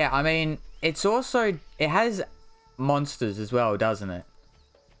 Yeah, I mean, it's also, it has monsters as well, doesn't it?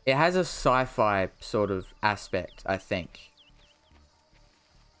 It has a sci-fi sort of aspect, I think.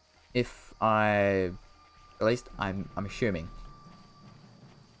 At least I'm assuming.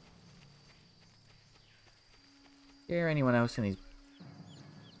 Hear anyone else in these?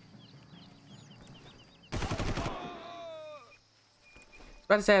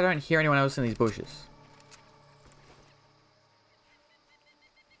 About to say I don't hear anyone else in these bushes.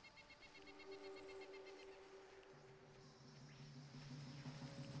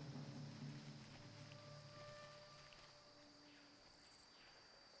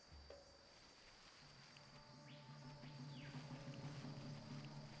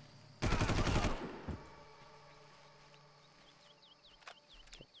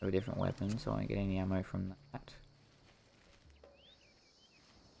 A different weapon, so I won't get any ammo from that.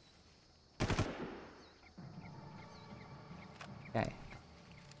 Okay. I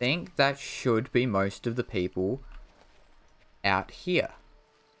think that should be most of the people out here.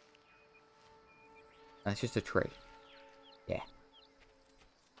 That's just a tree. Yeah.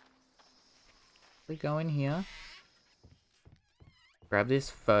 We go in here. Grab this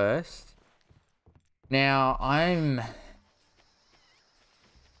first. Now, I'm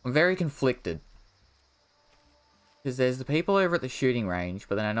very conflicted. Because there's the people over at the shooting range,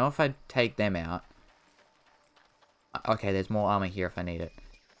 but then I know if I take them out... Okay, there's more armor here if I need it.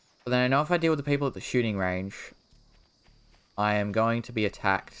 But then I know if I deal with the people at the shooting range, I am going to be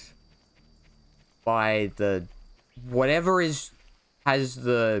attacked by the... whatever has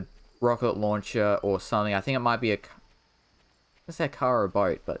the rocket launcher or something. I think it might be a... Let's say a car or a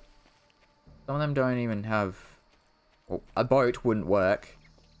boat, but some of them don't even have... Well, a boat wouldn't work.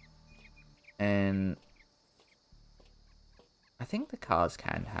 And I think the cars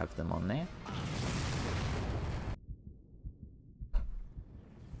can have them on there.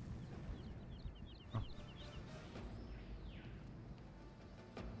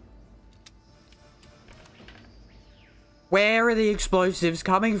 Where are the explosives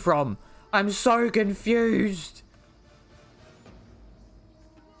coming from? I'm so confused.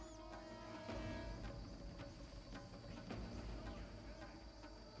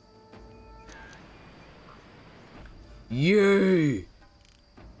 You.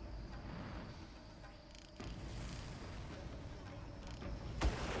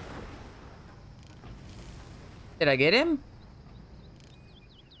 Did I get him?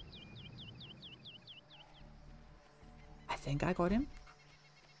 I think I got him.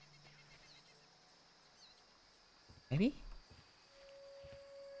 Maybe?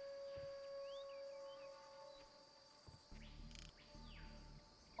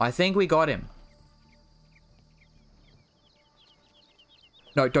 I think we got him.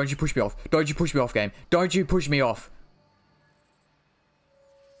 No, don't you push me off. Don't you push me off, game. Don't you push me off.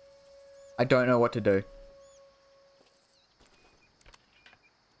 I don't know what to do.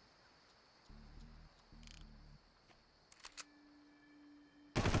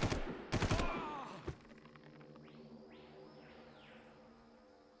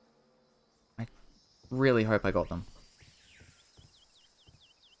 I really hope I got them.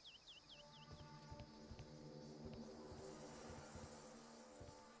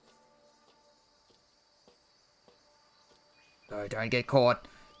 No, don't get caught.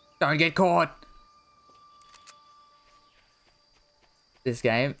 Don't get caught. This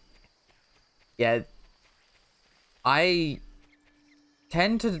game. Yeah. I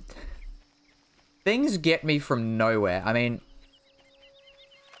tend to... Things get me from nowhere. I mean...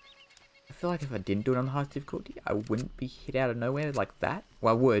 I feel like if I didn't do it on the hardest difficulty, I wouldn't be hit out of nowhere like that.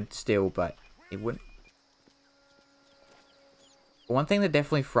 Well, I would still, but it wouldn't. One thing that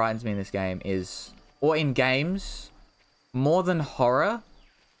definitely frightens me in this game is... Or in games... More than horror,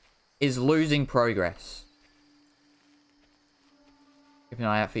 is losing progress. Keep an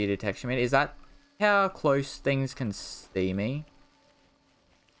eye out for your detection meter. Is that how close things can see me?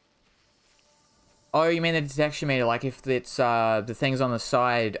 Oh, you mean the detection meter, like if it's the things on the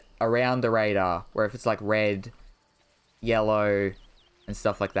side around the radar, where if it's like red, yellow, and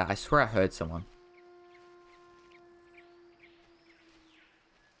stuff like that. I swear I heard someone.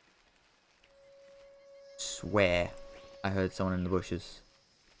 Swear. I heard someone in the bushes.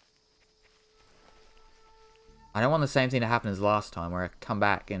 I don't want the same thing to happen as last time, where I come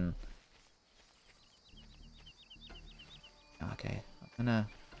back and... Okay, I'm gonna...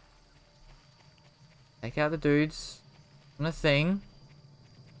 Take out the dudes from the thing.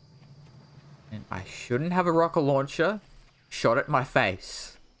 And I shouldn't have a rocket launcher shot at my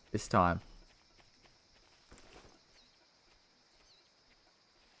face this time.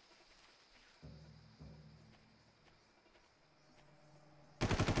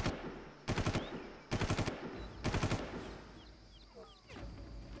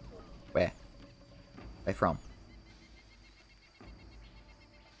 Where? They from?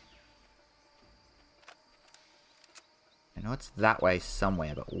 I know it's that way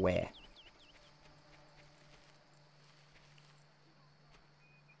somewhere, but where?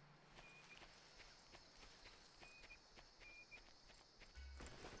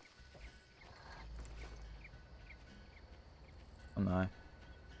 Oh no.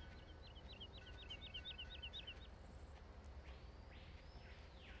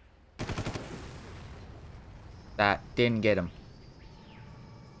 That didn't get him.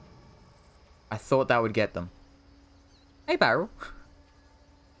 I thought that would get them. Hey, barrel.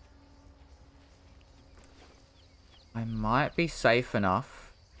 I might be safe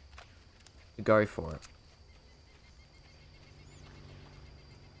enough to go for it.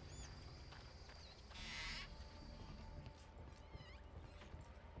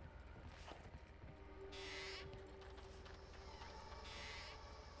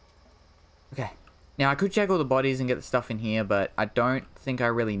 Okay. Now, I could check all the bodies and get the stuff in here, but I don't think I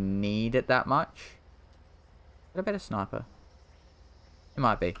really need it that much. Is that a better sniper? It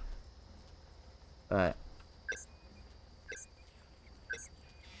might be. But...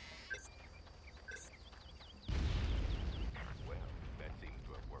 Well, that seems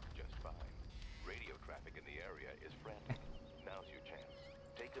to have worked just fine. Radio traffic in the area is frantic. Now's your chance.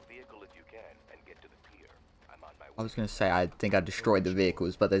 Take a vehicle if you can and get to the pier. I'm on my way. I was going to say, I think I destroyed the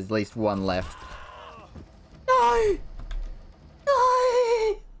vehicles, but there's at least one left. No!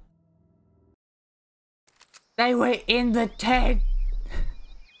 No! They were in the tent!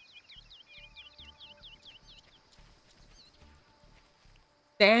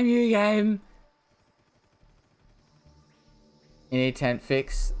 Damn you, game! You need tent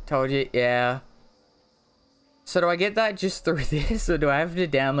fix? Told you, yeah. So do I get that just through this, or do I have to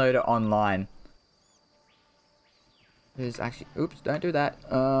download it online? There's actually, oops, don't do that.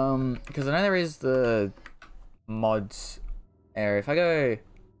 Because I know there is the mods area. If I go,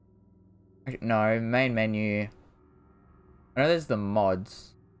 no, main menu. I know there's the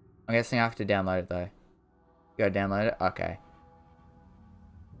mods. I'm guessing I have to download it though. Go download it, okay.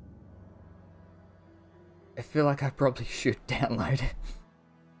 I feel like I probably should download it.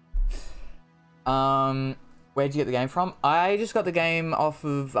 Where'd you get the game from? I just got the game off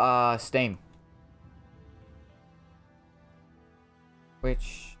of Steam.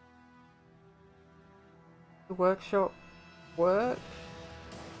 Which the workshop work?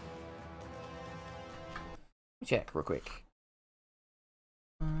 Check real quick.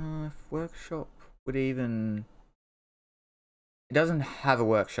 If workshop would even, it doesn't have a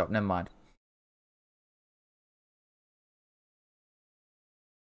workshop, never mind.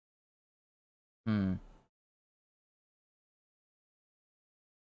 I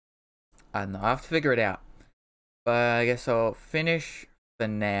don't know, I have to figure it out. But I guess I'll finish for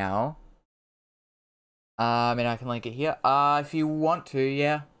now. I mean, I can link it here. If you want to,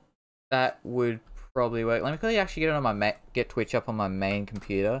 yeah, that would probably work. Let me quickly actually get it on my get Twitch up on my main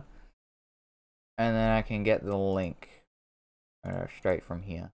computer, and then I can get the link straight from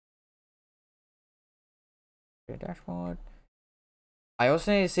here. Dashboard. I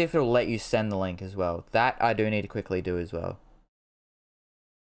also need to see if it'll let you send the link as well. That I do need to quickly do as well.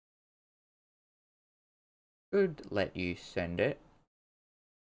 Could let you send it.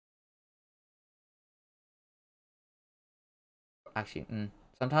 Actually,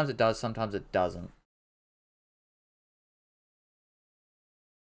 sometimes it does, sometimes it doesn't.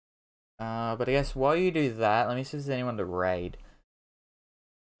 But I guess while you do that, let me see if there's anyone to raid.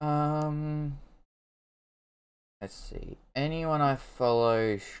 Let's see. Anyone I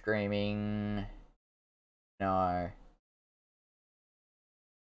follow streaming? No.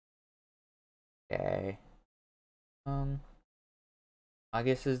 Okay. I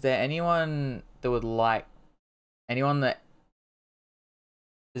guess, is there anyone that would like, does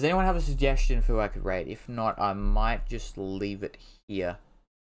anyone have a suggestion for who I could raid? If not, I might just leave it here.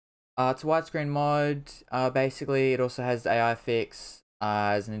 It's a widescreen mod. Basically, it also has the AI fix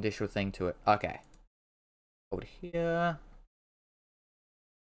as an additional thing to it. Okay. Over here.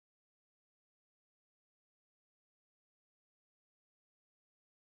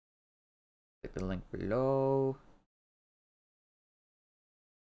 Click the link below.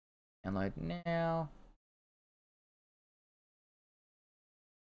 Download now.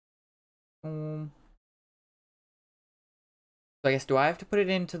 Boom. So I guess, do I have to put it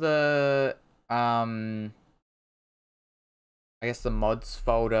into the I guess the mods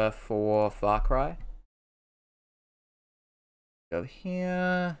folder for Far Cry? Go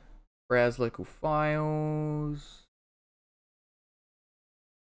here, browse local files.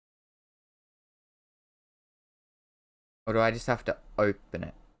 Or do I just have to open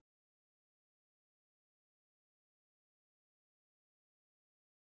it?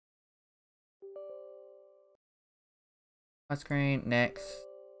 My screen, next.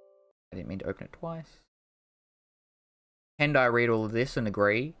 I didn't mean to open it twice. Can I read all of this and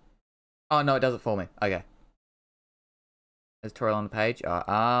agree? Oh no, it does it for me. Okay. There's a tutorial on the page.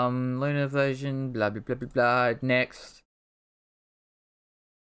 Luna version, blah blah blah blah blah. Next.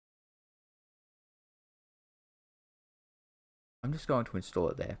 I'm just going to install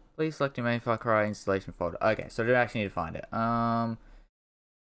it there. Please select your main Far Cry installation folder. Okay, so I do actually need to find it. That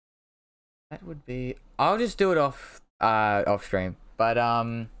would be, I'll just do it off stream. But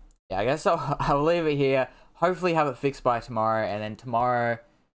yeah, I guess I'll leave it here. Hopefully have it fixed by tomorrow, and then tomorrow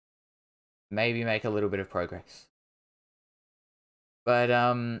maybe make a little bit of progress. But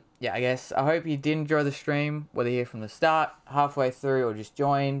yeah, I guess I hope you did enjoy the stream, whether you're here from the start, halfway through, or just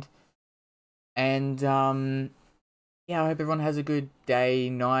joined. And yeah, I hope everyone has a good day,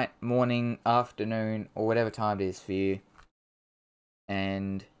 night, morning, afternoon, or whatever time it is for you.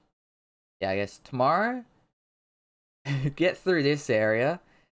 And yeah, I guess tomorrow, get through this area,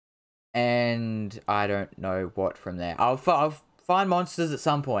 and I don't know what from there. I'll find monsters at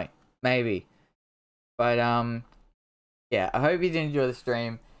some point, maybe. But yeah, I hope you did enjoy the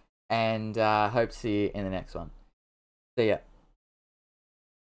stream, and hope to see you in the next one. See ya.